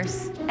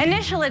reverse.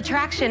 Initial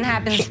attraction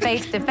happens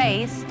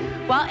face-to-face,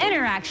 while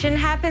interaction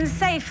happens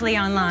safely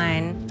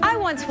online. I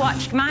once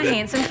watched my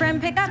handsome friend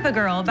pick up a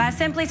girl by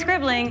simply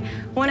scribbling,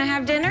 "Wanna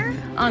have dinner?"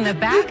 on the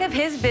back of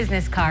his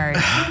business card.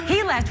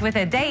 He left with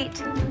a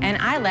date,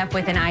 and I left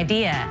with an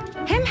idea.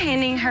 Him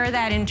handing her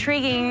that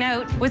intriguing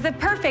note was the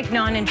perfect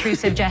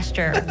non-intrusive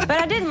gesture, but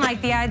I didn't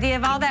like the idea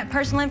of all that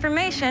personal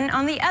information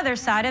on the other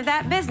side of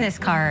that business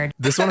card.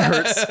 This one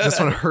hurts.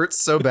 This one hurts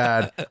so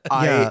bad.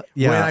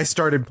 When I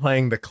started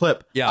playing the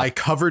clip, I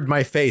covered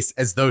my face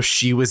as though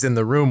she was in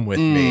the room with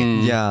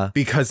me. Yeah.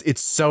 Because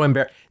it's so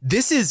embarrassing.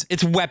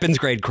 It's weapons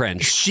grade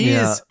cringe. She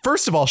is,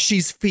 first of all,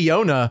 she's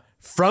Fiona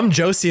from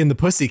Josie and the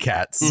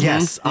Pussycats.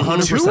 Yes,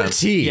 100%. To a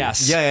T.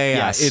 Yes.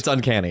 Yeah. It's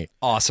uncanny.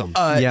 Awesome.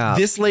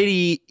 This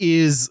lady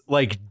is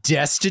like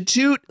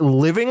destitute,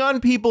 living on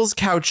people's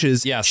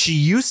couches. Yes. She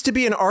used to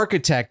be an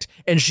architect,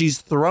 and she's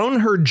thrown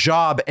her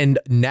job and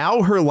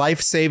now her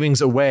life savings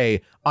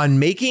away on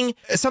making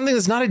something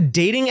that's not a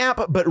dating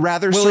app, but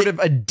rather sort of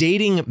a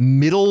dating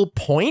middle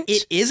point.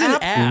 It is an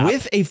app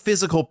with a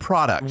physical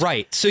product.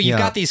 Right. So you've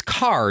got these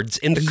cards,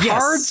 and the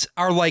cards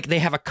are like, they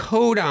have a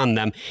code on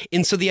them.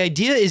 And so the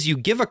idea is you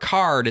give a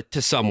card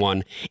to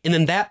someone, and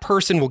then that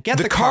person will get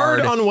the card.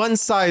 On one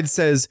side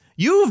says,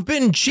 "You've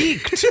been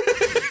cheeked."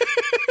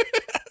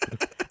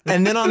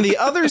 And then on the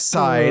other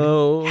side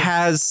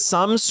has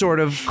some sort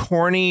of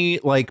corny,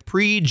 like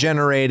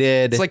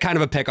pre-generated. It's like kind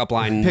of a pickup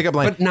line.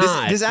 But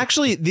not. This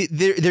actually,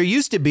 there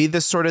used to be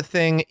this sort of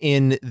thing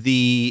in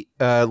the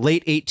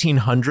late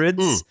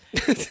 1800s.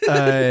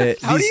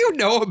 How do you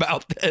know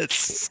about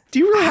this? Do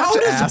you really have to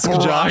does ask,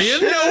 Brian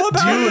Josh? know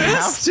about Do you this?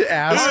 have to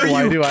ask? Are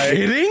Why you do I?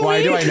 kidding Why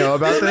me? do I know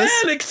about the this?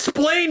 Man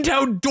explained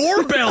how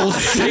doorbells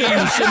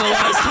changed in the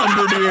last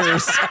 100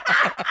 years.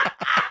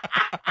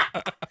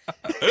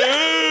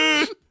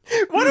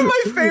 One of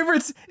my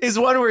favorites is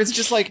one where it's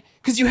just like,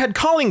 because you had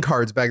calling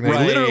cards back then.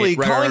 Literally,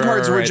 calling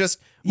cards were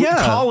just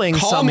calling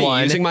Call someone.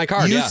 me using my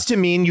card. Used to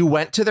mean you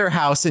went to their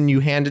house and you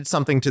handed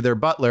something to their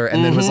butler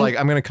and then was like,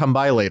 "I'm going to come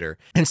by later."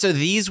 And so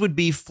these would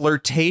be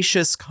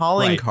flirtatious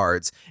calling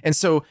cards. And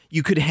so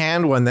you could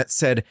hand one that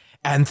said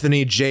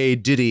Anthony J.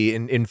 Diddy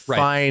in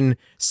fine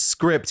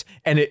script,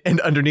 and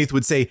underneath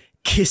would say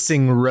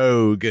Kissing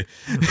Rogue,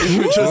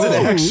 which was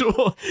an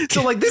actual.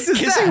 So like this is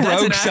Kissing that.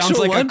 Rogue sounds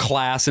like a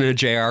class in a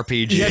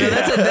JRPG. Yeah,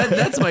 no,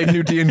 that's my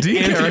new D&D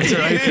character.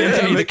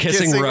 Anthony the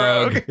Kissing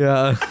Rogue.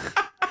 Yeah.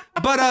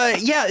 But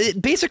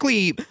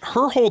basically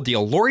her whole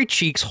deal, Lori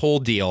Cheek's whole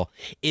deal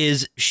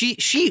is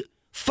she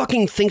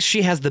fucking thinks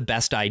she has the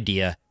best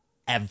idea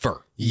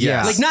ever.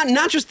 Yes. Like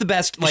not just the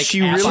best, like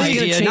she really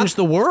idea, gonna change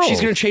the world. She's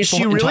going to change the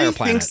She entire really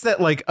planet. thinks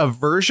that like a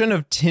version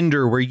of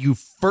Tinder where you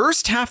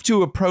first have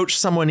to approach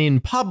someone in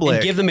public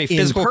And give them a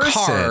physical in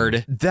person,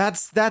 card.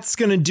 That's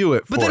going to do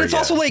it for you. But then it's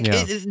also like,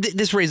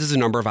 this raises a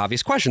number of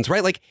obvious questions,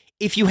 right? Like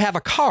if you have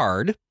a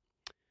card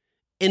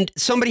and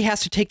somebody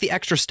has to take the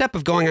extra step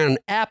of going on an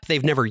app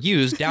they've never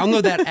used,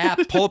 download that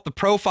app, pull up the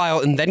profile,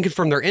 and then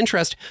confirm their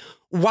interest,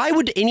 why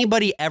would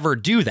anybody ever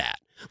do that?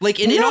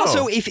 Like, and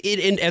also if it,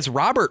 and as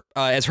Robert,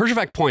 as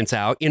Herjavec points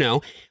out, you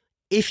know,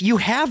 if you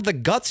have the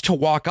guts to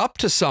walk up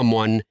to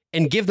someone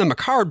and give them a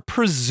card,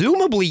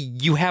 presumably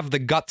you have the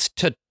guts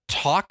to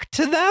talk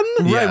to them.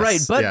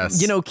 Right. But,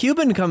 you know,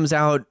 Cuban comes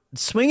out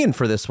swinging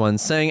for this one,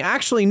 saying,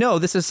 actually, no,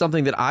 this is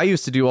something that I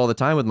used to do all the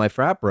time with my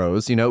frat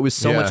bros. You know, it was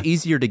so much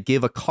easier to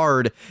give a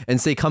card and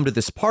say, come to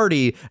this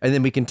party, and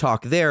then we can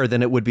talk there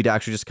than it would be to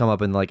actually just come up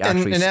and like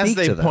actually and speak as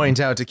they to them. point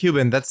out to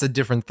Cuban, that's a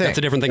different thing. That's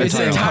a different thing. It's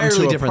entirely. entirely Come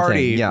to a different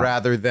party, party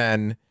rather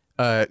than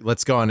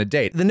let's go on a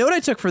date. The note I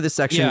took for this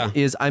section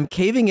is I'm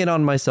caving in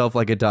on myself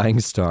like a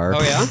dying star.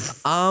 Oh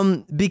yeah?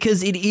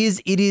 Because it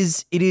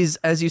is,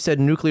 as you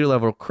said, nuclear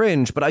level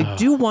cringe, but I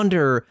do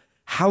wonder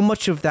how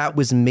much of that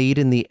was made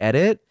in the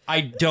edit.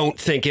 I don't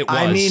think it was.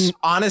 I mean,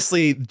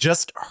 honestly,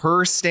 just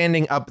her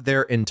standing up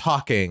there and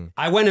talking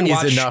I went and is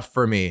watched, enough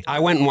for me. I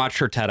went and watched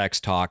her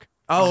TEDx talk.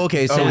 Oh,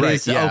 okay. So it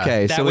is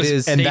okay. That So was, it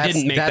is, they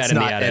didn't make that's that in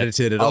not the edit.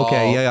 edited at all.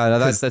 okay. Yeah, no,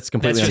 that's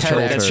completely That's just her.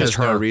 unfiltered. That's just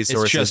There's no her.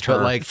 resources, It's just her.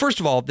 but, like- First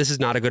of all, this is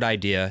not a good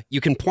idea.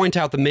 You can point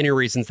out the many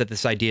reasons that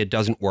this idea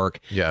doesn't work.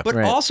 Yeah. But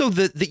Right. also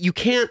that you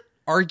can't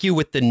argue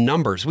with the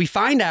numbers. We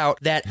find out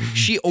that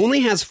she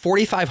only has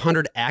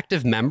 4,500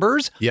 active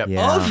members, Yep.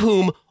 Yeah. of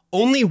whom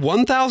only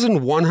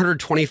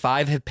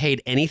 1,125 have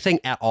paid anything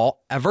at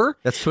all ever.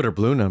 That's Twitter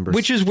Blue numbers.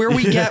 Which is where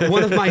we get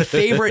one of my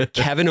favorite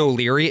Kevin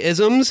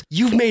O'Leary-isms.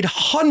 You've made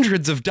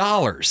hundreds of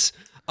dollars.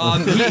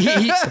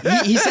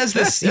 He says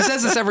this. He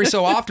says this every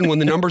so often when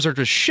the numbers are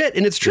just shit,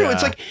 and it's true. Yeah.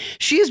 It's like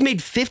she has made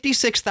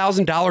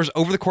 $56,000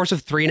 over the course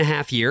of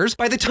 3.5 years.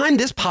 By the time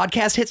this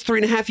podcast hits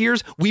 3.5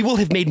 years, we will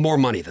have made more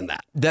money than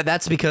that.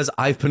 That's because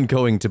I've been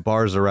going to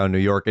bars around New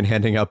York and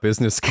handing out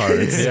business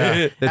cards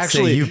that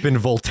Actually- say you've been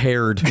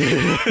Voltaired.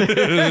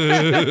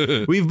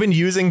 We've been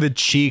using the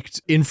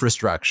cheeked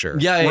infrastructure.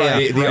 Yeah,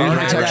 Right, The right.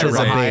 architecture That is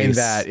a behind base.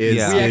 that is.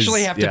 Yeah. We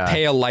actually have to yeah.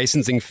 pay a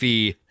licensing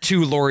fee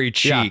to Lori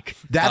Yeah. Cheek.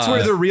 That's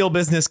where the real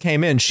business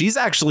came in. She's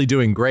actually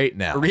doing great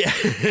now.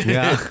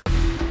 Yeah.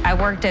 I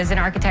worked as an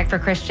architect for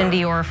Christian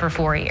Dior for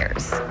 4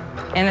 years.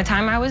 In the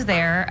time I was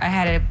there, I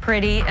had a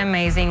pretty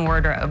amazing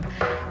wardrobe.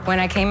 When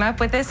I came up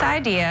with this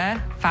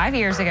idea 5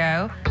 years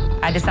ago,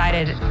 I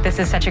decided this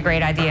is such a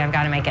great idea, I've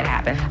got to make it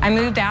happen. I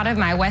moved out of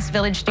my West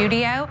Village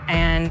studio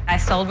and I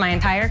sold my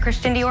entire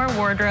Christian Dior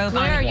wardrobe.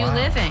 Where are you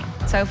living?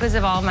 Sofas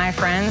of all my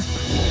friends.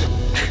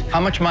 How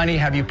much money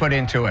have you put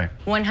into it?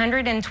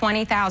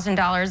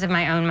 $120,000 of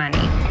my own money.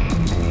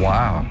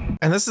 Wow.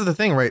 And this is the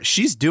thing, right?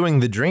 She's doing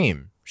the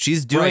dream.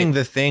 She's doing Right.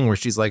 the thing where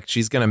she's like,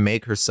 she's going to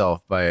make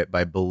herself by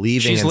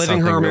believing She's in living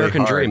her something really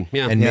American hard dream.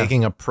 Yeah. and Yeah.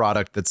 making a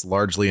product that's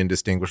largely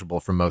indistinguishable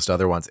from most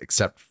other ones,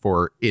 except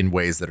for in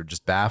ways that are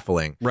just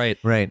baffling. Right.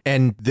 Right.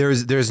 And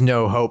there's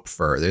no hope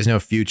for her. There's no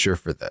future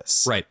for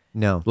this. Right.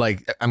 No.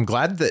 Like, I'm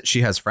glad that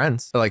she has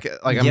friends. Like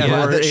I'm Yeah, who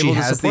glad are that she able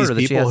to has support these her,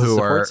 that she people has a who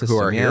support are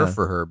system, here yeah.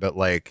 for her. But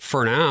like,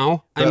 For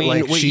now, I but mean,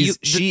 like wait,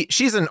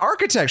 she's an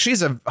architect.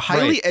 She's a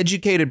highly Right.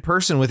 educated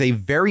person with a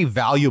very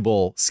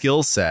valuable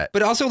skill set.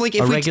 but also like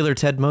if A we regular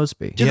Ted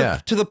Mosby.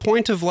 To the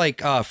point of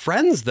like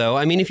Friends, though,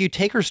 I mean, if you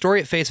take her story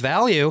at face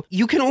value,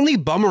 you can only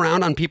bum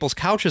around on people's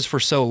couches for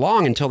so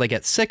long until they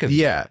get sick of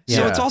you. Yeah.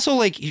 So Yeah. it's also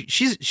like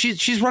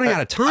she's running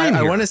out of time. I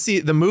here. want to see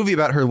the movie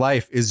about her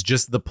life is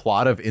just the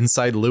plot of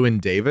Inside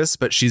Llewyn Davis,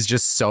 but she's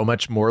just so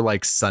much more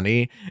like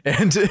Sunny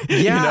and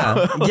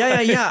Yeah. you know?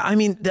 yeah. I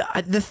mean,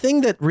 the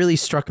thing that really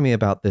struck me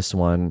about this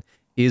one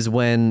is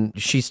when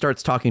she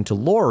starts talking to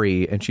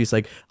Lori and she's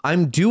like,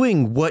 I'm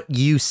doing what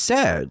you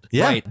said.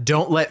 Yeah. Right.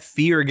 Don't let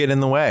fear get in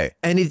the way.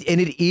 And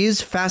it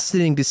is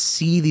fascinating to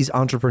see these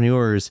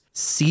entrepreneurs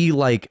see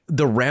like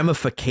the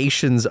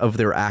ramifications of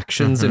their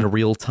actions in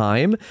real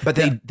time. But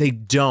they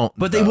don't.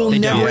 But they will They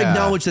never don't.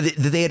 acknowledge that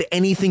they had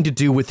anything to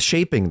do with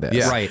shaping this.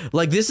 Yeah. Right.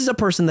 Like this is a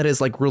person that has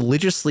like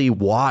religiously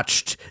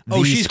watched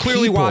Oh, these she's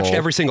clearly people. watched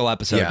every single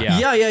episode.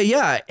 Yeah.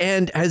 Yeah.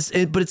 And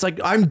but it's like,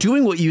 I'm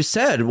doing what you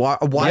said.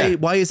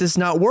 Why is this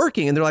not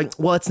working? And they're like,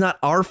 well, it's not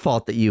our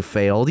fault that you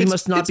failed. You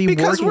must not it's be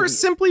because working. we're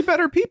simply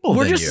better people.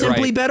 We're than just you.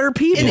 simply Right. better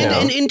people.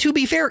 And to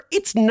be fair,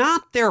 it's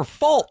not their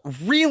fault,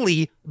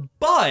 really,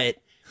 but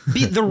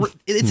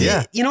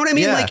it's you know what I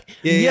mean? Yeah. Like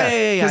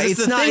Yeah. 'Cause It's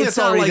the not thing it's that's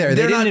not already like there. They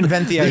they're didn't not-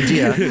 invent the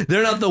idea.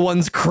 They're not the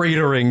ones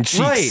cratering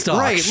cheap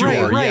stock.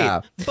 Sure,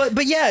 yeah.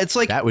 But yeah, it's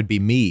like That would be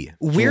me.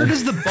 where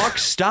does the buck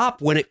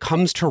stop when it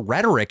comes to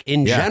rhetoric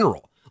in Yeah.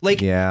 general? Like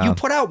Yeah. you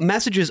put out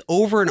messages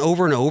over and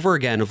over and over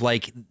again of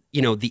like,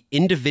 you know, the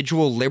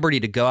individual liberty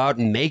to go out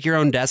and make your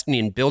own destiny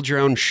and build your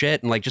own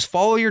shit and like just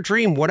follow your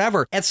dream,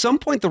 whatever. At some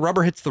point, the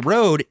rubber hits the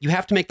road. You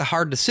have to make the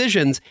hard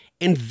decisions.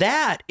 And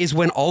that is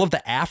when all of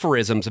the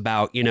aphorisms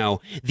about, you know,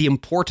 the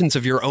importance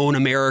of your own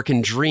American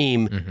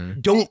dream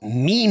don't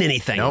mean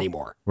anything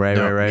anymore. Right,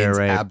 No, right. it means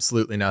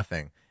absolutely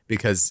nothing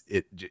because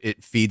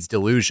it feeds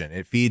delusion.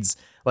 It feeds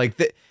like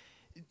the.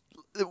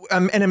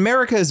 And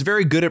America is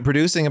very good at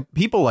producing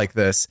people like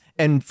this.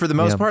 And for the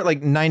most part,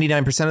 like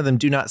 99% of them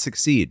do not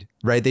succeed,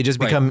 right? They just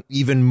become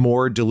even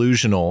more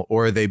delusional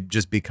or they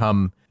just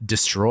become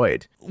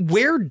destroyed.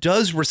 Where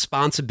does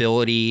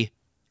responsibility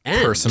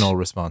end? Personal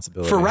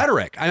responsibility. For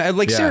rhetoric. I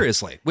like, Yeah.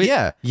 seriously.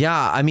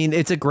 Yeah, I mean,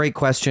 it's a great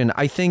question.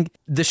 I think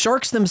the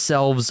sharks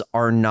themselves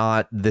are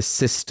not the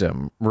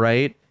system,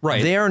 right?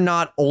 Right. They are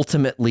not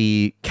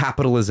ultimately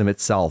capitalism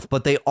itself,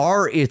 but they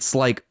are its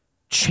like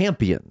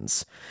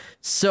champions.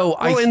 So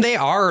and they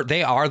are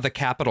the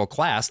capital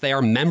class. They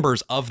are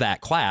members of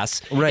that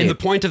class. Right. And the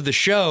point of the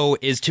show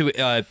is to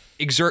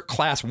exert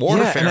class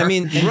warfare. Yeah, and I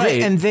mean,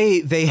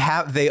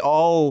 they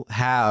all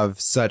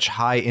have such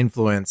high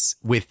influence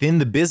within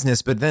the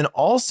business, but then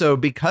also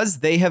because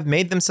they have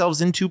made themselves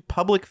into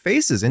public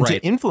faces, into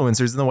Right.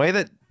 influencers in the way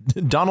that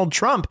Donald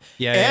Trump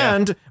Yeah.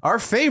 and our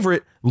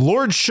favorite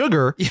Lord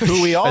Sugar,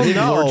 who we all I think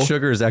know. Lord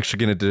Sugar is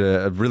actually going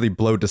to really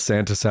blow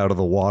DeSantis out of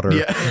the water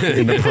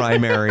in the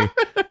primary.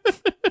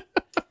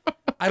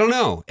 I don't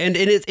know. And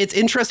it's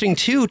interesting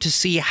too to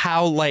see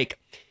how like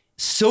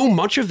so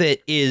much of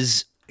it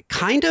is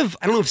kind of,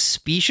 I don't know if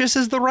specious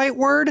is the right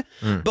word,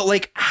 but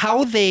like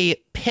how they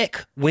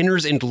pick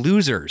winners and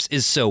losers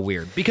is so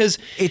weird because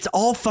it's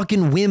all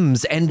fucking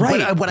whims. And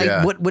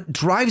what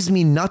drives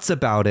me nuts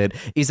about it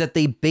is that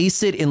they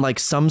base it in like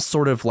some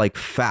sort of like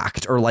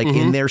fact or like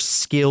in their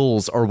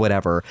skills or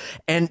whatever.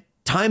 And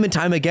time and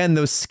time again,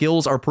 those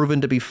skills are proven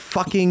to be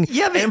fucking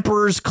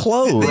emperor's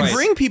clothes. They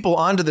bring people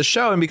onto the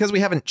show, and because we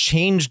haven't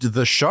changed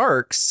the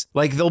sharks,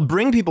 like they'll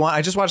bring people on.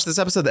 I just watched this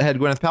episode that had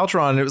Gwyneth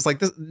Paltrow on, and it was like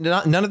this,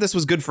 none of this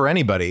was good for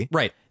anybody.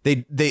 Right.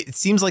 It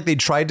seems like they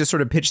tried to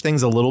sort of pitch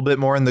things a little bit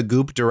more in the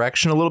Goop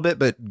direction a little bit,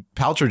 but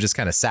Paltrow just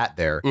kind of sat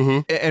there.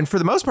 And for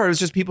the most part, it was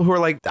just people who are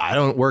like, I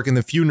don't work in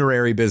the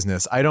funerary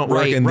business. I don't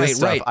work in this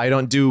stuff. I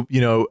don't do,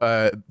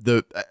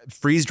 the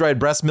freeze-dried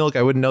breast milk.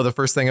 I wouldn't know the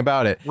first thing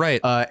about it. Right.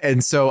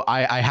 And so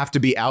I have to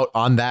be out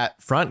on that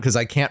front because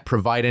I can't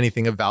provide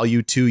anything of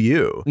value to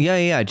you.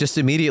 Yeah. Just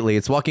immediately.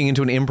 It's walking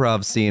into an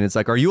improv scene. It's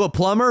like, are you a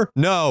plumber?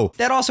 No.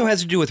 That also has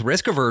to do with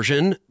risk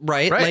aversion,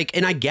 right? Like,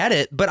 and I get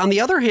it. But on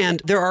the other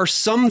hand, there are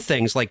some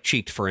things like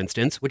Cheeked, for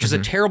instance, which is a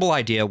terrible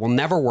idea, will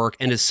never work,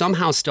 and is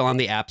somehow still on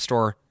the App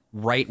Store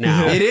right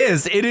now. It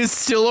is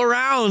still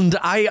around.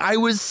 I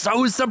was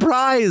so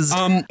surprised.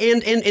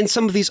 And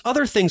some of these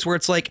other things where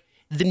it's like,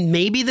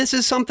 maybe this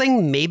is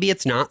something, maybe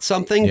it's not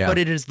something, but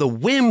it is the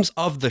whims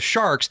of the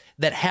sharks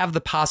that have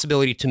the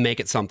possibility to make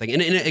it something.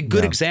 And a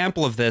good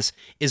example of this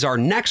is our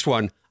next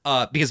one.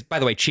 Because, by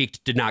the way,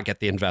 Cheeked did not get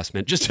the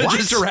investment. Just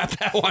to wrap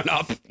that one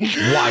up.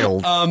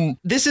 Wild.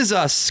 This is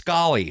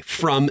Scully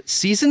from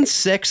season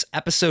 6,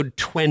 episode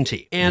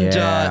 20.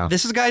 And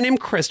this is a guy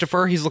named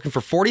Christopher. He's looking for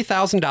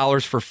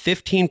 $40,000 for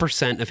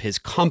 15% of his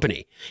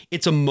company.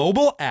 It's a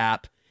mobile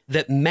app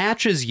that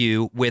matches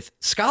you with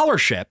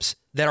scholarships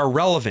that are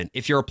relevant.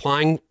 If you're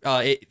applying,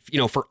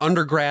 for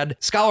undergrad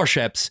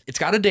scholarships, it's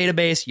got a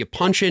database. You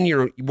punch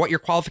in what your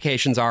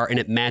qualifications are, and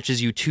it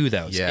matches you to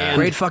those. Yeah,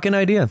 great fucking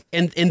idea.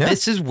 And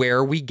this is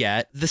where we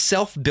get the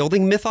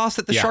self-building mythos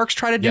that the sharks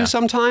try to do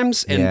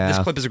sometimes. And this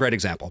clip is a great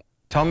example.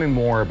 Tell me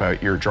more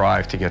about your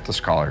drive to get the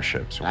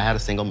scholarships. I had a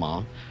single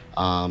mom,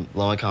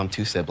 low income,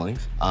 2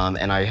 siblings,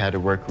 and I had to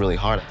work really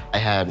hard. I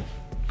had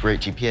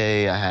great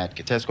GPA, I had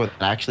good test scores,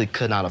 and I actually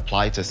could not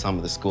apply to some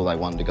of the schools I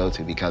wanted to go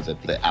to because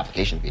of the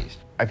application fees.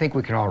 I think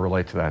we can all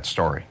relate to that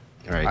story.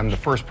 Right. I'm the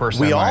first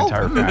person in my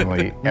entire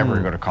family ever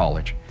to go to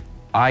college.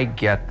 I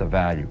get the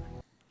value.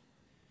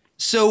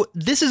 So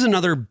this is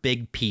another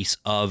big piece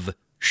of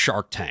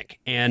Shark Tank.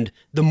 And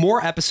the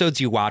more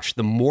episodes you watch,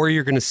 the more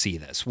you're going to see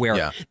this,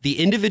 where the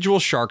individual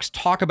sharks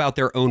talk about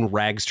their own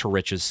rags to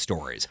riches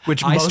stories.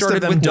 Which most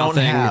of them don't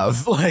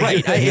have.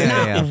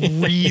 Not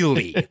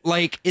really.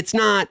 Like, it's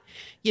not...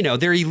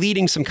 they're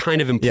eluding some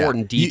kind of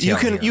important detail.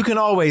 You can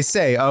always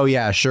say, oh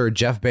yeah, sure,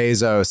 Jeff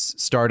Bezos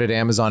started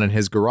Amazon in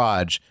his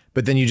garage,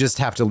 but then you just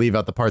have to leave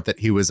out the part that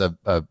he was a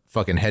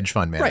fucking hedge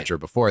fund manager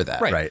before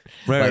that, right?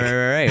 Right.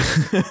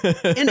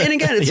 And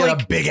again, it's he like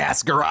had a big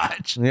ass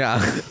garage.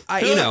 Yeah.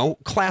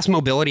 Class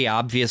mobility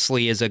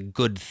obviously is a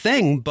good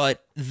thing,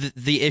 but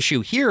the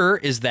issue here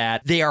is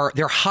that they're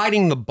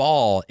hiding the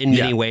ball in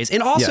many ways,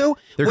 and also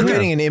they're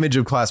creating an image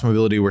of class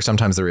mobility where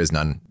sometimes there is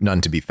none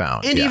to be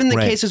found. And even the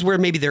cases where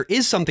maybe there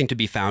is something to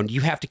be found,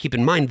 you have to keep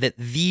in mind that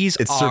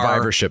it's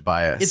survivorship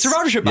bias. It's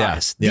survivorship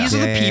bias. These are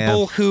the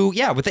people who,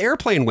 with the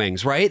airplane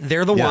wings, right?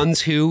 They're the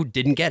ones who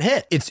didn't get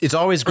hit. It's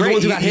always great. The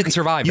ones who got hit and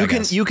survived.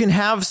 You can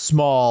have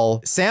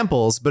small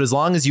samples, but as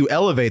long as you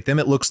elevate them,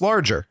 it looks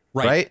larger,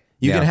 right?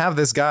 You can have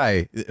this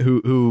guy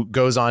who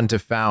goes on to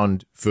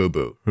found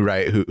FUBU,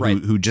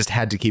 who just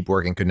had to keep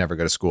working, could never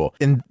go to school.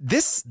 And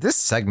this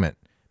segment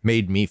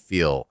made me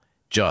feel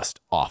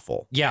just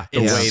awful. Yeah,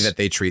 the way that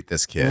they treat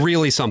this kid,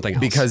 really something else.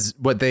 Because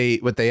what they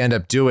end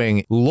up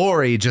doing,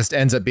 Lori just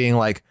ends up being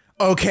like,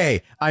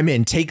 okay, I'm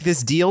in. Take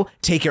this deal.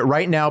 Take it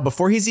right now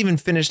before he's even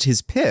finished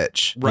his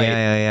pitch. Right.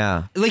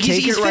 Yeah. Like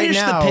he's finished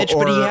the pitch,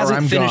 but he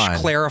hasn't finished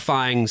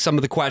clarifying some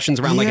of the questions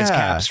around like his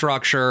cap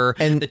structure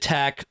and the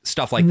tech,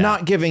 stuff like that.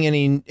 Not giving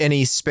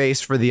any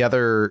space for the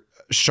other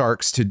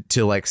sharks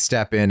to like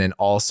step in and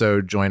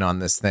also join on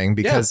this thing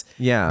because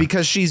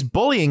she's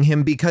bullying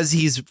him because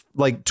he's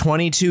like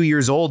 22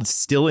 years old,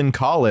 still in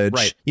college.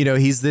 Right.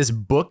 He's this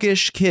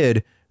bookish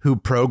kid who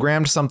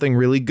programmed something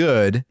really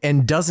good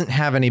and doesn't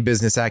have any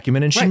business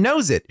acumen, and she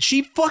knows it.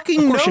 She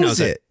fucking knows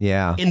it.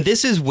 Yeah. And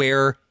this is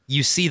where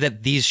you see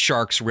that these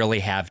sharks really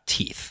have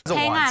teeth.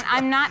 Hang on,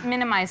 I'm not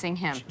minimizing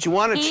him. Do you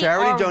want a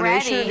charity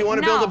donation or do you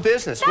want to build a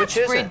business? Which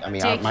is it? I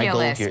mean, my goal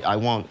here, I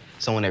want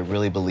someone that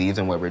really believes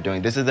in what we're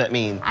doing. This doesn't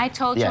mean... I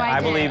told you I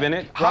did. I believe in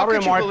it. How Robert could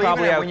and you Mark believe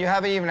probably in it when you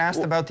haven't even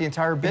asked about the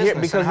entire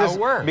business and how it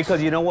works?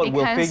 Because you know what?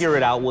 We'll figure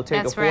it out. We'll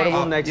take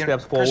affordable next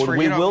steps forward.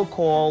 We will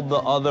call the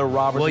other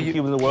Roberts and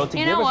Cubans in the world to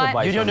give us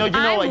advice.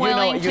 I'm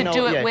willing to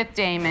do it with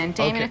Damon.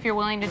 Damon, if you're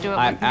willing to do it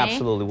with me,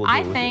 absolutely will do it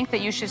with you. I think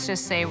that you should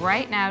just say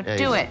right now,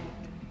 do it.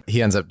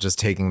 He ends up just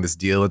taking this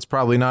deal. It's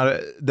probably not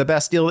the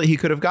best deal that he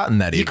could have gotten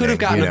that evening. He could have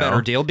gotten a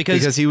better deal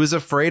because he was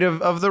afraid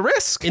of the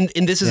risk. And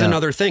this is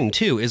another thing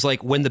too, is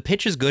like when the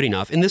pitch is good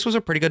enough, and this was a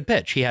pretty good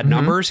pitch. He had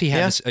numbers, he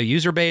had a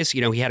user base,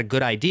 he had a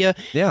good idea.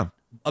 Yeah.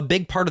 A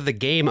big part of the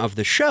game of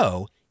the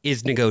show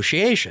is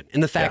negotiation.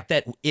 And the fact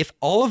that if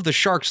all of the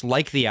sharks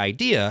like the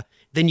idea,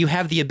 then you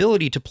have the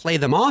ability to play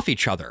them off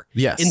each other.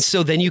 Yes. And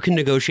so then you can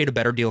negotiate a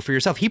better deal for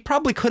yourself. He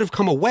probably could have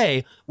come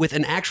away with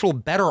an actual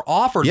better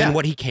offer than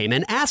what he came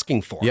in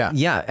asking for.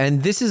 Yeah,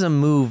 and this is a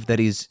move that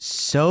is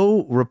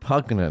so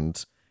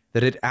repugnant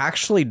that it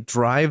actually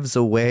drives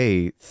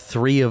away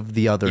 3 of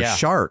the other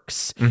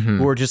sharks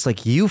who are just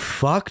like, you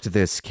fucked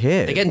this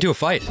kid. They get into a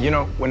fight. You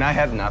know, when I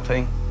had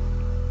nothing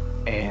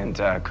and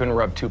couldn't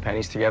rub 2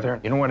 pennies together,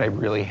 you know what I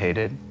really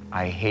hated?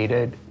 I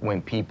hated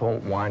when people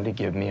wanted to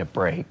give me a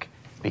break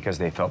because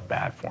they felt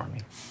bad for me.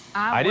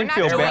 I didn't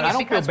feel bad. I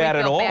don't feel bad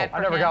at all. I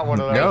never got one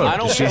of those. No, I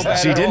don't feel bad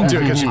she at didn't all. do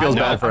it because she feels I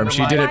know. bad for him.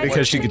 She did it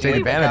because she could take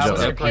advantage of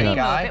it.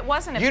 It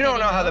wasn't a You don't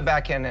pity know how move. the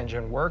back-end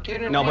engine worked. You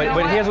didn't No, know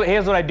but how-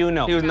 here's what I do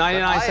know. He was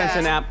 99 cents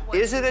an app.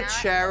 Is it a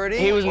charity?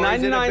 He was or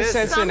is it a 99 business?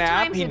 cents an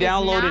app. He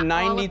downloaded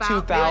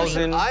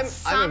 92,000. I'm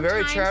a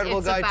very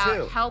charitable guy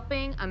too.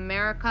 Helping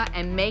America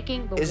and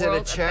making the Is it a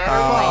world charity?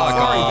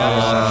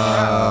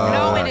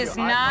 No, it is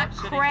not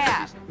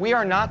crap. We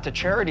are not the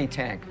charity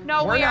tank.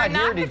 No, We're we are not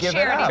here not to the give it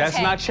charity up. That's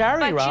tank. not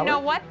charity, But Robert. you know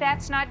what?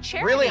 That's not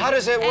charity. Really? How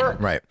does it work?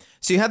 Right.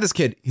 So you had this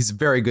kid. He's a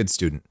very good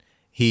student.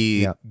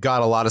 He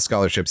got a lot of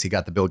scholarships. He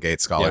got the Bill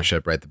Gates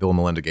scholarship, right? The Bill and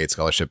Melinda Gates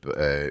scholarship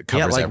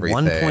covers like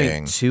everything.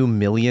 1.2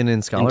 million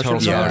in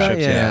scholarships.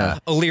 Yeah.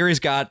 O'Leary's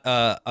got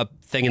a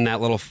thing in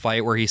that little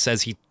fight where he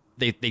says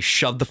they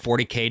shoved the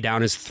 40K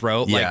down his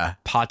throat like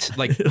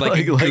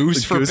a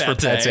goose for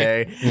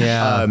pate.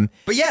 Yeah.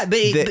 But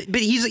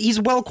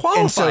he's well qualified.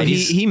 And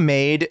so he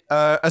made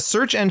a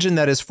search engine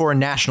that is for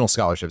national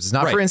scholarships. It's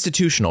not for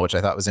institutional, which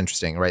I thought was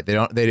interesting, right? They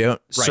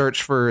don't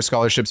search for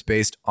scholarships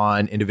based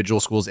on individual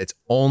schools. It's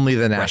only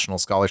the national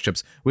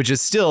scholarships, which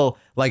is still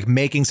like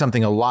making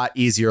something a lot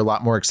easier, a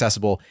lot more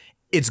accessible.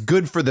 It's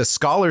good for the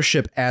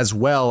scholarship as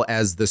well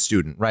as the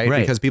student, right?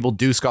 Because people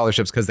do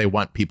scholarships because they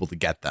want people to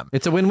get them.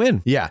 It's a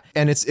win-win. Yeah.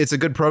 And it's a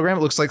good program.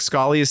 It looks like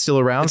Scully is still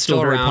around, It's still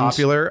very around.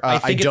 popular. I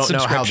think don't it's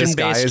know how this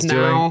guy is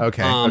now, doing.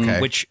 Okay.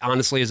 Which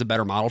honestly is a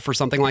better model for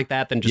something like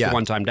that than just a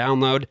one-time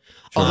download.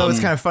 Although it's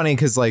kind of funny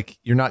because like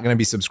you're not going to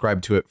be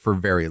subscribed to it for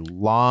very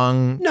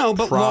long. No,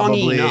 but long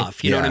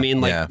enough. You know what I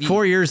mean? Like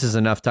 4 years is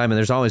enough time, and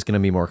there's always going to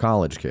be more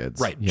college kids,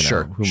 Right. You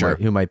know,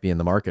 who might be in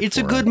the market. It's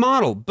for a good it.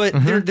 model, but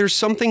there's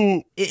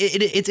something.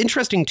 It's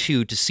interesting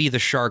too to see the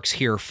Sharks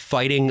here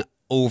fighting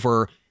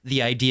over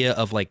the idea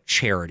of like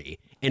charity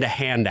and a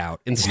handout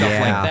and stuff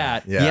like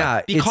that.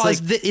 Yeah,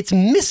 because it's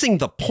missing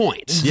the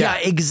point. Yeah,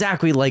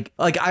 exactly.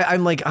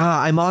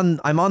 I'm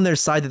on their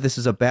side that this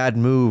is a bad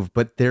move,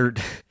 but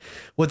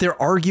what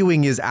they're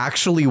arguing is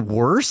actually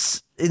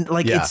worse.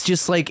 It's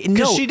just like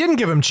no, she didn't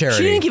give him charity.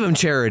 She didn't give him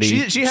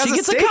charity. She has a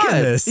gets stake a cut.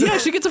 in this. Yeah,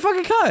 she gets a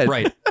fucking cut.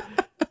 Right.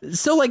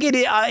 So like it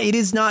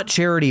is not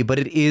charity, but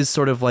it is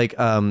sort of like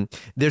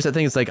there's a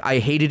thing. It's like I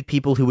hated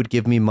people who would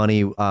give me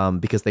money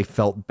because they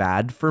felt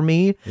bad for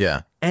me.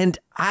 Yeah. And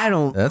I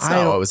don't. That's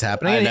not what was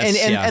happening. And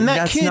that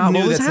That's kid not knew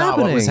what was that's not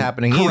what was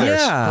happening either.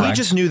 Yeah. He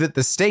just knew that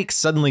the stakes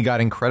suddenly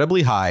got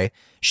incredibly high.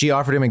 She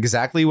offered him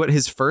exactly what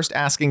his first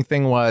asking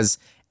thing was,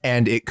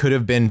 and it could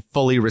have been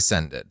fully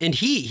rescinded. And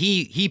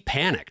he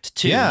panicked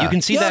too. Yeah. You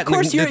can see that of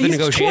course, in the he's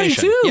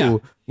negotiation.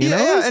 22. You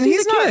know, and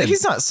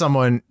he's not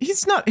someone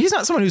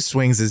who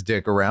swings his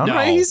dick around. No.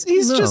 Right?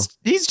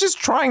 He's just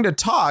trying to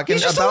talk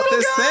He's just a about little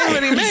this guy. thing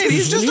that he made.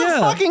 He's just a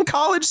fucking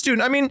college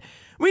student. I mean,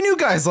 we knew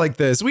guys like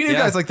this. We knew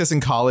guys like this in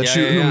college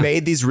who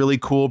made these really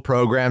cool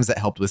programs that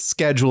helped with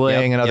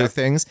scheduling and other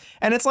things.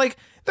 And it's like,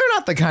 they're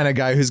not the kind of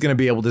guy who's going to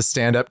be able to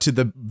stand up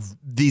to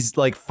these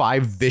like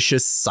 5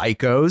 vicious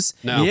psychos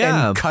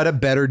and cut a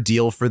better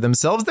deal for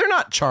themselves. They're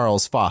not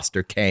Charles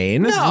Foster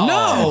Kane.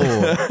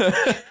 No.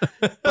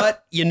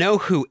 But you know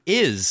who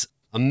is?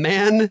 A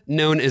man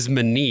known as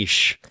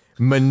Manish.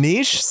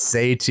 Manish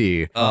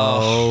Sethi.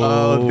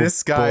 Oh,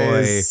 this guy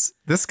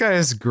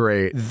is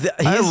great.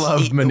 I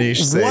love Manish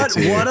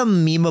Sethi. What a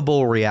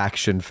memeable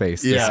reaction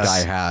face this guy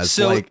has.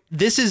 So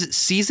this is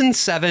season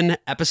 7,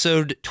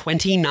 episode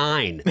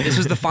 29. This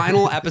was the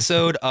final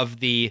episode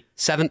of the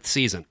 7th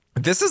season.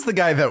 This is the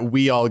guy that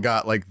we all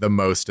got like the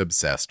most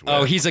obsessed with.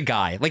 Oh, he's a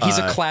guy. Like he's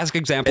a classic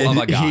example of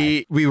a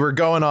guy. We were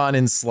going on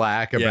in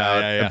Slack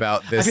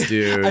about this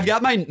dude. I've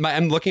got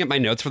I'm looking at my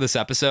notes for this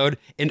episode,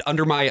 and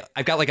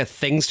I've got like a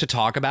things to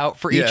talk about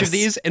for each of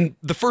these, and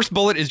the first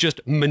bullet is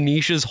just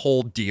Manish's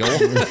whole deal.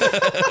 So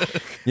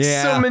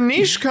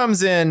Manish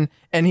comes in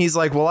and he's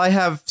like, well, I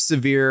have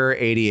severe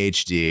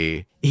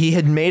ADHD. He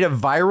had made a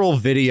viral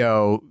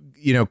video,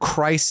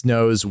 Christ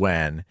knows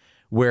when,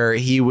 where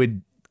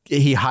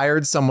he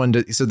hired someone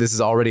to, so this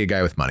is already a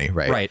guy with money,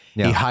 right? Right.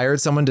 Yeah. He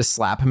hired someone to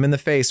slap him in the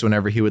face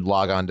whenever he would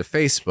log on to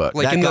Facebook.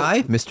 Like that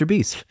guy, Mr.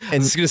 Beast. I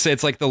was going to say,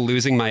 it's like the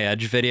Losing My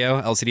Edge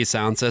video, LCD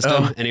Sound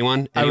System.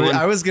 Anyone?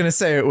 I was going to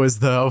say it was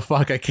the, oh,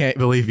 fuck, I can't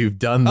believe you've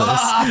done this.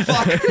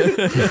 Fuck.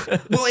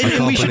 Well, can't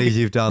believe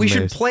you've done we this.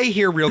 should play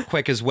here real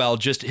quick as well,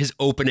 just his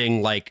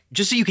opening, like,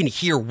 just so you can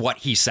hear what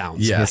he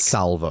sounds like. His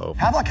salvo.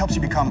 Pavlok helps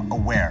you become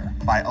aware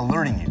by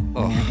alerting you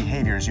when new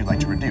behaviors you'd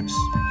like to reduce.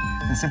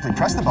 Then simply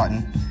press the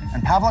button,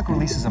 and Pavlok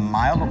releases a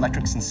mild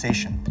electric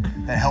sensation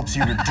that helps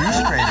you reduce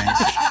cravings.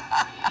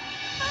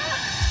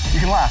 You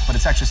can laugh, but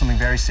it's actually something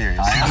very serious.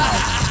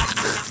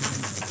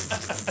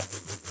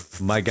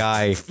 My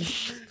guy.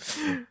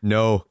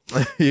 No.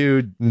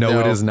 No,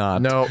 it is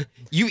not. No.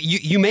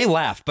 You may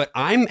laugh, but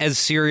I'm as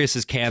serious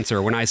as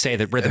cancer when I say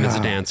that Rhythm is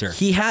a dancer.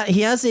 He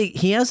has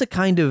a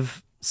kind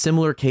of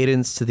similar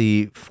cadence to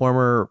the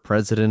former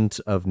president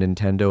of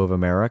Nintendo of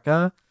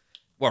America.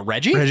 What,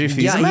 Reggie? Reggie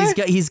Fils-Aimé?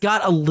 Yeah, he's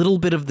got a little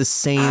bit of the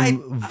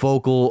same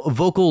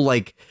vocal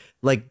like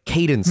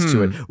cadence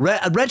to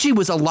it. Reggie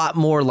was a lot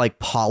more like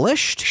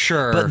polished.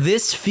 Sure. But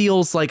this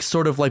feels like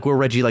sort of like where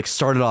Reggie like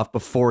started off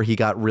before he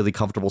got really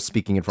comfortable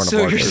speaking in front of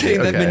So audience. you're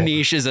saying that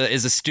Manish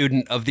is a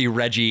student of the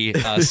Reggie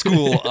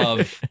school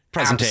of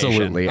presentation.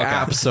 Absolutely. Okay.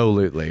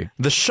 Absolutely.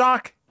 The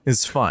shock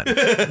is fun.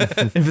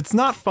 If it's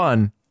not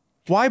fun,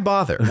 why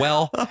bother?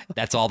 Well,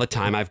 that's all the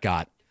time I've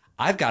got.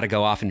 I've got to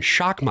go off and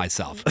shock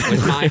myself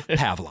with my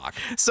Pavlok.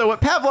 So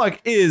what Pavlok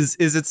is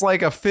it's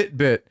like a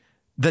Fitbit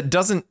that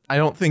doesn't, I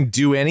don't think,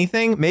 do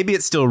anything. Maybe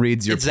it still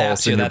reads your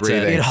pulse and your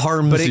breathing. It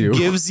harms but you. It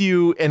gives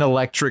you an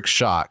electric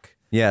shock.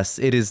 Yes,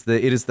 it is the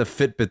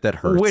Fitbit that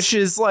hurts. Which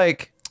is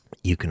like,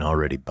 you can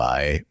already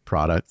buy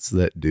products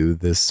that do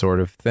this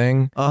sort of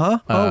thing. Oh,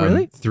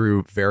 really?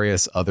 Through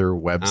various other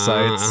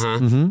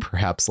websites.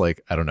 Perhaps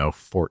like, I don't know,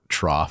 Fort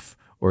Trough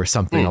or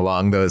something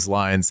along those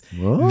lines.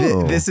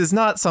 This is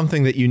not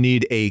something that you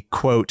need a,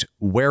 quote,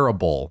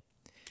 wearable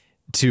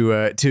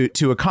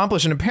to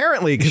accomplish. And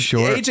apparently, because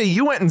AJ,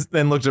 you went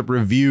and looked up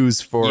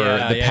reviews for the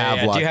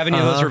Pavlok. Do you have any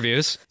of those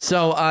reviews?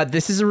 So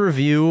this is a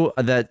review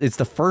that it's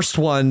the first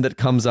one that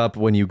comes up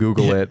when you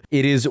Google it.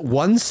 It is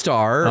 1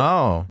 star.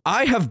 Oh.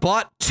 I have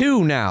bought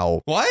 2 now.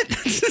 What?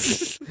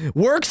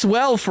 Works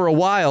well for a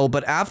while,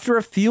 but after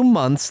a few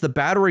months, the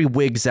battery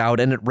wigs out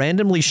and it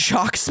randomly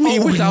shocks me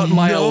without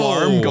my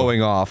alarm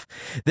going off.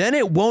 Then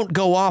it won't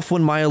go off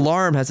when my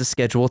alarm has a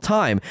scheduled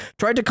time.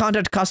 Tried to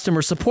contact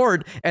customer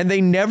support and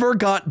they never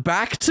got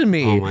back to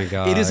me. Oh my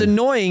God. It is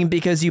annoying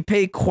because you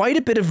pay quite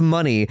a bit of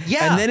money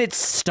and then it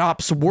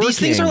stops working. These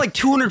things are like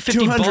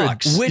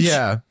 $250. Which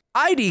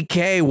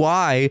IDK,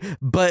 why?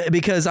 But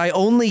because I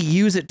only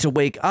use it to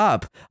wake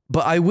up.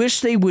 But I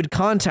wish they would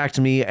contact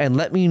me and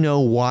let me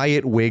know why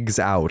it wigs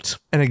out.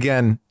 And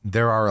again,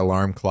 there are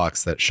alarm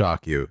clocks that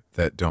shock you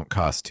that don't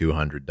cost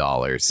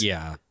 $200.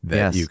 Yeah.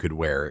 That you could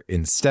wear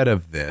instead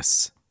of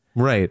this.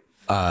 Right.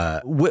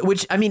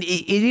 Which I mean,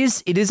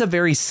 it is a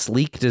very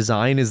sleek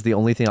design. Is the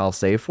only thing I'll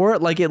say for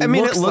it. Like it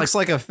looks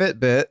like a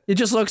Fitbit. It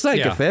just looks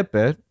like a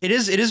Fitbit. It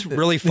is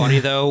really funny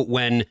though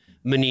when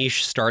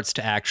Manish starts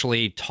to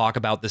actually talk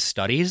about the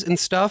studies and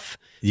stuff,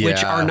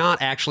 which are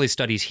not actually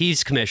studies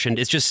he's commissioned.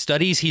 It's just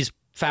studies he's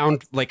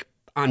found like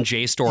on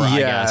JSTOR, I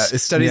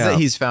guess. Studies that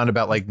he's found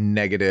about like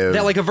negative.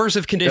 That like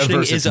aversive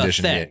conditioning is a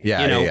thing.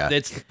 Yeah,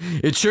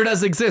 it sure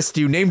does exist.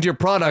 You named your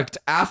product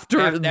after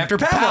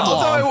Pavlov.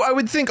 Although I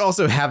would think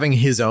also having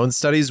his own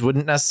studies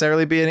wouldn't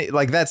necessarily be any,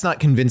 like that's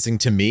not convincing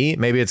to me.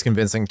 Maybe it's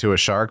convincing to a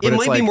shark. But it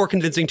might be more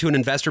convincing to an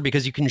investor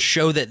because you can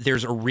show that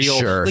there's a real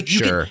a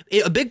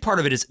big part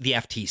of it is the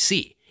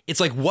FTC. It's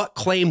like what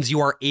claims you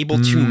are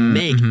able to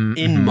make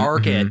in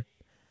market.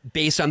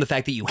 Based on the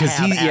fact that you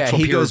have actual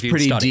he goes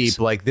pretty studies.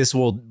 deep. Like this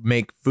will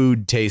make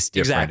food taste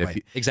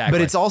different. Exactly.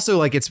 But it's also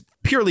like it's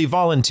purely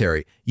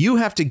voluntary. You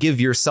have to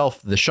give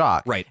yourself the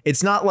shock. Right.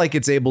 It's not like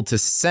it's able to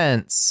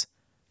sense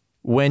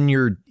when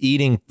you're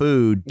eating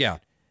food. Yeah.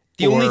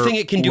 The only thing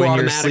it can do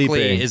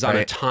automatically is on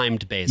a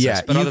timed basis.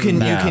 Yeah, but you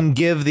can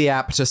give the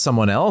app to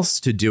someone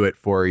else to do it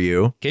for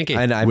you. Kinky.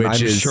 And I'm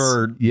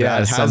sure that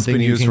has something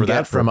been you used can for get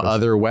that from purpose.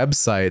 other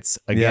websites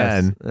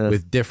again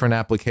with different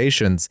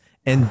applications.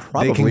 And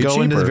Probably they can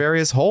go into cheaper.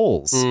 various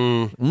holes,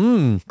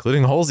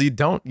 including holes you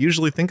don't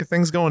usually think of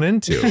things going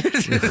into.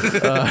 Just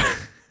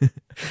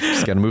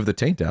got to move the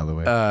taint out of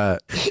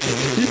the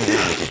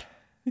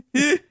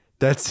way.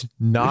 That's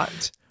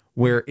not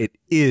where it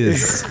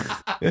is.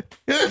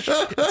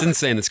 It's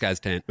insane, this guy's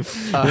taint.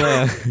 So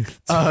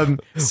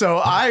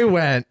I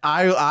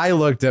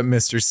looked at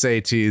Mr.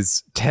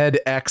 Satie's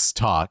TEDx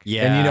talk.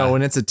 Yeah. And you know,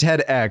 when it's a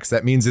TEDx,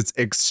 that means it's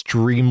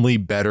extremely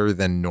better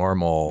than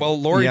normal. Well,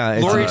 Lori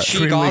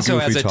Cheek also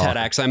has a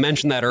TEDx. I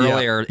mentioned that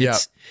earlier. Yeah.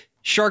 It's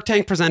Shark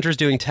Tank presenters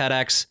doing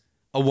TEDx.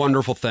 A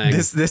wonderful thing.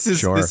 This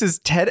is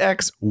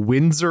TEDx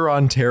Windsor,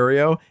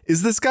 Ontario.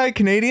 Is this guy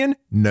Canadian?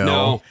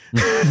 No.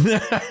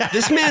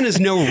 This man is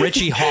no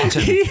Richie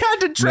Hawtin. He had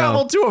to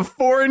travel to a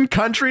foreign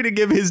country to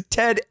give his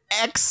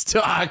TEDx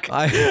talk.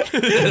 And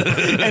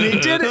he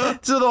did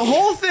it. So the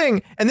whole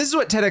thing, and this is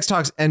what TEDx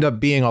talks end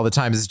up being all the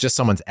time, is just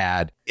someone's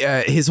ad.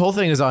 His whole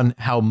thing is on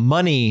how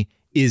money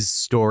is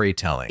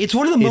storytelling. It's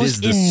one of the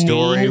most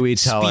inane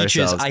tell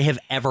speeches ourselves. I have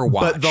ever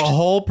watched. But the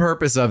whole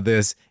purpose of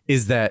this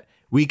is that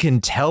we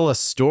can tell a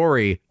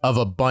story of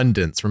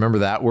abundance. Remember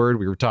that word?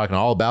 We were talking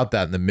all about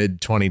that in the mid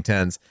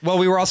 2010s. Well,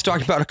 we were also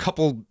talking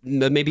about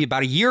maybe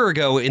about a year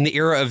ago in the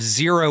era of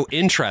zero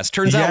interest.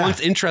 Turns out once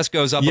interest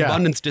goes up,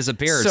 abundance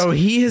disappears. So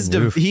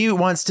he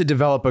wants to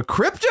develop a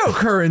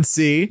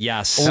cryptocurrency.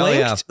 Yes.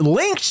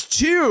 Linked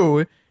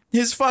to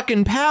his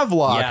fucking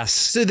Pavlok. Yes.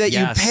 So that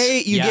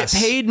you get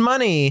paid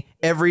money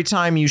every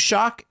time you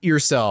shock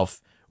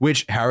yourself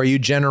which how are you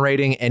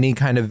generating any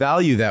kind of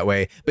value that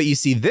way? But you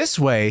see this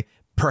way,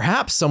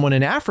 perhaps someone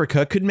in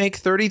Africa could make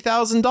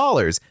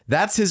 $30,000.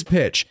 That's his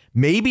pitch.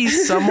 Maybe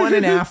someone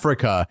in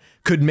Africa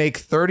could make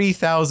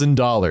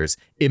 $30,000.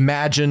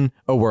 Imagine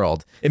a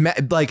world.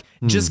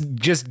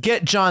 Just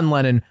get John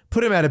Lennon,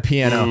 put him at a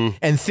piano,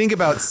 and think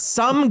about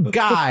some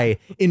guy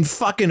in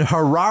fucking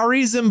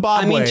Harare,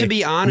 Zimbabwe. I mean, to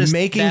be honest,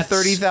 making that's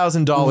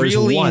 $30,000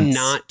 really once.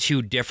 not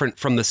too different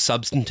from the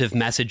substantive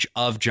message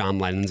of John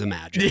Lennon's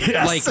Imagine.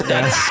 Yes. Like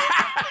that's.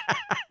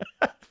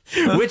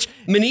 Which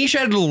Manish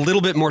had a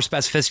little bit more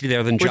specificity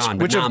there than John,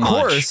 which but of not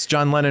course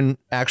John Lennon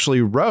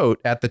actually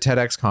wrote at the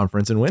TEDx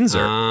conference in Windsor.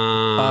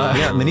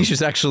 Yeah, Manish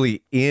is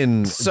actually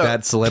in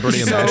that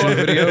Celebrity Imagine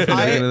video from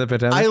the beginning of the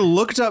pandemic. I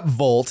looked up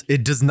Volt.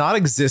 It does not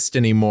exist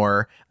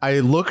anymore. I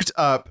looked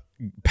up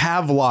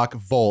Pavlok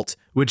Volt,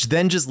 which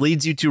then just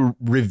leads you to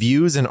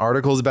reviews and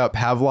articles about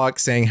Pavlok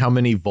saying how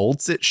many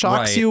volts it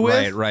shocks you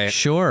with. Right.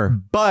 Sure.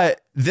 But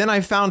then I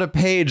found a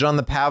page on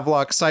the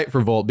Pavlok site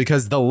for Volt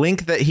because the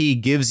link that he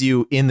gives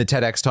you in the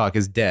TEDx talk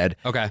is dead.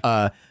 Okay.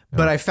 But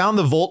I found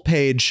the Volt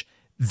page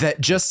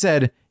that just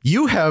said,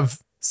 you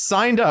have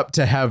signed up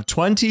to have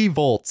 20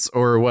 volts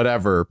or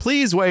whatever.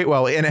 Please wait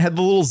while, and it had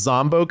the little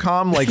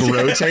Zombocom like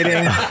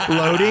rotating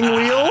loading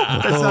wheel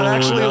that's not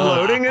actually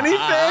loading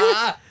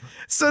anything.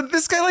 So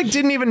this guy like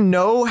didn't even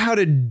know how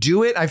to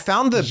do it. I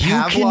found the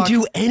Pavlok. You can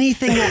do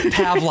anything at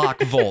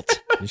Pavlok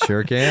Volt. You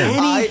sure can.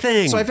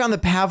 Anything. So I found the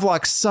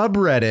Pavlok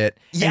subreddit,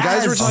 and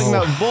guys were talking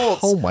about volts.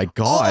 Oh my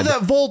God. All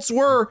that volts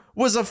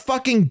was a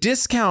fucking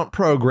discount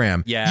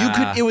program.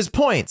 Yeah. It was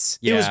points.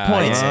 It was Yeah.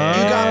 points. You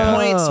got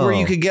points where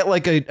you could get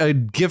like a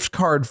gift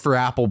card for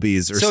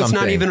Applebee's or So something. it's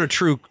not even a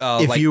true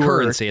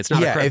currency. It's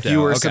not a crypto. if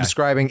you were Okay.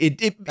 subscribing, it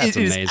That's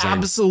is amazing.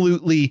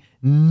 absolutely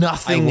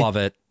nothing. I love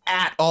it.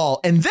 At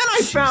all. And then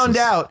I found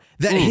out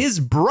that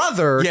his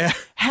brother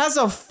has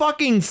a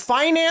fucking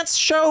finance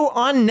show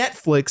on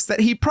Netflix that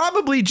he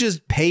probably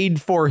just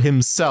paid for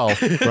himself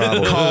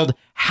called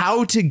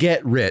How to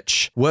Get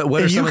Rich. What are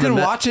and some you of the can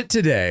watch it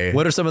today.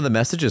 What are some of the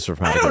messages from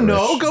How I to don't Get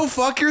know. Rich? Go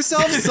fuck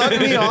yourself. Suck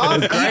me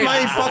off. Eat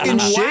my fucking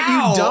shit,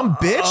 you dumb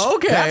bitch.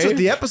 Okay. That's what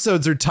the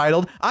episodes are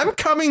titled. I'm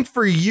coming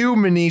for you,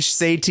 Manish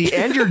Sethi,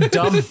 and your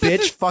dumb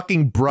bitch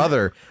fucking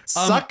brother.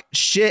 Suck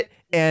shit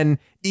and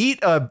you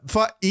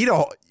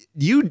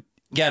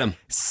Get him.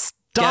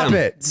 Stop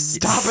it.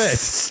 Stop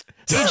it.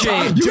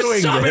 AJ,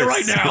 Stop it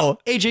right now.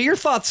 AJ, your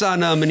thoughts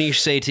on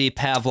Manish Sethi,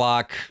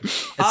 Pavlok,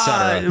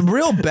 etc.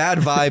 Real bad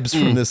vibes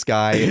from this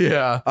guy.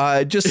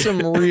 Yeah. Just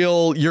some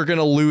real, you're going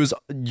to lose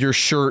your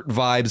shirt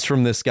vibes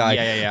from this guy.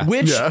 Yeah.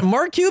 Which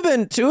Mark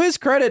Cuban, to his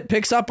credit,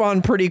 picks up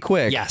on pretty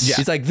quick. Yes. Yeah.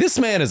 He's like, this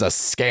man is a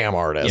scam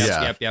artist.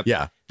 Yep.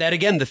 Yeah. That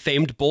again, the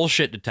famed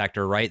bullshit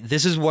detector, right?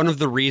 This is one of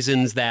the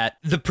reasons that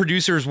the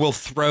producers will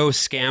throw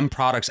scam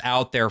products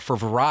out there for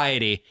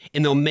variety,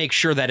 and they'll make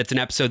sure that it's an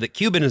episode that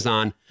Cuban is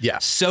on,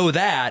 so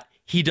that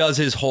he does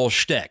his whole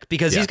shtick,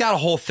 because he's got a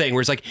whole thing where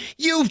it's like,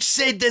 you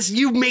said this,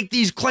 you make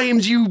these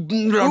claims, you make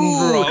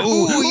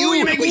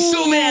me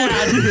so mad.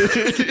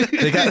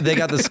 They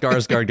got the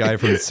Skarsgård guy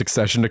from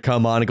Succession to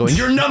come on and going,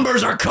 your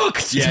numbers are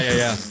cooked.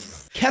 Yeah.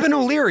 Kevin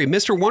O'Leary,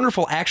 Mr.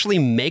 Wonderful, actually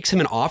makes him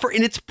an offer,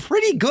 and it's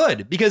pretty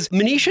good because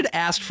Manish had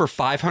asked for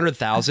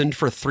 $500,000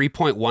 for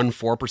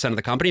 3.14% of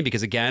the company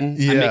because, again,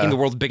 I'm making the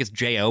world's biggest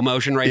J.O.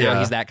 motion right now.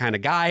 He's that kind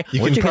of guy.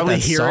 You can probably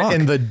hear it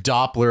in the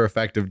Doppler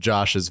effect of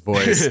Josh's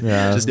voice.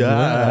 But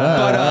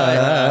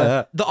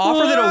the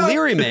offer that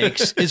O'Leary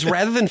makes is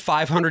rather than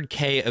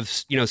 $500K of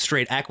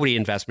straight equity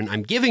investment,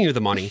 I'm giving you the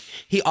money,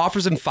 he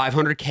offers him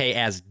 $500K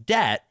as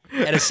debt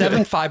at a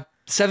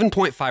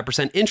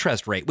 7.5%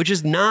 interest rate, which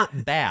is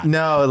not bad.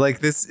 No, like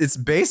this, it's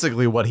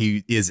basically what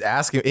he is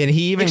asking. And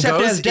he even Except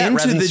goes as debt into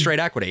rather than the straight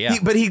equity. Yeah.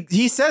 But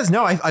he says,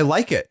 no, I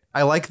like it.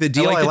 I like the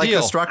deal. I like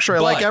the structure. I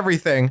like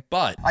everything.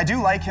 But I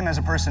do like him as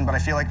a person, but I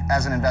feel like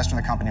as an investor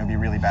in the company, it would be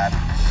really bad.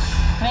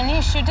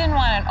 Manish, you didn't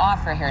want an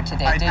offer here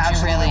today, I did you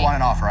absolutely really? want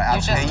an offer. I You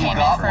just absolutely came in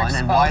got for one, exposure?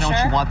 and why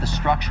don't you want the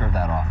structure of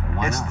that offer?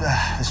 Why It's not?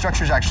 the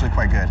structure is actually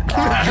quite good.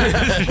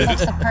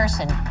 It's the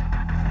person.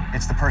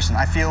 It's the person.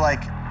 I feel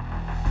like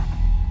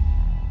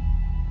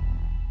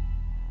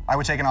I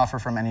would take an offer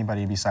from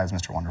anybody besides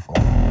Mr. Wonderful.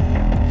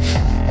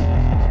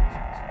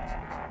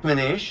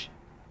 Manish,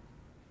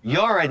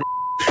 you're a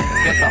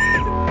get the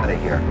out of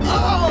here.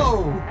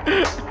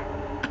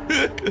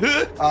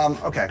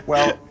 Okay.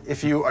 Well,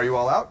 are you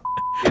all out?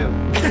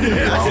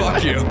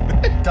 Fuck you.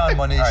 Done,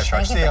 Manish. All right,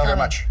 Thank see you you very very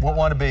much. Won't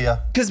want to be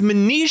Because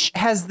Manish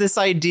has this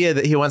idea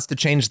that he wants to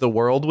change the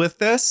world with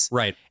this.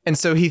 Right. And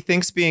so he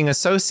thinks being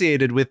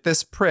associated with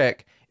this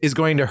prick is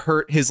going to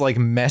hurt his like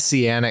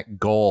messianic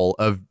goal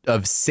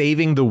of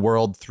saving the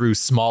world through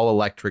small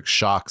electric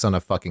shocks on a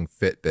fucking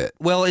Fitbit.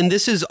 Well, and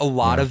this is a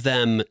lot of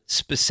them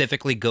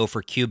specifically go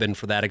for Cuban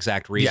for that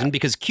exact reason,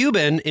 because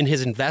Cuban in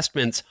his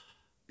investments,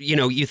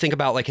 you think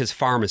about like his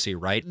pharmacy,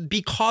 right?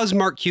 Because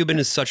Mark Cuban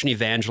is such an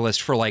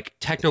evangelist for like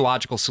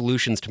technological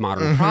solutions to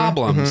modern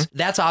problems,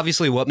 that's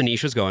obviously what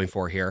Manish was going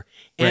for here.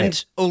 And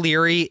Right.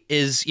 O'Leary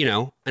is,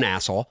 an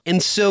asshole.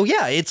 And so,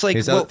 yeah, it's like,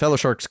 His fellow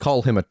sharks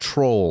call him a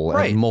troll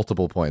Right. at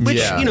multiple points. Which,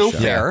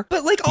 fair.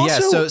 But like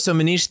also... So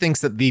Manish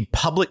thinks that the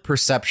public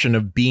perception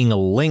of being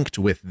linked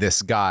with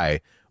this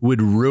guy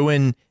would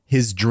ruin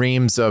his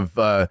dreams of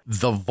the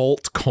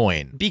Volt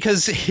coin.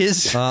 Because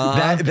his...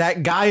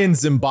 that guy in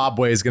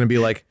Zimbabwe is going to be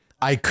like,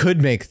 I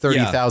could make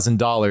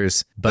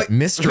 $30,000, but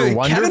Mr.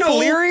 Wonderful... Kevin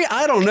O'Leary?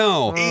 I don't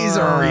know. He's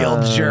a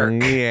real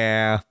jerk.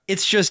 Yeah.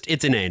 It's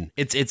inane.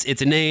 It's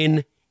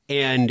inane,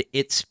 and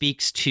it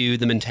speaks to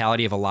the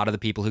mentality of a lot of the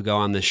people who go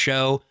on this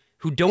show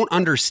who don't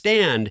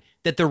understand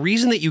that the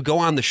reason that you go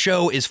on the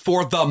show is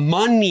for the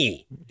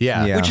money.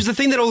 Yeah. Which is the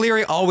thing that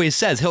O'Leary always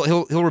says.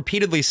 He'll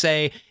repeatedly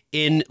say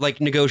in like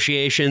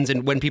negotiations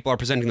and when people are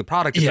presenting the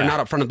product, if they're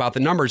not upfront about the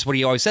numbers, what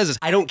he always says is,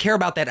 I don't care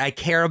about that. I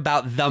care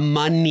about the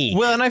money.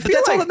 Well, and I feel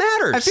that's like all that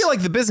matters. I feel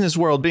like the business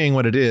world being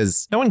what it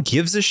is, no one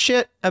gives a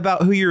shit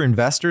about who your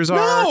investors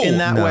are in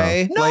that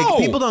way. No. Like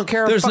people don't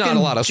care. There's if not a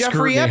lot of Jeffrey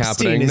scrutiny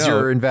Epstein happening, is no.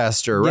 your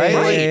investor, right? Yeah,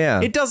 Like,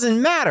 yeah. It doesn't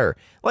matter.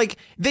 Like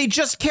they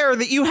just care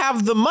that you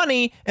have the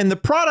money and the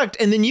product,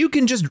 and then you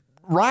can just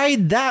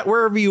ride that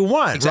wherever you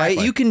want, Exactly.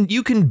 right?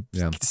 You can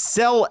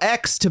sell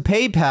X to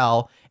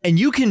PayPal. And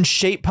you can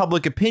shape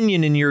public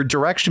opinion in your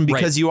direction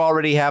because you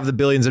already have the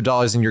billions of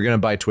dollars and you're going to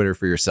buy Twitter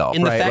for yourself,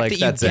 And the right? fact Like that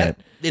you that's get,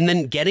 it. and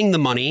then getting the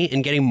money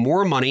and getting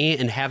more money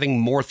and having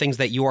more things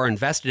that you are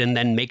invested in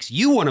then makes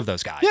you one of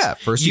those guys. Yeah,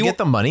 first you get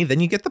the money, then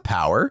you get the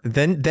power,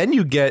 then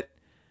you get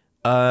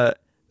The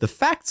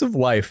Facts of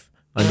Life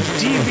on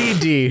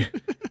DVD.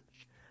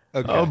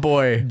 Oh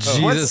boy,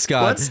 Jesus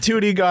God. What's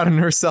Tootie gotten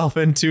herself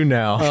into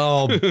now?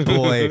 Oh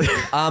boy.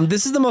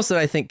 This is the most that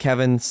I think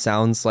Kevin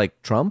sounds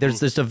like Trump. There's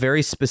just a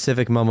very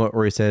specific moment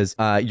where he says,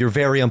 "You're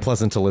very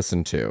unpleasant to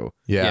listen to."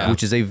 Yeah.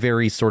 Which is a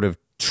very sort of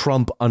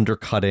Trump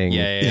undercutting.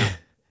 Yeah.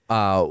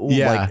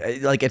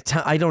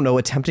 I don't know,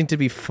 attempting to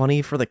be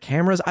funny for the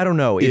cameras. I don't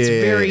know. It's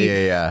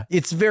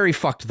it's very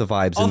fucked the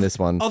vibes in this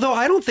one. Although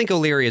I don't think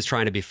O'Leary is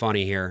trying to be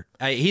funny here.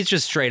 He's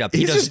just straight up.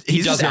 He He's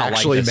does just not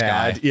actually like this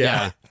mad. guy.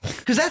 Yeah.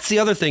 Because that's the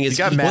other thing is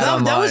got mad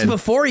that was online.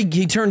 before he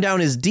turned down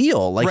his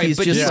deal. Like right, he's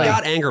but just he's like,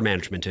 got anger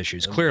management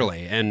issues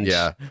clearly. And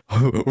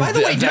By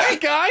the way,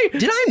 guy?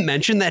 did I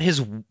mention that his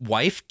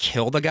wife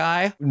killed a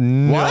guy?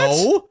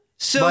 What?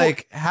 So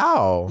Like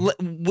how?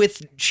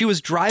 She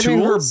was driving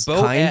Tools? her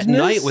boat at Kindness?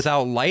 night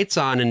without lights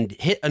on and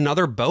hit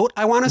another boat.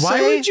 I want to Why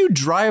say. would you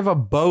drive a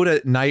boat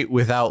at night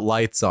without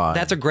lights on?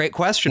 That's a great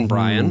question,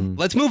 Brian.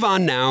 Let's move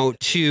on now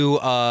to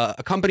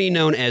a company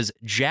known as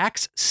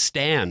Jack's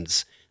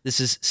Stands. This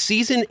is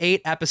season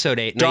 8, episode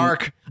 8.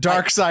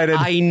 Dark-sided.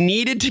 I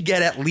needed to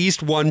get at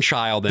least one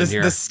child in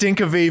here. The stink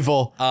of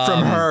evil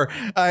from her.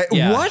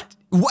 yeah. What?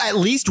 At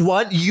least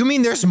one? You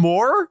mean there's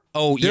more?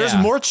 Oh, yeah. There's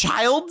more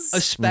childs?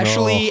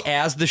 Especially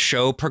as the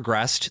show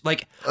progressed.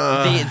 Like,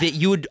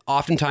 you would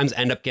oftentimes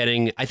end up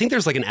getting, I think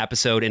there's like an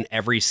episode in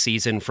every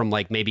season from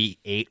like maybe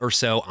 8 or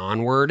so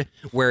onward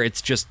where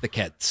it's just the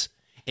kids.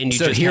 And you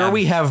So just here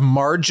we have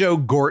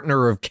Marjo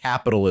Gortner of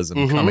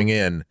capitalism coming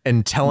in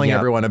and telling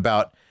everyone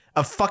about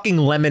a fucking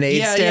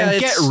lemonade stand.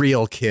 Get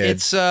real, kid.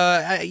 It's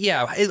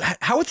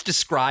how it's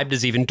described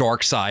is even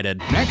dark-sided.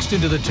 Next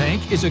into the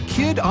tank is a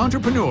kid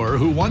entrepreneur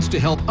who wants to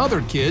help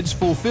other kids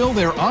fulfill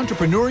their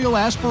entrepreneurial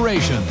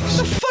aspirations. What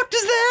the fuck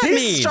does that He's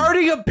mean?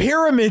 starting a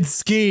pyramid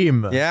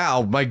scheme. Yeah,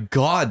 oh my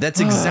God, that's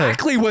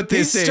exactly what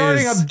this He's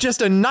starting is.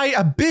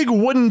 a big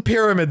wooden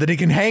pyramid that he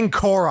can hang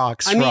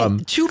Koroks I from.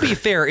 mean, to be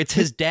fair, it's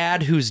his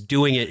dad who's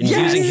doing it and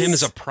using him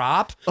as a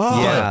prop.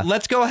 Yeah. But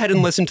let's go ahead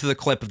and listen to the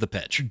clip of the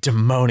pitch.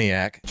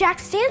 Demoniac.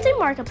 Jack's Stands and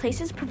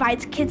Marketplaces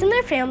provides kids and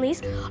their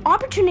families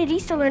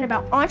opportunities to learn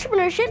about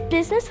entrepreneurship,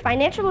 business,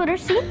 financial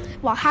literacy,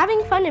 while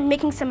having fun and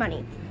making some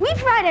money. We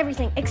provide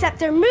everything except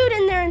their mood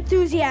and their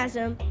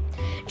enthusiasm.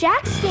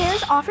 Jack's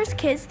Stands offers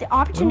kids the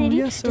opportunity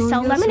to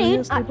sell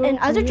lemonade and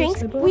other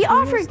drinks. We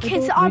offer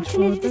kids the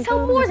opportunity to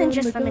sell more than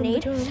just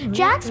lemonade.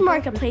 Jack's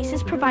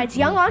Marketplaces provides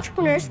young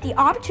entrepreneurs the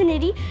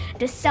opportunity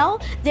to sell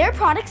their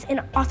products in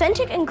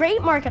authentic and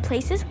great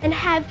marketplaces and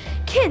have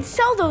kids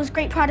sell those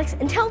great products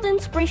and tell the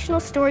inspirational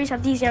stories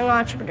of these young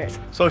entrepreneurs.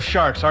 So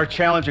Sharks, our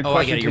challenge and Oh,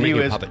 I get question it. to You're you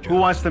making a is, puppet who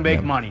joke. wants to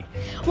make money?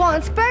 While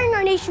inspiring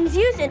our nation's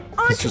youth in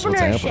This is what's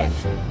entrepreneurship.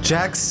 happening.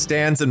 Jack's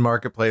Stands and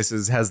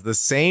Marketplaces has the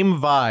same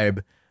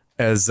vibe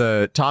as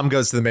Tom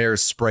Goes to the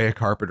Mayor's Spray a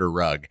Carpenter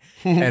rug.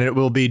 And it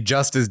will be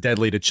just as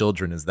deadly to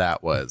children as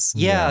that was.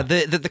 Yeah,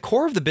 the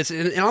core of the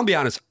business, and I'll be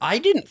honest, I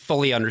didn't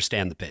fully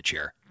understand the pitch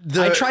here.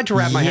 I tried to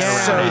wrap my head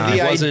around it. So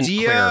the It wasn't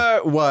idea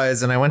clear.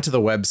 was, and I went to the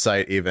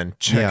website even.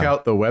 Check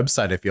out the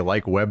website if you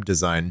like web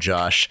design,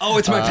 Josh. Oh,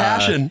 it's my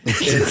passion.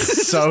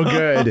 It's so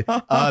good.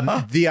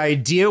 The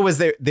idea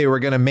was they were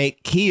going to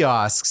make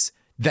kiosks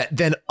that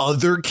then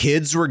other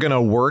kids were going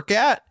to work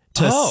at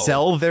to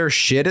sell their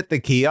shit at the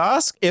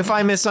kiosk? If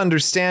I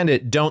misunderstand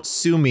it, don't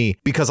sue me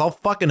because I'll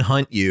fucking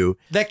hunt you.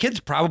 That kid's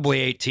probably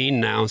 18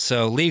 now,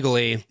 so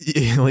legally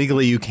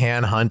you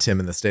can hunt him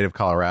in the state of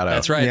Colorado.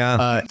 That's right.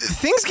 Yeah.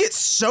 Things get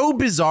so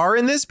bizarre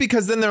in this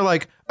because then they're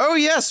like, oh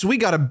yes, we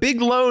got a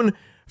big loan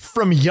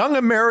from Young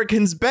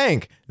Americans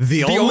Bank,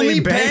 the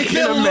only bank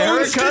in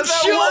America that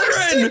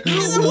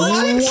children.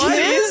 What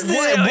is this?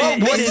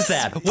 What is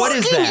that? What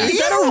is that? Is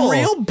that a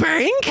real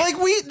bank? Like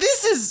we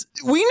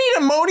need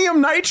ammonium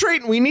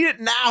nitrate and we need it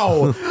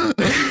now.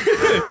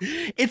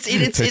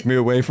 It's Take me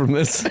away from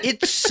this.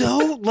 It's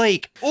so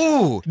like,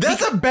 ooh,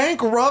 that's a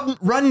bank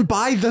run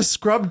by the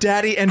Scrub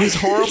Daddy and his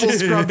horrible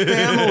Scrub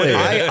family.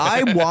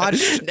 I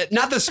watched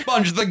not the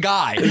sponge, the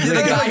guy,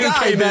 the guy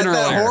who came in earlier.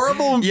 That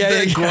horrible,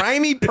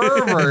 grimy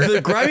pervert.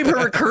 The grimy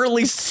pervert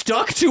currently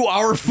stuck to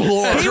our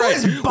floor. He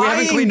was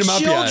buying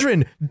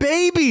children,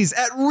 babies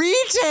at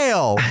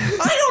retail.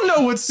 I don't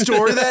know what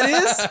store that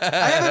is.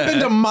 I haven't been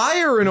to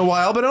Meijer in a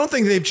while, but I don't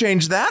think they've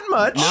changed that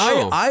much.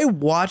 I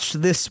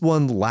watched this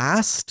one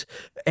last,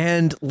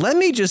 and let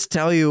me just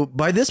tell you,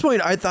 by this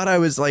point, I thought I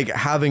was like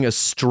having a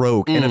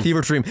stroke in a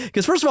fever dream.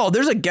 Because first of all,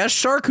 there's a guest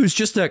shark who's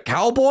just a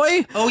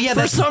cowboy. Oh yeah,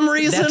 for some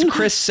reason. That's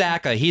Chris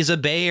Sacca. He's a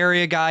Bay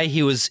Area guy.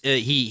 He was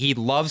he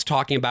loves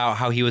talking about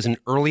how he was an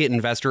early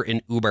investor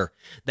in Uber.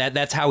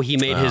 That's how he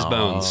made his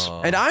bones.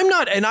 And I'm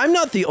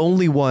not the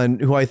only one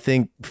who I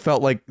think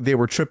felt like they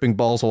were tripping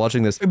balls while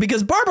watching this,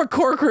 because Barbara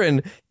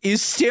Corcoran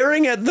is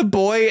staring at the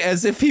boy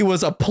as if he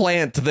was a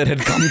plant that had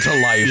come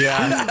to life.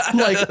 Yeah.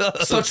 Like,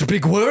 such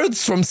big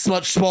words from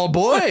such small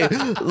boy.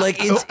 Like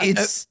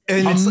it's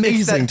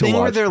amazing to thing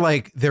watch.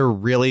 where they're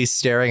really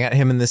staring at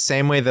him in the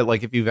same way that,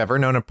 like, if you've ever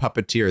known a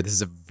puppeteer, this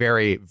is a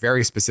very,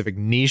 very specific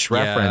niche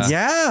reference.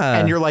 Yeah.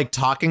 And you're like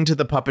talking to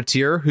the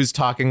puppeteer who's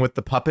talking with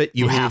the puppet.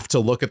 You have to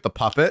look at the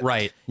puppet.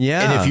 Right.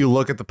 Yeah. And if you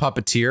look at the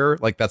puppeteer,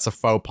 like, that's a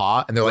faux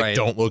pas. And they're like,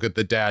 don't look at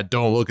the dad.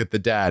 Don't look at the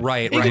dad.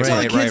 Right. You can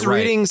tell the Right. kid's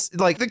reading,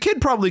 like, the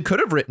kid probably could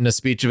have written a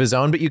speech of his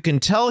own, but you can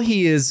tell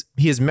he has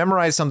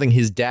memorized something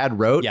his dad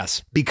wrote.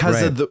 Yes.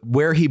 Because of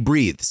where he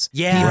breathes.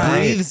 Yeah. He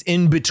breathes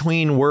in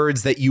between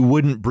words that you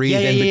wouldn't breathe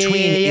in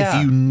between if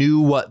you knew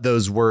what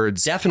those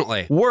words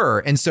were.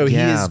 And so he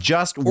is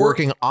just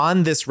working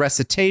on this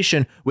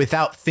recitation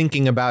without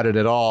thinking about it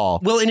at all.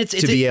 Well, and it's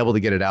be able to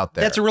get it out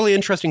there. That's a really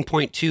interesting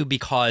point too,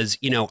 because,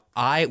 you know,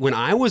 when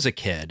I was a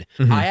kid,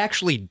 I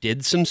actually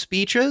did some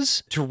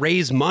speeches to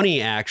raise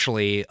money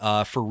actually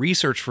for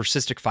research for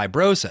cystic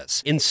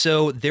fibrosis. And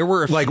so there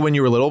were like when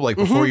you were little, like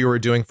before you were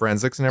doing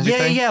forensics and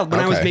everything? Yeah. When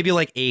I was maybe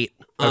like 8.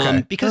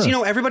 Because, you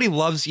know, everybody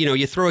loves, you know,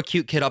 you throw a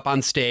cute kid up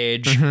on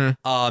stage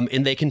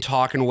and they can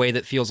talk in a way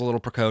that feels a little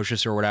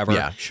precocious or whatever.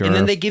 Yeah, sure. And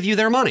then they give you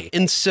their money.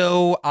 And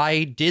so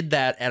I did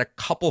that at a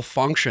couple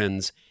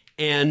functions,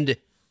 and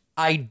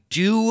I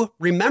do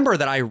remember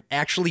that I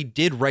actually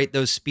did write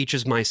those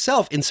speeches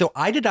myself. And so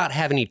I did not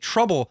have any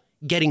trouble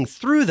getting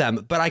through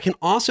them, but I can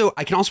also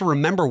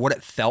remember what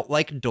it felt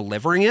like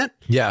delivering it.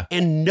 Yeah.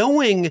 And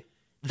knowing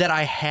that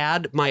I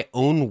had my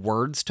own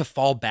words to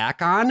fall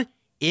back on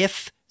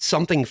if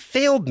something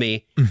failed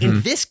me,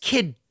 and this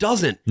kid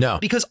doesn't. No.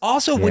 Because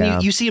also when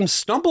you see him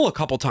stumble a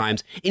couple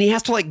times and he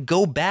has to like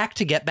go back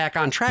to get back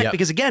on track,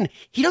 because again,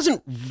 he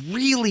doesn't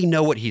really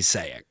know what he's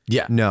saying.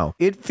 Yeah. No,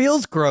 it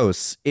feels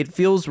gross. It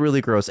feels really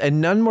gross. And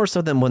none more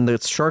so than when the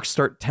sharks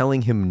start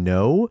telling him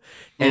no.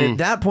 And at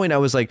that point I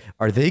was like,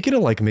 are they going to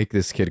like make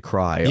this kid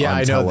cry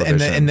on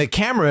television? And the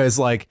camera is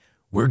like,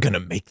 we're going to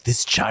make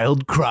this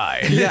child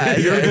cry. Yeah.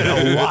 You're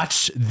going to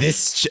watch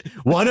this.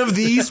 One of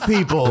these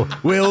people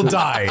will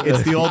die.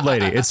 It's the old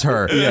lady. It's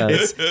her. Yeah.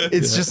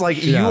 It's just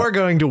like, you are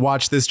going to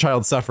watch this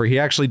child suffer. He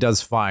actually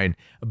does fine.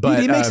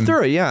 But he makes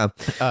through it, yeah.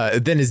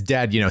 Then his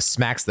dad, you know,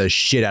 smacks the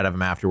shit out of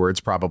him afterwards,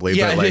 probably.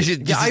 Yeah, but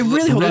I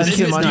really hope runs this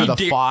him kid's under not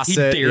the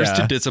faucet. He dares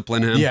to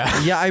discipline him.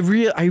 Yeah. Yeah, I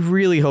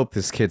really hope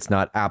this kid's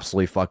not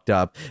absolutely fucked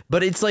up.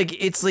 But it's like,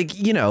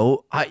 you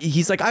know,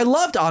 he's like, I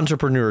loved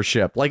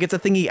entrepreneurship. Like, it's a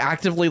thing he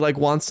actively like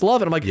wants to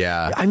love. And I'm like,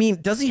 I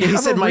mean, does he have He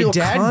said, a my real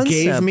dad concept?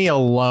 gave me a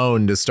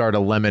loan to start a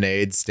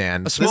lemonade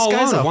stand. A small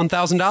loan of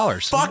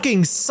 $1,000.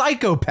 Fucking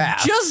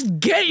psychopath. Just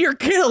get your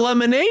kid a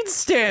lemonade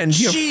stand,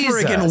 you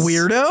Jesus. friggin'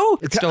 weirdo.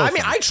 It's still I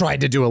mean, I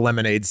tried to do a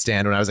lemonade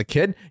stand when I was a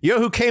kid. You know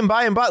who came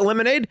by and bought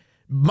lemonade?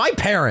 My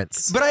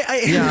parents. But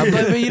Yeah,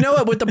 but you know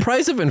what? With the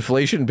price of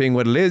inflation being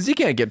what it is, you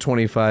can't get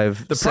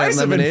 25 The cent price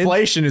lemonade. of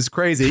inflation is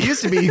crazy. It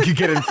used to be you could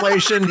get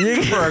inflation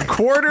for a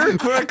quarter.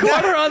 For a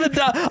quarter on the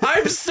dot.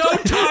 I'm so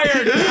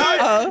tired.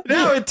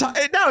 Now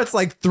it's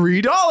like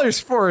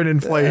 $3 for an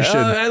inflation.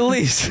 At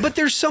least. But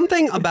there's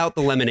something about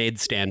the lemonade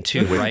stand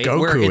too, right? Goku,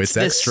 Where it's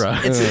extra.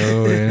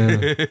 Oh, yeah.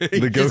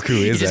 The Goku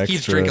he is just extra.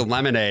 keeps drinking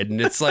lemonade,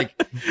 and it's like,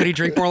 could he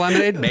drink more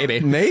lemonade? Maybe.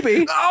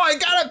 Maybe. Oh, I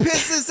gotta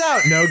piss this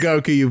out. No,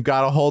 Goku, you've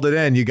got to hold it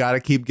in. You got to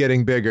keep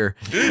getting bigger.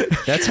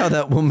 That's how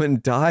that woman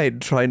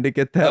died, trying to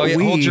get that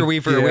Wii. Hold your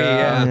Wii for a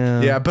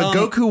Wii, Yeah, but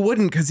Goku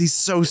wouldn't because he's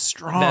so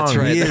strong. That's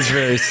right. He is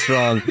very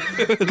strong.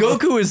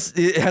 Goku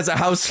has a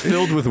house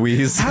filled with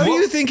Wiis. How do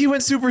you think he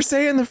went Super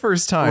Saiyan the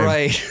first time?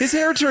 Right. His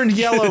hair turned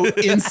yellow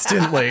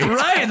instantly.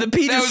 Right, the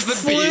pea just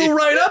flew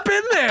right up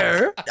in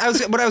there.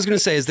 What I was going to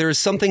say is there is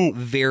something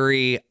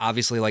very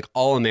obviously like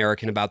all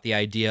American about the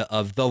idea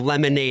of the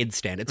lemonade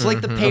stand. It's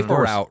like the paper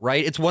route,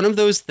 right? It's one of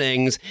those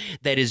things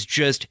that is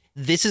just,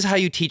 this is how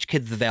you teach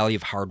kids the value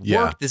of hard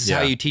work. This is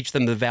how you teach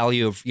them the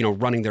value of,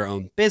 running their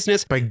own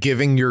business. By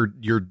giving your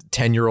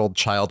 10-year-old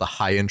child a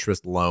high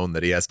interest loan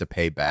that he has to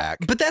pay back.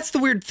 But that's the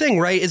weird thing,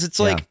 right? Is it's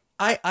like,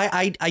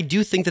 I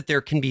do think that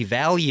there can be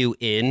value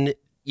in,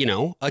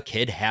 a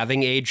kid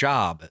having a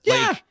job.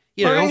 Yeah. Like,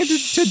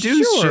 to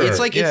do shit. It's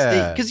like,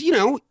 because,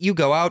 you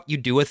go out, you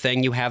do a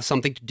thing, you have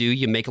something to do,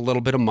 you make a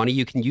little bit of money,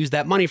 you can use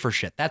that money for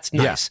shit. That's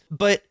nice. Yeah.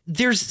 But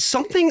there's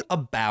something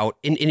about,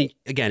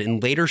 in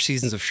later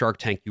seasons of Shark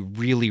Tank, you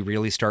really,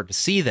 really start to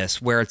see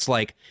this, where it's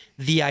like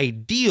the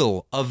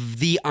ideal of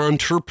the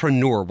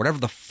entrepreneur, whatever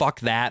the fuck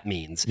that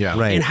means,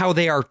 and how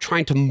they are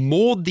trying to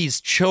mold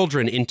these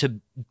children into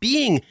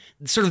being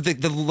sort of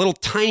the little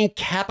tiny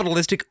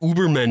capitalistic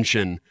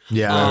Ubermenschen,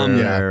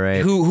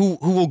 who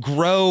will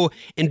grow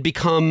and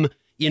become,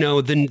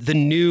 the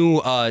new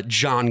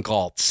John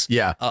Galtz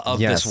of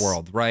this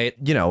world, right?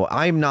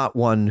 I'm not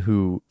one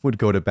who would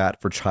go to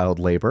bat for child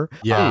labor.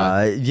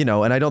 Yeah.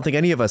 And I don't think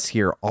any of us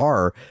here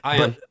are.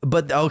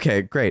 But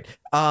okay, great.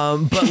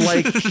 But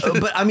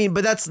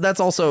that's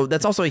also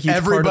a huge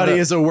everybody part of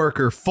is a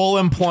worker, full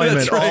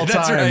employment all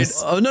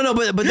times. Oh no,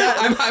 but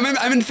that,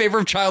 I'm in favor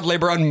of child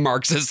labor on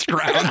Marxist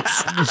grounds.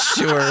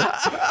 Sure,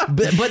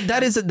 but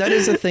that is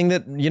a thing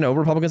that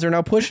Republicans are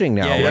now pushing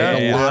now.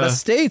 A lot of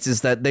states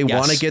is that they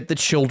want to get the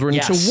children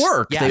to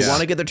work. They want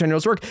to get their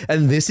 10-year-olds to work,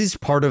 and this is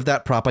part of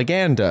that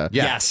propaganda.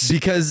 Yes,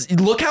 because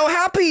look how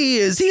happy he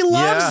is. He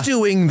loves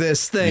doing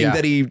this thing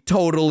that he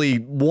totally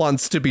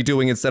wants to be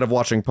doing instead of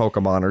watching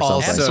Pokemon or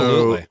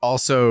something. Absolutely.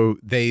 Also,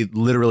 they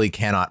literally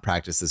cannot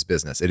practice this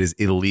business. It is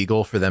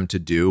illegal for them to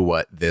do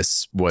what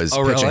this was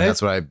pitching. Really?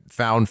 That's what I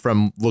found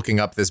from looking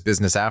up this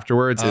business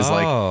afterwards. Is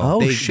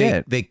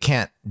shit. They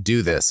can't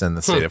do this in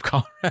the state of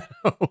Colorado.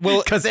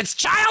 Well, because it's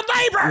child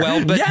labor.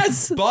 Well,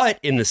 but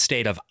in the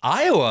state of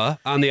Iowa,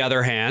 on the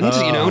other hand,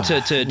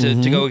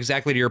 to go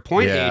exactly to your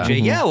point,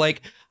 AJ,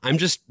 like I'm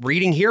just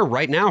reading here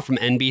right now from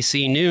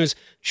NBC News.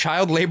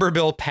 Child labor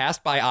bill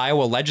passed by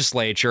Iowa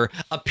legislature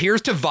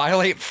appears to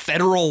violate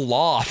federal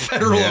law,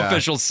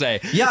 officials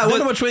say. Yeah, I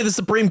wonder which way the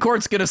Supreme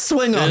Court's going to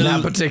swing on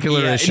that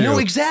particular issue. No,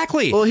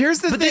 exactly. Well, here's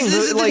the thing.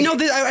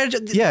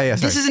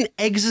 This is an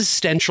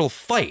existential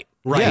fight.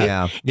 Right.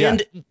 Yeah.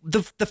 And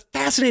the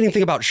fascinating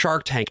thing about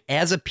Shark Tank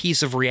as a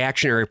piece of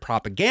reactionary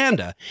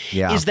propaganda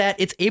is that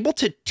it's able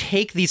to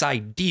take these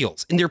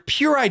ideals, and they're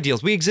pure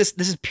ideals. This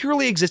is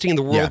purely existing in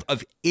the world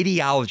of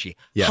ideology,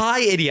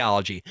 high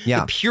ideology,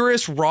 the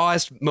purest,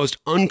 rawest, most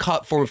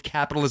uncut form of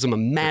capitalism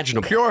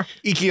imaginable. Pure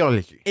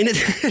ideology. And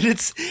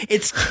it's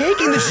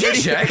taking this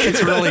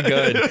it's really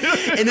good.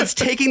 And it's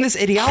taking this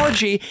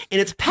ideology and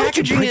it's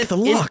packaging it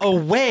in a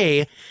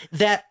way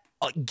that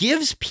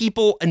gives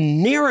people a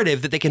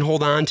narrative that they can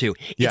hold on to.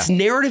 It's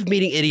narrative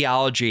meeting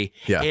ideology.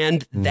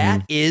 And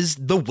that is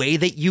the way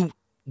that you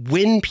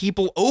win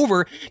people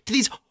over to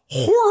these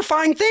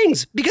horrifying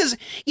things. Because,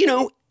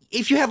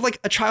 if you have like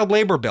a child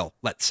labor bill,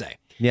 let's say.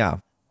 Yeah.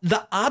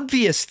 The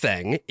obvious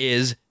thing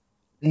is,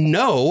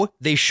 no,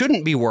 they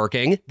shouldn't be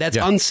working. That's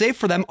unsafe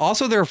for them.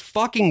 Also, they're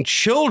fucking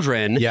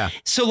children. Yeah.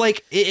 So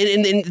like,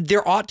 and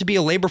there ought to be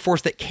a labor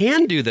force that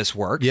can do this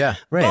work. Yeah.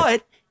 Right.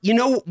 But,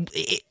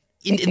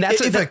 and that's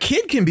if a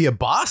kid can be a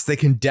boss, they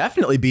can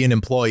definitely be an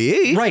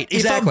employee. Right,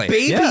 exactly. If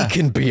a baby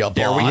can be a boss.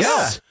 There we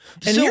go.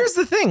 And here's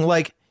the thing,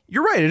 like,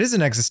 you're right, it is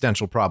an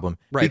existential problem.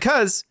 Right.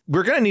 Because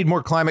we're going to need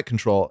more climate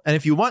control. And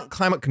if you want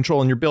climate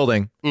control in your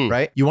building,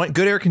 right, you want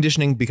good air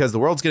conditioning because the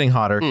world's getting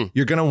hotter,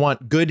 you're going to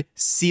want good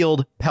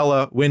sealed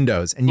Pella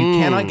windows. And you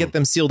cannot get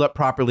them sealed up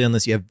properly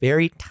unless you have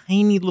very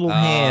tiny little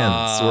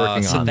hands working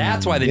on them. So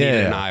that's why they need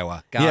it in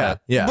Iowa. Got it.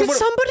 Yeah. Did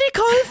somebody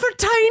call for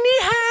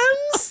tiny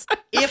hands?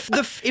 If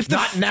the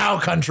Not now,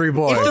 country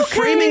boy. If the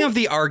framing of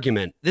the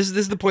argument, this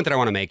is the point that I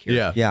want to make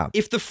here. Yeah.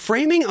 If the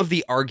framing of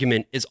the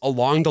argument is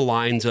along the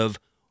lines of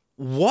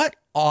what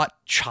ought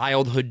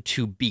childhood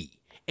to be,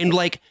 and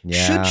like,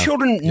 should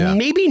children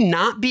maybe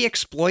not be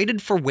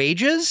exploited for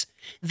wages,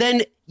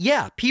 then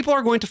people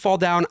are going to fall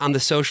down on the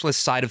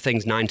socialist side of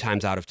things 9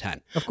 times out of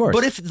 10. Of course.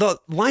 But if the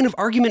line of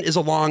argument is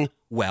along,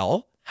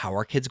 well, how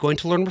are kids going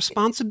to learn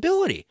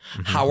responsibility?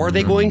 How are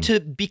they going to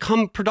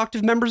become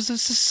productive members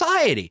of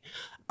society?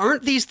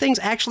 Aren't these things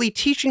actually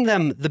teaching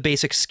them the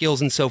basic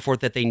skills and so forth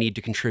that they need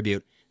to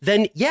contribute?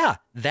 Then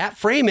that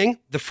framing,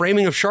 the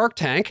framing of Shark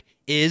Tank,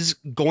 is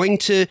going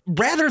to,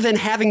 rather than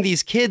having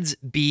these kids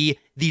be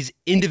these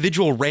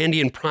individual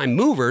Randian prime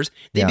movers,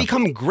 they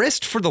become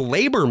grist for the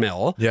labor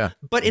mill,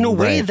 but in a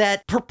way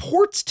that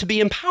purports to be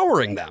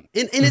empowering them.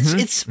 And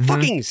it's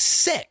fucking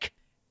sick.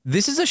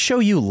 This is a show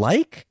you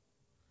like?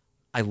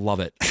 I love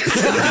it.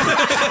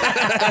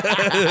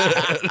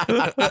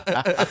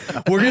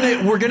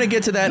 We're gonna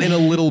get to that in a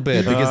little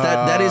bit because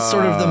that is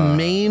sort of the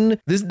main.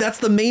 That's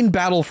the main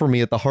battle for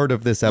me at the heart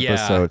of this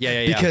episode.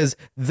 Yeah. Because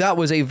that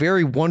was a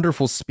very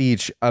wonderful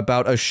speech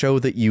about a show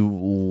that you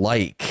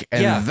like,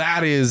 and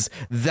that is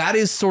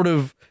sort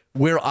of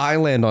where I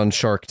land on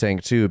Shark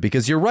Tank too,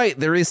 because you're right.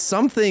 There is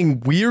something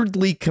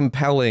weirdly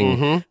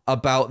compelling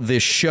about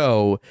this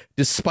show,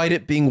 despite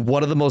it being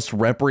one of the most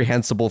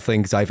reprehensible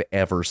things I've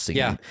ever seen.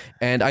 Yeah.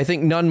 And I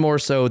think none more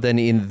so than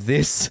in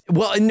this.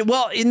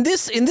 In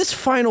this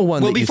final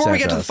one. Well, that before you we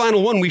get sent to the us.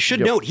 final one, we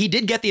should note he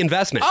did get the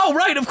investment. Oh,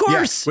 right, of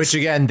course. Which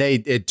again,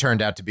 it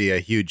turned out to be a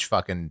huge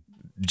fucking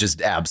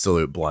just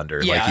absolute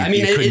blunder. Yeah, like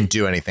you couldn't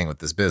do anything with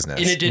this business.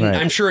 And it didn't.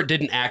 I'm sure it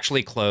didn't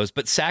actually close,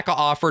 but Saka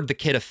offered the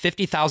kid a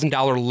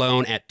 $50,000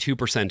 loan at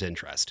 2%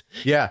 interest.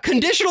 Yeah.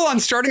 Conditional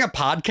on starting a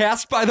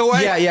podcast, by the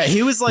way. Yeah.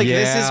 He was like,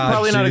 this is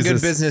probably not a good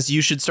Jesus. business.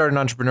 You should start an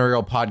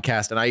entrepreneurial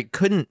podcast. And I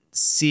couldn't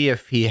see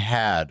if he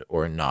had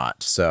or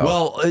not. So,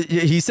 Well,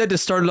 he said to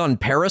start it on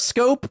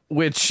Periscope,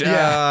 which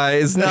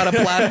is not a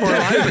platform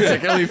I'm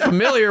particularly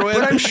familiar with.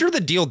 But I'm sure the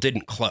deal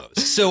didn't close.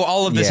 So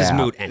all of this is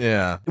moot anyway.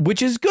 Yeah.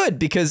 Which is good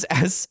because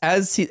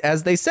as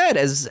they said,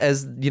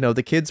 as you know,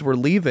 the kids were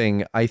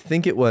leaving, I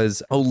think it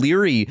was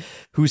O'Leary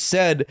who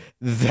said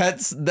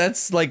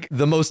that's like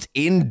the most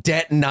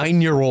in-debt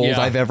 9-year-old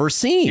I've ever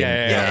seen.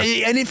 Yeah.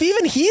 And if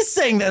even he's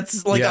saying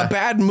that's like a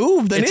bad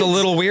move, then It's a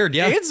little weird,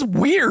 yeah. It's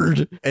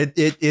weird.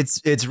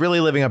 It's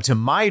really living up to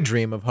my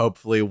dream of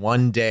hopefully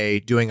one day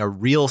doing a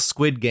real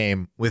Squid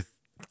Game with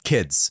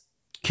kids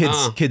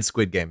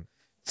Squid Game.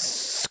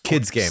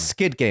 Kids game.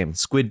 Skid game.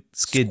 Squid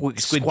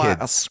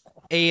kids.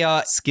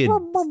 A Skid.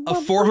 a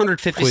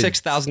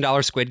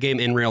 $456,000 Squid Game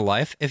in real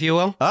life, if you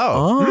will.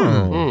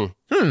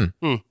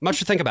 Much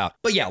to think about.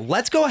 But yeah,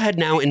 let's go ahead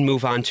now and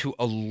move on to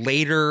a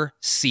later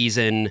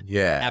season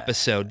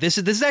episode. This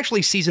is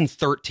actually season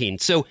 13.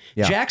 So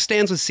Jack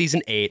stands with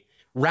season 8.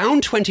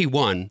 Round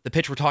 21, the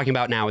pitch we're talking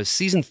about now, is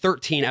season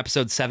 13,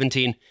 episode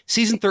 17.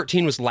 Season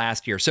 13 was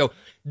last year. So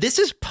this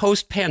is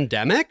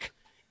post-pandemic.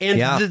 And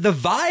the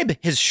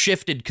vibe has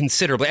shifted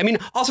considerably. I mean,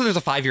 also there's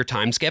a 5-year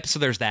time skip, so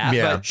there's that.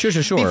 Yeah. But Sure.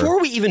 before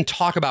we even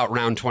talk about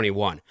round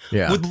 21,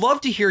 Yeah. would love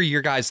to hear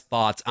your guys'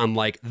 thoughts on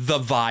like the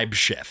vibe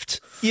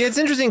shift. Yeah, it's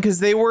interesting because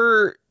they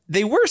were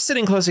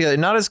sitting close together,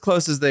 not as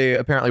close as they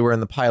apparently were in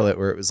the pilot,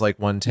 where it was like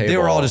one table. They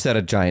were all just at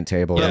a giant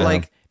table. But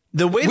like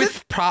the way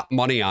with prop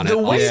money on it. the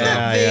way also.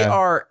 that they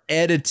are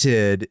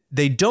edited,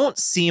 they don't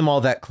seem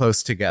all that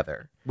close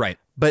together. Right.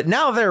 But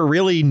now they're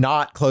really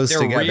not close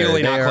They're together.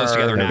 really not close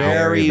together now.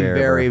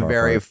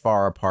 Very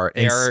far apart.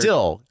 And They're-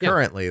 still,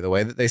 currently, the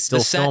way that they still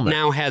The set film it.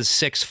 now has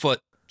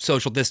 6-foot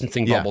social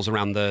distancing bubbles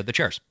around the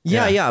chairs.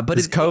 But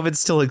because COVID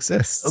still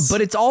exists. But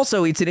it's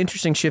an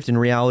interesting shift in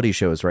reality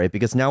shows, right?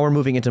 Because now we're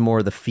moving into more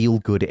of the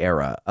feel-good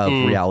era of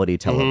reality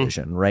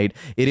television, right?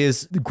 It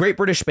is Great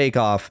British Bake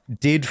Off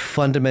did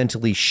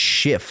fundamentally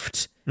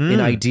shift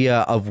an idea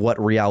of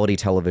what reality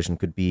television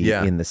could be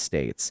in the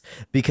States,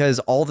 because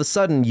all of a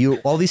sudden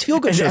all these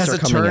feel-good shows are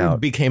coming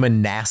out. Became a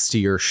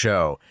nastier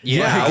show.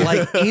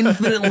 Like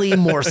infinitely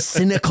more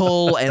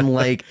cynical and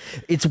like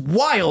it's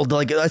wild,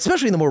 like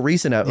especially in the more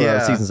recent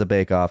seasons of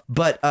Bake Off.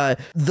 But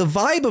the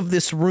vibe of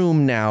this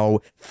room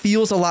now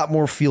feels a lot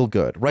more feel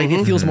good, right?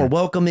 It feels more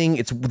welcing.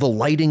 The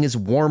lighting is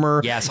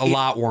warmer. Yes, a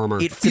lot warmer.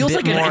 It feels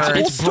like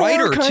it's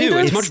brighter too.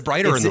 It's much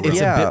brighter in the room.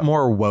 It's a bit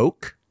more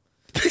woke.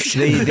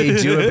 they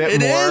do a bit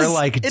more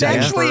like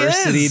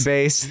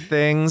diversity-based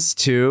things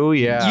too.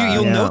 Yeah,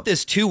 you'll note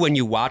this too when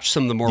you watch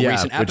some of the more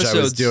recent episodes. Which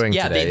I was doing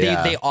today,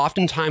 they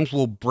oftentimes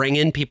will bring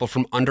in people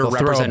from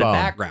underrepresented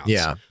backgrounds.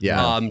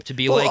 To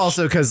be like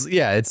also because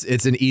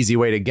it's an easy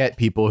way to get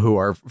people who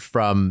are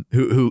from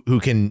who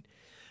can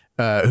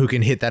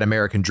hit that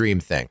American dream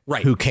thing,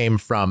 right? Who came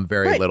from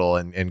very little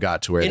and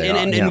got to where they are.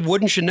 And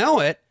wouldn't you know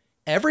it,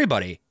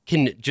 everybody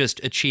can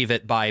just achieve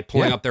it by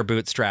pulling up their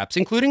bootstraps,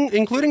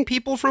 including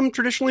people from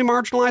traditionally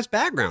marginalized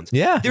backgrounds.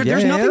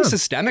 There's nothing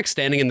systemic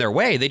standing in their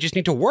way. They just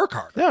need to work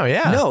hard.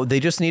 No, they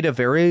just need a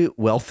very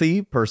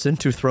wealthy person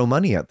to throw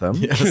money at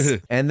them,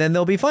 and then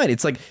they'll be fine.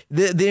 It's like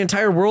the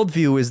entire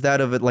worldview is that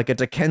of it, like a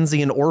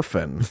Dickensian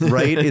orphan,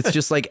 right? It's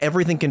just like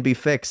everything can be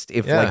fixed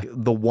if like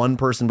the one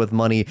person with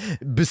money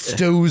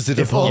bestows it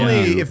upon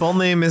you. If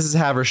only Mrs.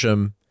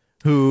 Haversham,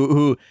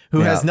 who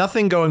has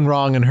nothing going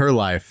wrong in her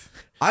life.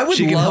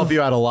 She can help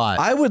you out a lot.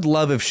 I would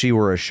love if she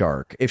were a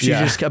shark. If she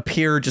just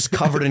appeared just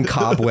covered in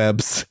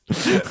cobwebs.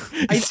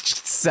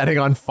 Just setting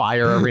on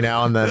fire every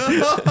now and then.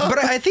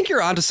 But I think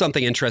you're onto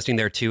something interesting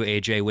there too,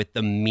 AJ, with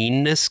the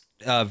meanness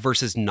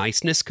versus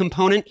niceness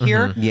component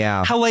here.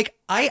 Yeah. How like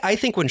I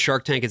think when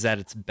Shark Tank is at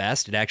its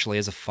best, it actually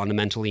is a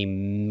fundamentally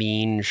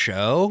mean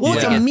show. Well,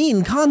 it's a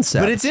mean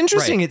concept. But it's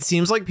interesting. It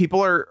seems like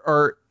people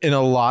are in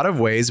a lot of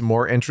ways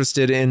more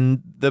interested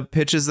in the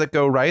pitches that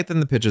go right than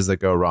the pitches that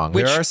go wrong.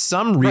 There are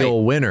some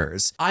real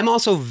winners. I'm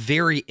also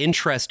very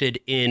interested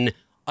in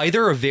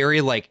either a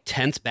very like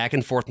tense back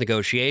and forth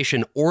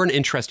negotiation or an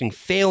interesting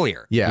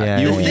failure.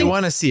 You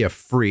want to see a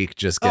freak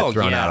just get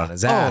thrown out on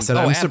his ass, and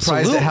I'm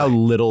surprised at how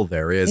little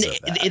there is of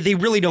that. They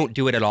really don't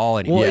do it at all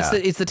anymore. Well,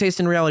 it's the taste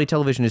in reality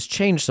television has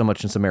changed so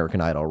much since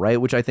American Idol, right?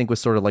 Which I think was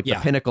sort of like the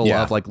pinnacle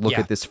of like, look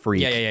at this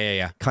freak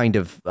kind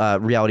of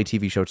reality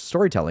TV show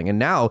storytelling. And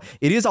now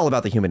it is all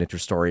about the human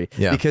interest story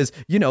because,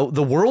 you know,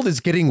 the world is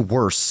getting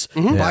worse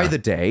by the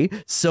day.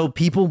 So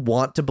people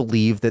want to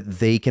believe that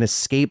they can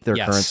escape their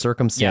current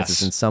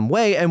circumstances in some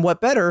way. And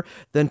what better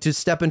than to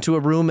step into a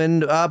room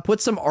and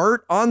put some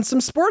art on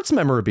some sports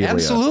memorabilia?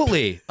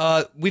 Absolutely.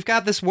 We've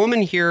got this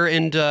woman here,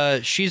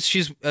 and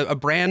she's a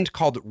brand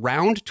called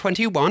Round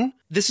 21.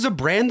 This is a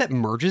brand that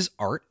merges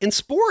art and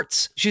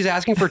sports. She's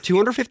asking for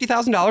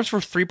 $250,000 for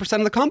 3%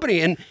 of the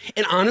company. And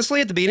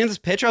honestly, at the beginning of this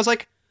pitch, I was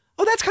like,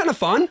 oh, that's kind of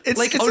fun. It's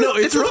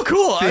real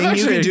cool. Thing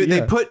you can do.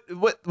 They put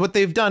what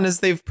they've done is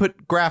they've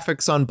put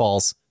graphics on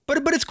balls.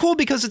 But it's cool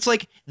because it's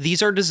like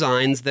these are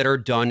designs that are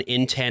done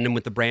in tandem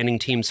with the branding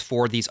teams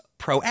for these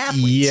pro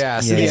athletes. Yeah.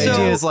 So the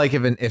idea is like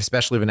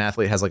especially if an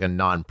athlete has like a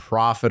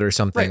nonprofit or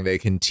something, they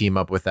can team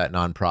up with that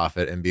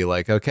nonprofit and be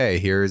like, okay,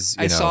 here's.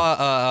 I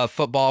saw a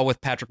football with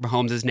Patrick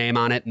Mahomes' name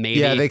on it. Maybe.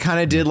 Yeah, they kind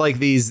of did like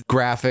these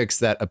graphics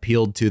that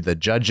appealed to the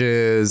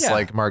judges. Yeah.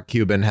 Like Mark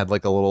Cuban had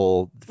like a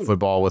little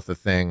football with the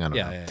thing. I don't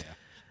know. Yeah.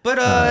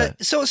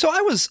 But so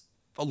I was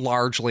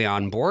largely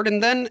on board,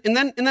 and then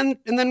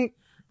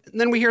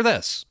we hear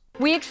this.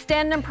 We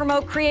extend and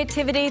promote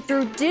creativity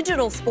through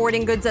digital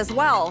sporting goods as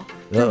well,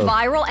 through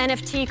viral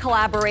NFT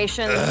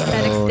collaborations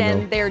that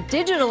extend their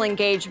digital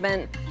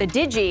engagement, the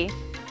Digi,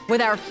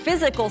 with our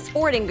physical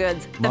sporting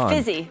goods, the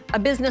Fizzy, a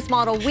business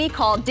model we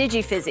call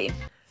DigiFizzy.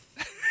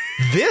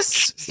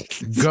 This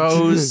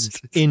goes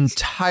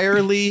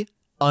entirely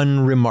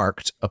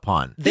unremarked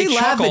upon. They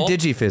laugh at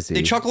DigiFizzy.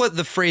 They chuckle at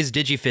the phrase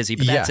DigiFizzy,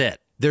 but that's it.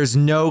 There's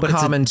no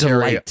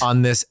commentary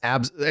on this.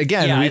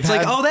 Again, it's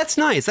like, oh, that's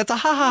nice. That's a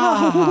ha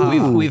ha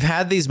ha. We've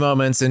had these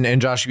moments,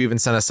 and Josh, you even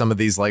sent us some of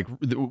these like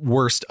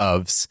worst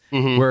ofs,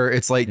 where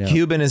it's like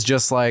Cuban is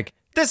just like,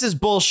 this is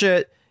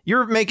bullshit.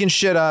 You're making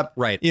shit up.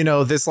 Right. You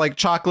know, this like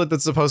chocolate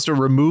that's supposed to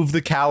remove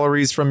the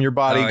calories from your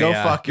body. Go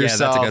fuck yourself.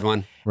 Yeah, that's a good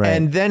one. Right.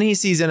 And then he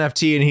sees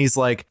NFT and he's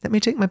like, let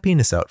me take my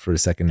penis out for a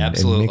second and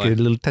make it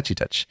a little touchy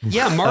touch.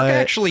 Yeah, Mark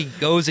actually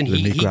goes and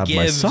he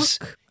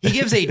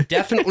gives a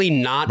definitely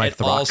not at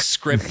all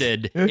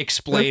scripted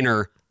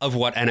explainer of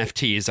what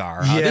NFTs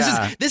are.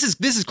 This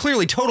is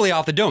clearly totally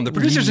off the dome. The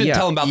producers didn't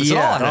tell him about this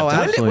at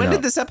all. When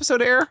did this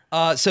episode air?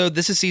 So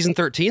this is season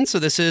 13. So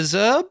this is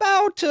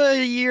about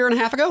a year and a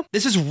half ago.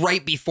 This is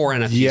right before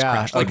NFTs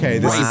crashed. Okay,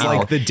 this is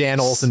like the Dan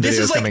Olsen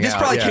video coming out. This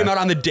probably came out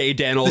on the day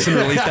Dan Olsen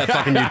released that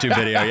fucking YouTube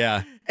video.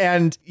 Yeah.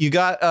 And you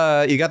got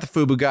the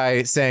FUBU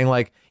guy saying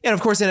like, and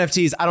of course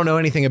NFTs, I don't know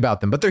anything about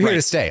them, but they're here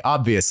to stay,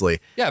 obviously.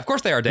 Yeah, of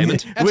course they are, Damon.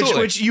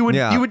 Absolutely. Which you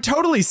would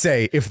totally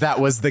say if that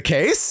was the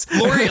case.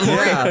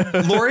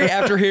 Lori,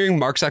 after hearing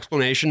Mark's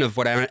explanation of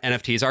what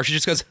NFTs are, she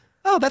just goes,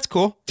 oh, that's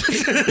cool.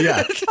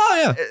 Yeah.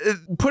 Oh yeah.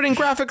 Putting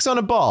graphics on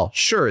a ball.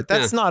 Sure.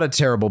 That's not a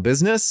terrible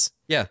business.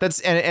 Yeah. That's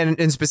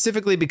and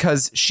specifically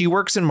because she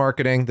works in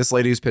marketing, this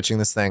lady who's pitching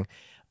this thing.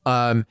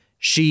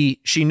 She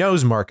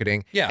knows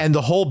marketing. Yeah. And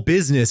the whole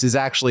business is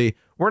actually,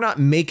 we're not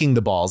making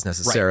the balls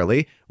necessarily.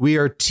 Right. We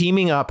are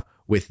teaming up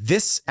with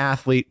this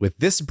athlete, with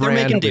this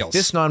brand, with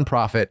this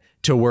nonprofit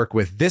to work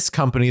with this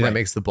company that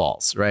makes the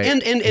balls, right?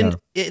 And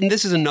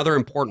this is another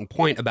important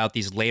point about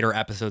these later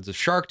episodes of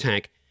Shark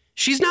Tank.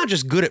 She's not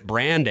just good at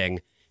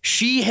branding.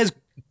 She has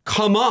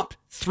come up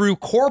through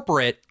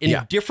corporate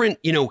in different,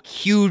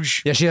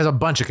 huge. Yeah, she has a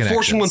bunch of connections.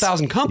 Fortune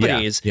 1000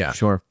 companies. Yeah,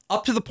 sure.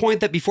 Up to the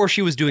point that before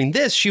she was doing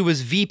this, she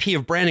was VP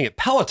of branding at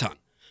Peloton.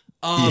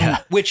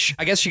 Which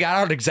I guess she got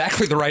out at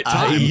exactly the right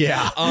time.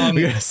 I'm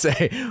gonna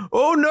say,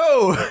 oh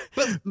no,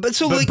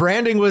 but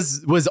branding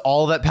was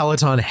all that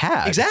Peloton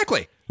had,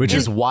 exactly, which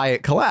is why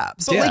it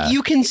collapsed. But like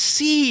you can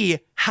see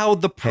how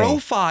the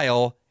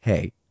profile.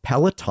 Hey,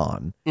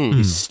 Peloton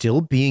is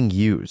still being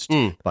used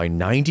by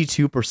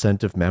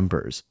 92% of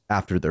members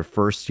after their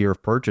first year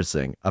of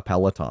purchasing a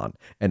Peloton.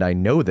 And I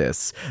know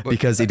this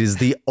because it is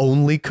the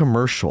only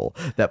commercial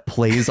that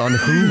plays on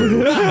Hulu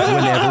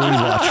whenever we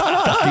watch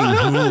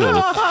fucking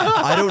Hulu.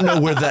 I don't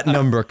know where that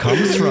number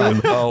comes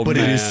from, but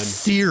it is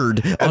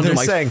seared under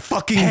my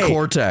fucking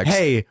cortex.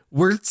 Hey,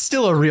 we're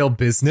still a real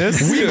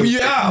business. We're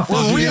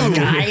real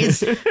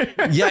guys.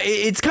 Yeah,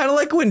 it's kind of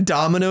like when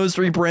Domino's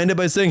rebranded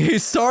by saying, hey,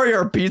 sorry,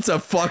 our pizza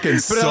fucking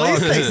sucks. But at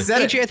least they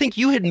said AJ, I think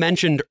you had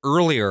mentioned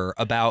earlier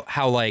about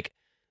how like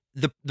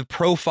the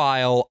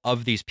profile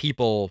of these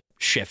people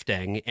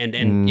shifting and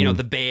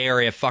the Bay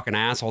Area fucking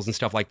assholes and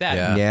stuff like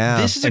that.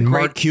 Yeah. This is and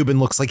Mark Cuban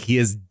looks like he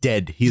is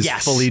dead. He's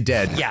fully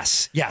dead.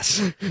 Yes.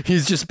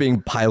 He's just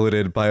being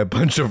piloted by a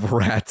bunch of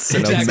rats.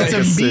 Exactly.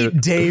 It's a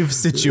Meet Dave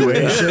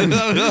situation.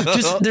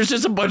 There's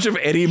just a bunch of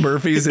Eddie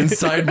Murphys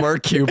inside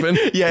Mark Cuban.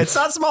 Yeah, it's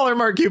not smaller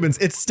Mark Cubans.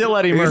 It's still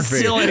Eddie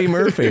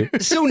Murphy.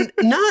 So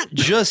not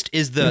just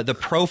is the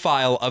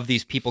profile of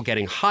these people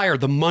getting higher,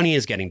 the money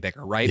is getting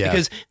bigger, right? Yeah.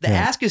 Because the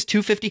ask is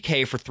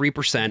 $250K for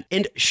 3%.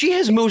 And she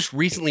has most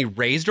recently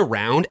raised a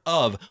round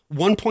of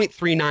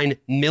 $1.39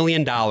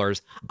 million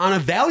on a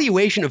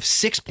valuation of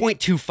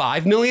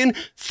 $6.25 million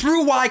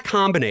through Y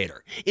Combinator.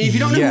 And if you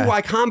don't know who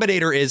Y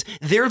Combinator is,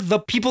 they're the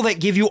people that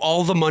give you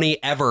all the money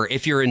ever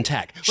if you're in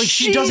tech. Like,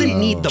 she doesn't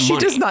need the money. She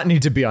does not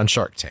need to be on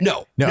Shark Tank.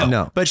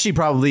 No. But she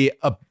probably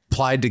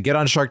applied to get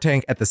on Shark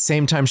Tank at the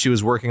same time she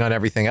was working on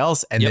everything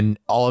else, and then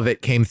all of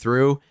it came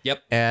through.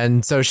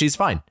 And so she's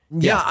fine.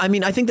 Yeah, I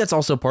mean, I think that's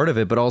also part of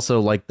it, but also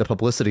like the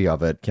publicity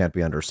of it can't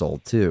be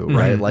undersold too,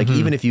 right? Like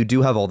even if you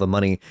do have all the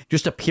money,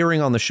 just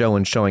appearing on the show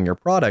and showing your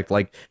product,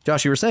 like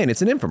Josh, you were saying,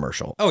 it's an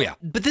infomercial. Oh yeah.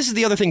 But this is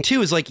the other thing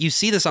too, is like you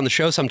see this on the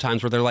show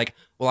sometimes where they're like,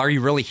 well, are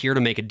you really here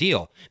to make a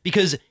deal?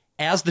 Because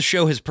as the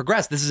show has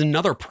progressed, this is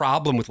another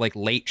problem with like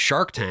late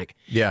Shark Tank.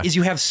 Is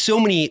you have so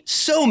many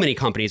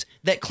companies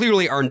that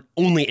clearly are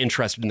only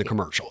interested in the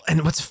commercial.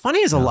 And what's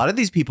funny is a lot of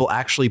these people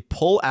actually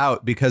pull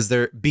out because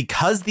the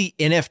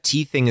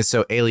NFT thing is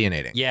so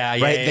alienating.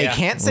 They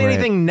can't say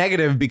anything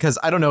negative because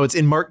I don't know, it's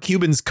in Mark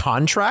Cuban's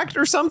contract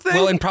or something.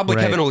 Well, and probably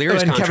Kevin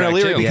O'Leary's contract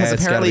too. Because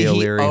apparently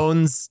he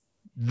owns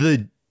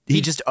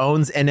he just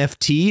owns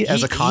NFT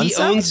as a concept.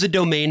 He owns the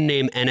domain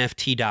name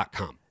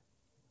NFT.com.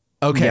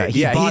 Okay,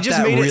 he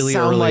just made it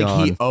sound like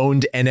he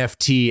owned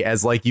NFT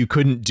as like you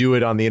couldn't do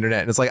it on the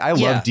internet. And it's like, I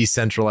love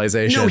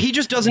decentralization. No, he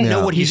just doesn't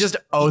know what he just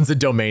owns a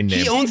domain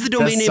name. He owns the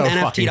domain name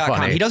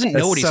NFT.com. He doesn't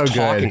know what he's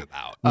talking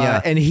about.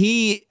 And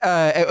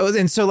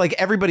and so like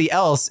everybody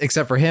else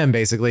except for him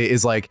basically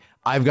is like,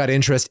 I've got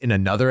interest in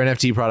another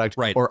NFT product,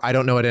 or I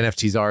don't know what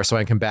NFTs are, so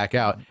I can back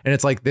out. And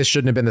it's like, this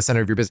shouldn't have been the center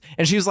of your business.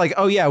 And she was like,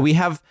 oh yeah, we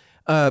have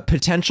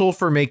potential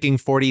for making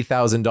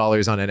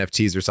 $40,000 on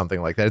NFTs or something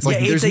like that. It's like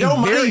there's no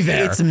money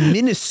there. It's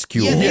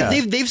minuscule.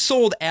 They've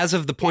sold, as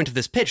of the point of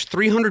this pitch,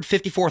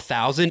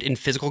 $354,000 in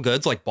physical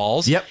goods like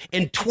balls,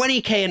 and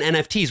 $20K in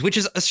NFTs, which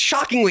is a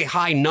shockingly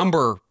high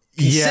number.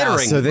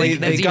 Considering, so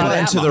they got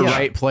into the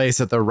right place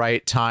at the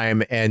right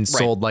time and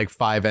sold like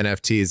 5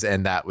 NFTs,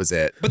 and that was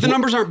it. But the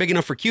numbers aren't big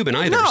enough for Cuban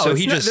either. No, so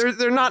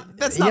they're not.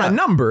 That's not a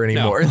number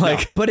anymore.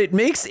 But it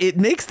makes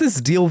this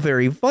deal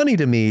very funny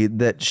to me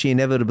that she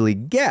inevitably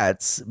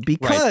gets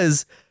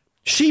because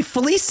she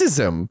fleeces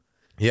him.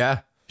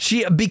 Yeah.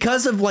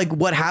 Because of like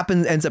what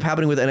ends up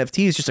happening with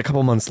NFTs just a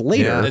couple months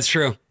later. Yeah, that's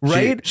true.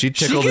 Right? She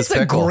tickled gets his a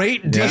pickle.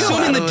 great deal.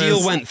 Assuming the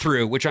deal went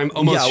through, which I'm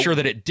almost sure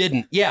that it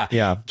didn't.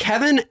 Yeah.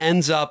 Kevin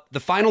ends up, the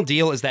final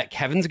deal is that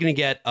Kevin's going to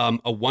get a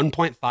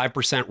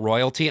 1.5%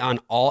 royalty on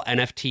all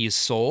NFTs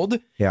sold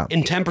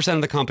in 10% of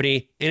the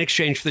company in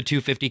exchange for the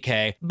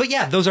 $250K. But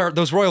yeah,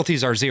 those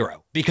royalties are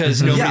zero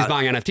because nobody's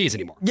buying NFTs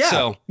anymore.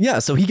 So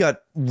he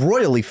got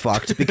royally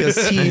fucked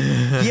because he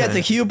had the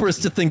hubris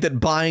to think that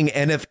buying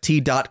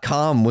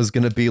NFT.com was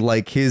going to be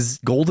like his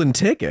golden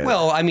ticket.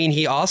 Well, I mean,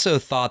 he also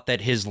thought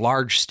that his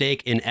large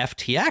stake in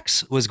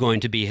FTX was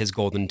going to be his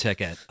golden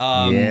ticket.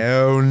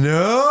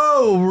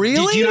 No,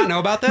 really? Do you not know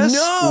about this?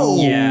 No.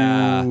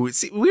 Yeah.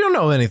 See, we don't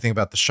know anything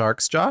about the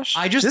Sharks, Josh.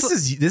 this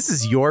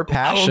is your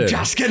passion. Oh,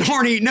 Josh, get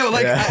horny. No,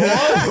 like,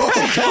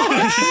 oh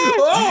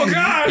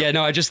God. Yeah,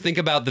 no, I just think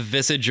about the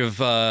visage of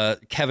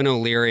Kevin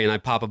O'Leary and I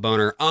pop a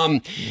boner.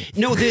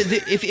 No,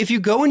 if you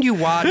go and you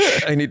watch,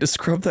 I need to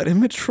scrub that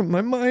image from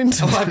my mind.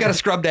 Oh, I've got a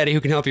scrub daddy who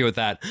can help you with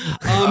that.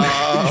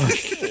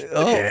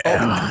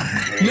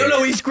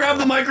 No, he's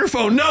grabbed the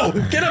microphone. No,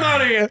 get him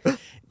out of here.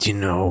 Do you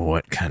know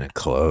what kind of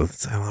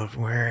clothes I love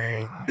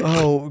wearing?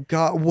 Oh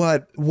God,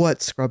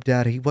 what, scrub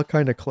daddy? What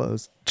kind of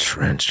clothes?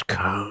 Trench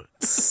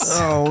coats.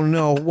 Oh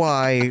no,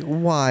 why?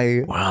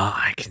 Well,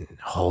 I can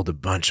hold a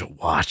bunch of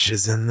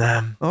watches in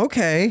them.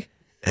 Okay,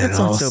 and that's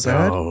not so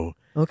bad.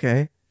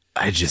 Okay.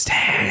 I just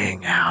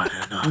hang out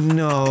in them.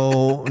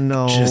 No,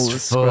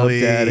 just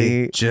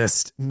fully,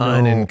 just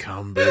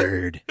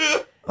unencumbered.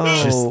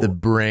 Just the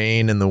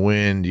brain and the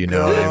wind, you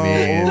know what I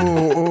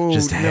mean?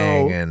 Just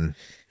hanging.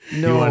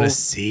 No. You want to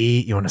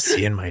see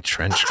in my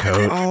trench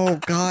coat? Oh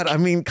God, I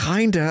mean,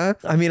 kinda.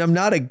 I mean, I'm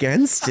not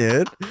against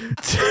it.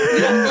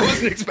 I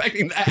wasn't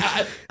expecting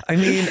that. I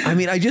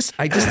mean, I just,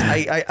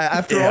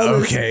 after all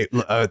this, okay.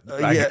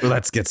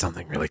 Let's get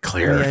something really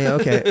clear. Yeah,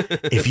 okay.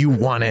 If you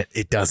want it,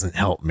 it doesn't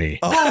help me.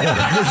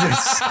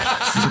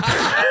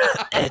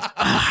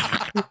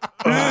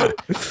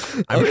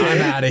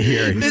 I'm out of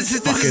here. This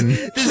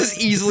is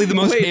easily the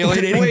most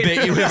alienating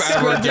bit you've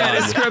ever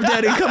done. Scrub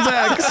Daddy, come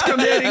back. Scrub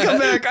Daddy, come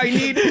back.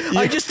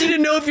 I just need to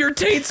know if your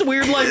taint's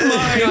weird like mine.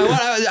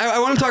 I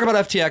want to talk about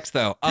FTX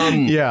though.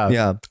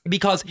 Yeah.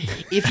 Because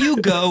if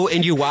you go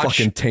and you watch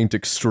fucking taint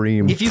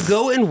extreme. If you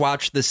go and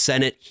watch the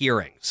Senate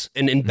hearings,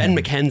 and Ben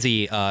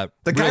McKenzie,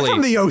 the guy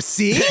from the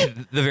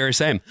OC, the very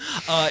same,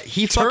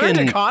 he turned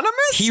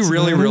economist. He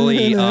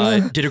really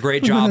did a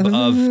great job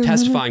of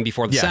testifying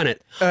before the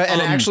Senate.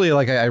 And actually,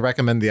 like I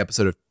recommend the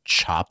episode of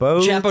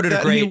Chapo? Chapo did a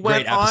that great- he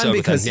went great episode on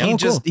with because him.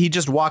 he Yeah. he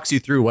just walks you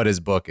through what his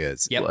book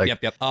is. Yep, Like,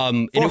 yep.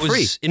 And for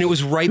it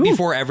was right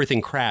before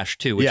everything crashed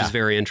too, which is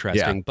very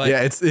interesting. Yeah. But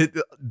it's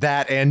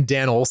that and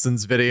Dan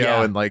Olson's video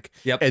Yeah. and like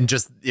and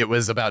just it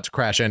was about to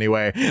crash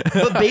anyway.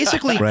 But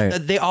basically, Right.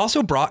 they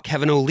also brought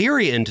Kevin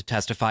O'Leary in to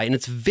testify, and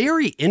it's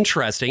very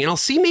interesting. And I'll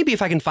see maybe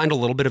if I can find a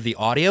little bit of the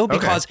audio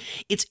because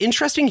it's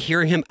interesting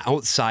hearing him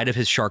outside of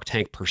his Shark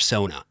Tank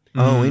persona.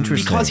 Oh,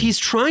 interesting. Because he's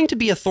trying to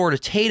be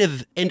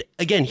authoritative, and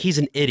again, he's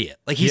an idiot.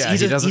 Like he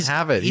doesn't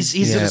have it. He's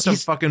just a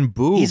fucking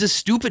boob. He's a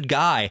stupid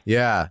guy.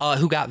 Yeah.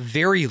 Who got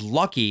very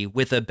lucky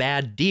with a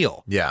bad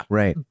deal. Yeah.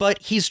 Right.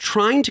 But he's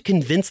trying to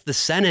convince the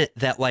Senate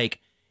that like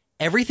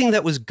everything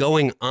that was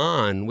going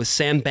on with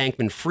Sam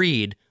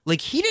Bankman-Fried,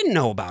 like he didn't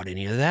know about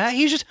any of that.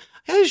 He's just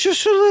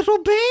a little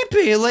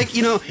baby. Like,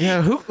 you know.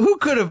 Yeah, who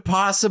could have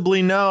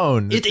possibly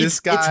known that this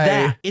guy? It's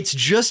that. It's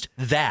just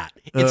that.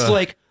 It's Ugh.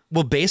 like,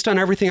 well, based on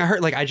everything I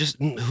heard, like I just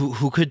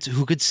who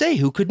could say,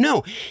 who could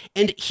know?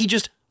 And he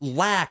just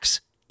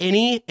lacks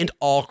any and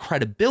all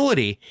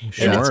credibility. And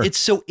Sure. it's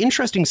so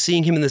interesting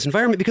seeing him in this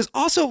environment because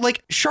also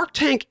like Shark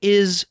Tank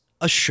is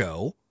a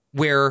show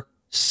where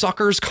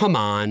suckers come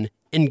on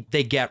and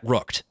they get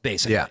rooked,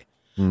 basically.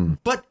 Yeah.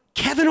 But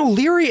Kevin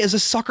O'Leary is a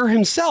sucker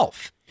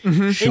himself. And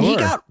he Sure.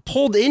 got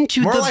pulled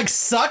into More the like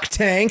Suck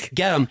Tank.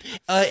 Get him.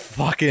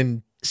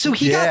 Fucking. So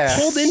he got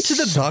pulled into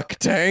the Suck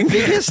Tank.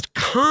 biggest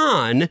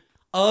con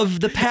of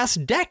the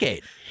past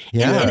decade.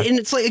 Yeah. And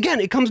it's like, again,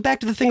 it comes back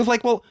to the thing of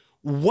like, well,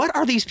 what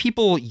are these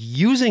people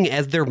using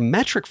as their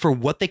metric for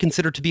what they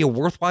consider to be a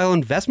worthwhile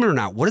investment or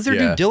not? What does their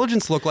due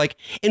diligence look like?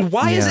 And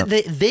why is it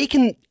that they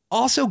can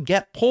also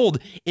get pulled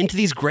into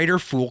these greater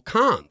fool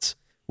cons?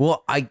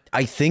 Well, I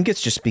think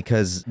it's just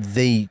because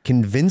they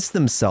convince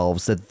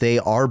themselves that they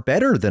are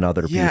better than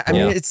other people. Yeah, I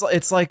mean it's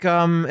like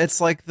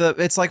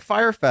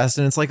Firefest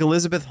and it's like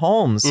Elizabeth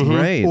Holmes, Mhm.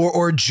 Right.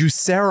 Or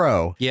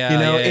Juicero. Yeah, you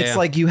know, yeah, it's yeah.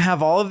 like you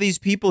have all of these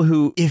people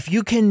who, if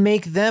you can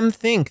make them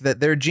think that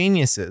they're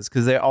geniuses,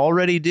 because they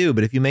already do,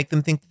 but if you make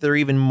them think that they're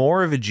even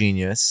more of a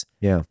genius,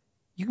 yeah,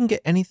 you can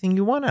get anything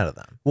you want out of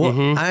them.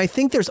 Well, I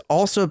think there's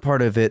also a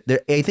part of it.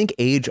 I think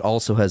age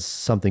also has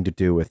something to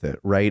do with it,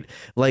 right?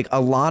 Like a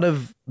lot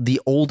of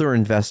the older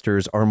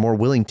investors are more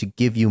willing to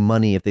give you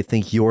money if they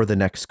think you're the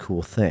next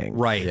cool thing,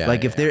 right?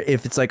 Like if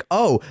it's like,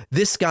 oh,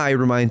 this guy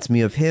reminds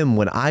me of him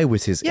when I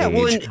was his age,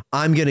 well, and-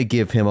 I'm gonna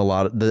give him a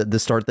lot of the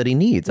start that he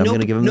needs. I'm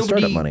gonna give him the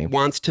startup money.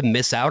 Wants to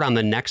miss out on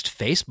the next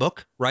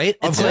Facebook, right?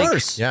 Of It's like,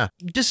 course. Yeah.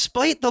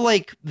 Despite the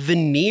like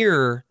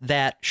veneer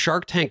that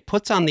Shark Tank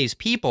puts on these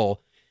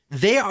people,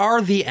 they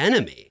are the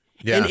enemy.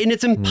 Yeah. And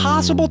it's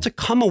impossible to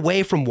come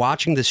away from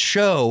watching this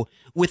show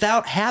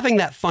without having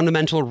that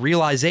fundamental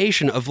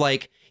realization of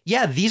like,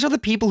 yeah, these are the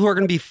people who are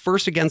going to be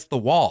first against the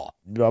wall.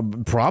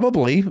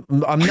 Probably.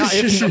 I'm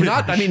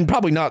not. I mean,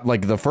 probably not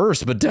like the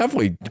first, but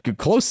definitely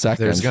close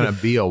second. There's gonna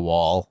be a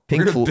wall.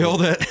 We're going to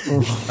build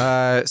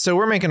it. So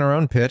we're making our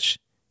own pitch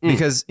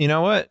because you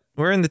know what?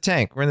 We're in the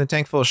tank. We're in the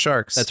tank full of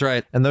sharks. That's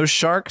right. And those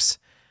sharks,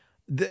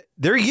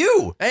 they're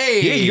you.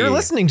 Hey, yeah, you're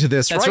listening to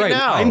this That's right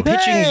now. I'm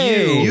pitching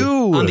Hey,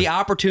 you on the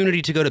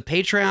opportunity to go to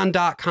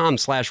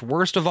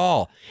patreon.com/worst of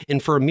all.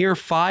 And for a mere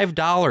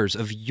 $5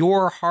 of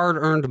your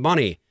hard-earned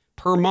money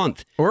per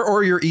month,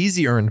 or your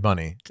easy earned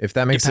money, if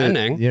that makes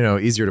Depending.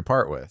 it easier to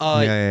part with.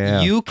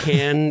 you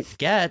can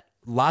get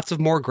lots of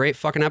more great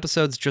fucking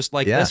episodes just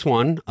like Yeah. this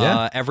one.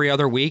 Yeah. Every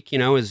other week,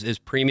 is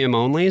premium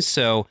only.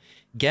 So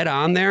get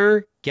on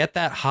there, get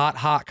that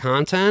hot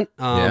content.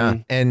 Yeah.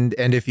 And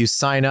if you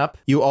sign up,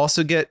 you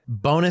also get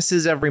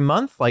bonuses every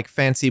month, like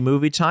Fancy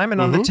Movie Time. And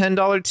on the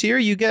 $10 tier,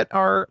 you get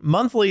our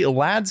monthly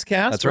Lads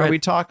Cast, That's where right. we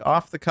talk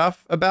off the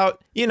cuff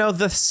about,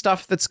 the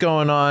stuff that's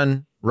going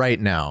on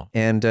right now.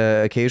 And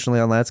occasionally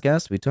on Let's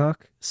Cast, we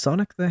talk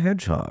Sonic the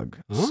Hedgehog.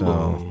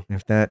 So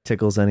if that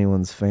tickles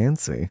anyone's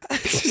fancy.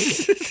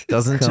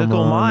 Doesn't Come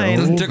tickle on mine.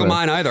 Doesn't over. tickle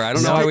mine either. I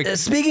don't know why we.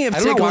 Speaking of I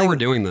don't know why tickling, we're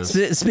doing this.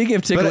 Speaking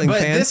of tickling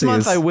But fancies, this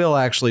month I will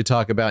actually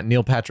talk about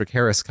Neil Patrick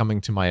Harris coming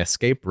to my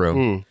escape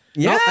room.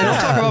 Yeah, And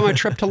I'll talk about my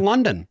trip to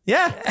London.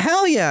 Yeah.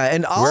 Hell yeah.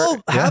 And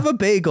I'll have a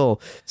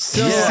bagel.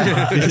 So,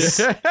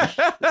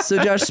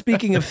 so Josh,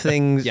 speaking of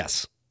things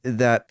Yes.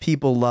 that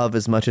people love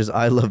as much as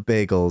I love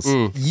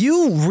bagels,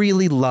 you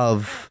really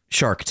love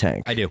Shark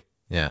Tank. I do.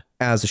 Yeah.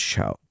 As a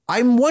show.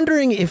 I'm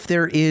wondering if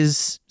there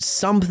is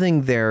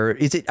something there.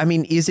 Is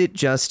it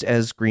just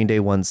as Green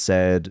Day once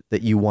said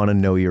that you want to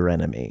know your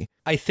enemy?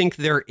 I think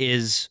there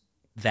is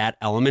that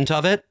element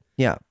of it.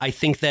 Yeah. I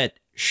think that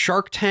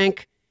Shark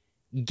Tank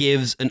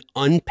gives an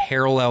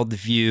unparalleled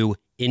view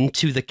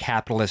into the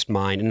capitalist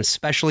mind, and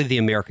especially the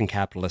American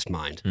capitalist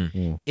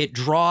mind. It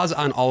draws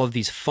on all of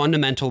these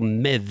fundamental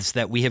myths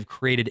that we have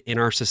created in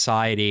our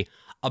society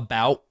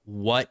about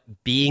what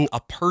being a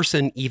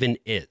person even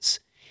is.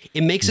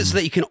 It makes it so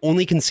that you can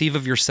only conceive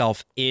of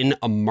yourself in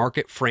a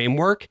market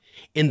framework,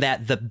 in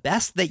that the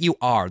best that you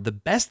are, the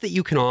best that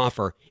you can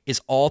offer is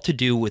all to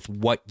do with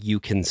what you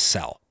can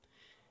sell.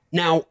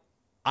 Now,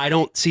 I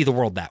don't see the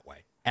world that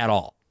way at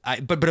all.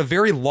 But a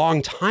very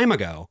long time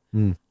ago,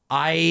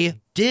 I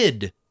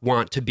did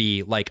want to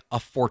be like a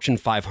Fortune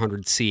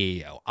 500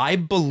 CEO. I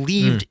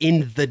believed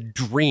in the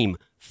dream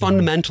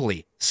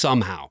fundamentally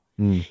somehow.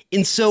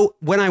 And so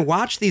when I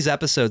watch these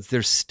episodes,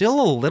 there's still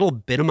a little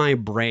bit of my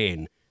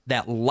brain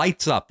that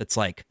lights up. That's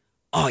like,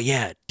 oh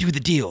yeah, do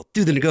the deal,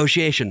 do the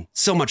negotiation.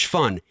 So much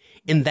fun.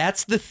 And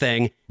that's the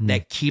thing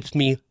that keeps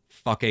me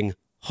fucking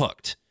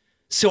hooked.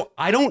 So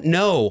I don't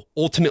know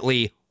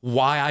ultimately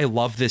why I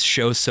love this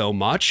show so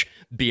much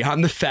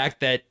beyond the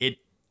fact that it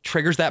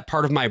triggers that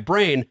part of my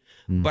brain.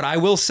 But I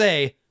will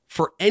say,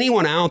 for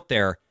anyone out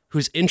there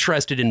who's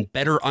interested in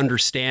better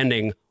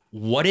understanding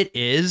what it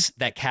is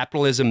that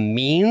capitalism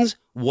means,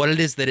 what it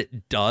is that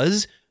it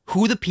does,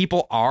 who the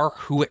people are,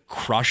 who it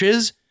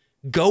crushes,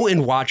 go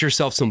and watch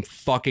yourself some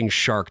fucking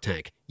Shark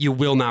Tank. You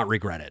will not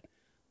regret it.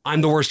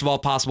 I'm the worst of all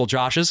possible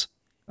Joshes.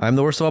 I'm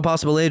the worst of all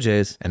possible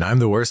AJs. And I'm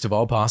the worst of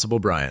all possible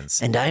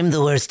Brians. And I'm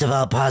the worst of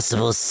all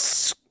possible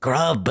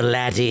scrub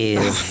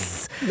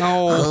laddies.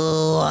 No.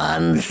 Who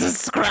wants a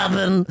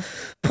scrubbing?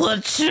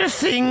 Put your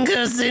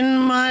fingers in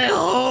my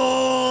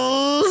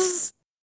holes.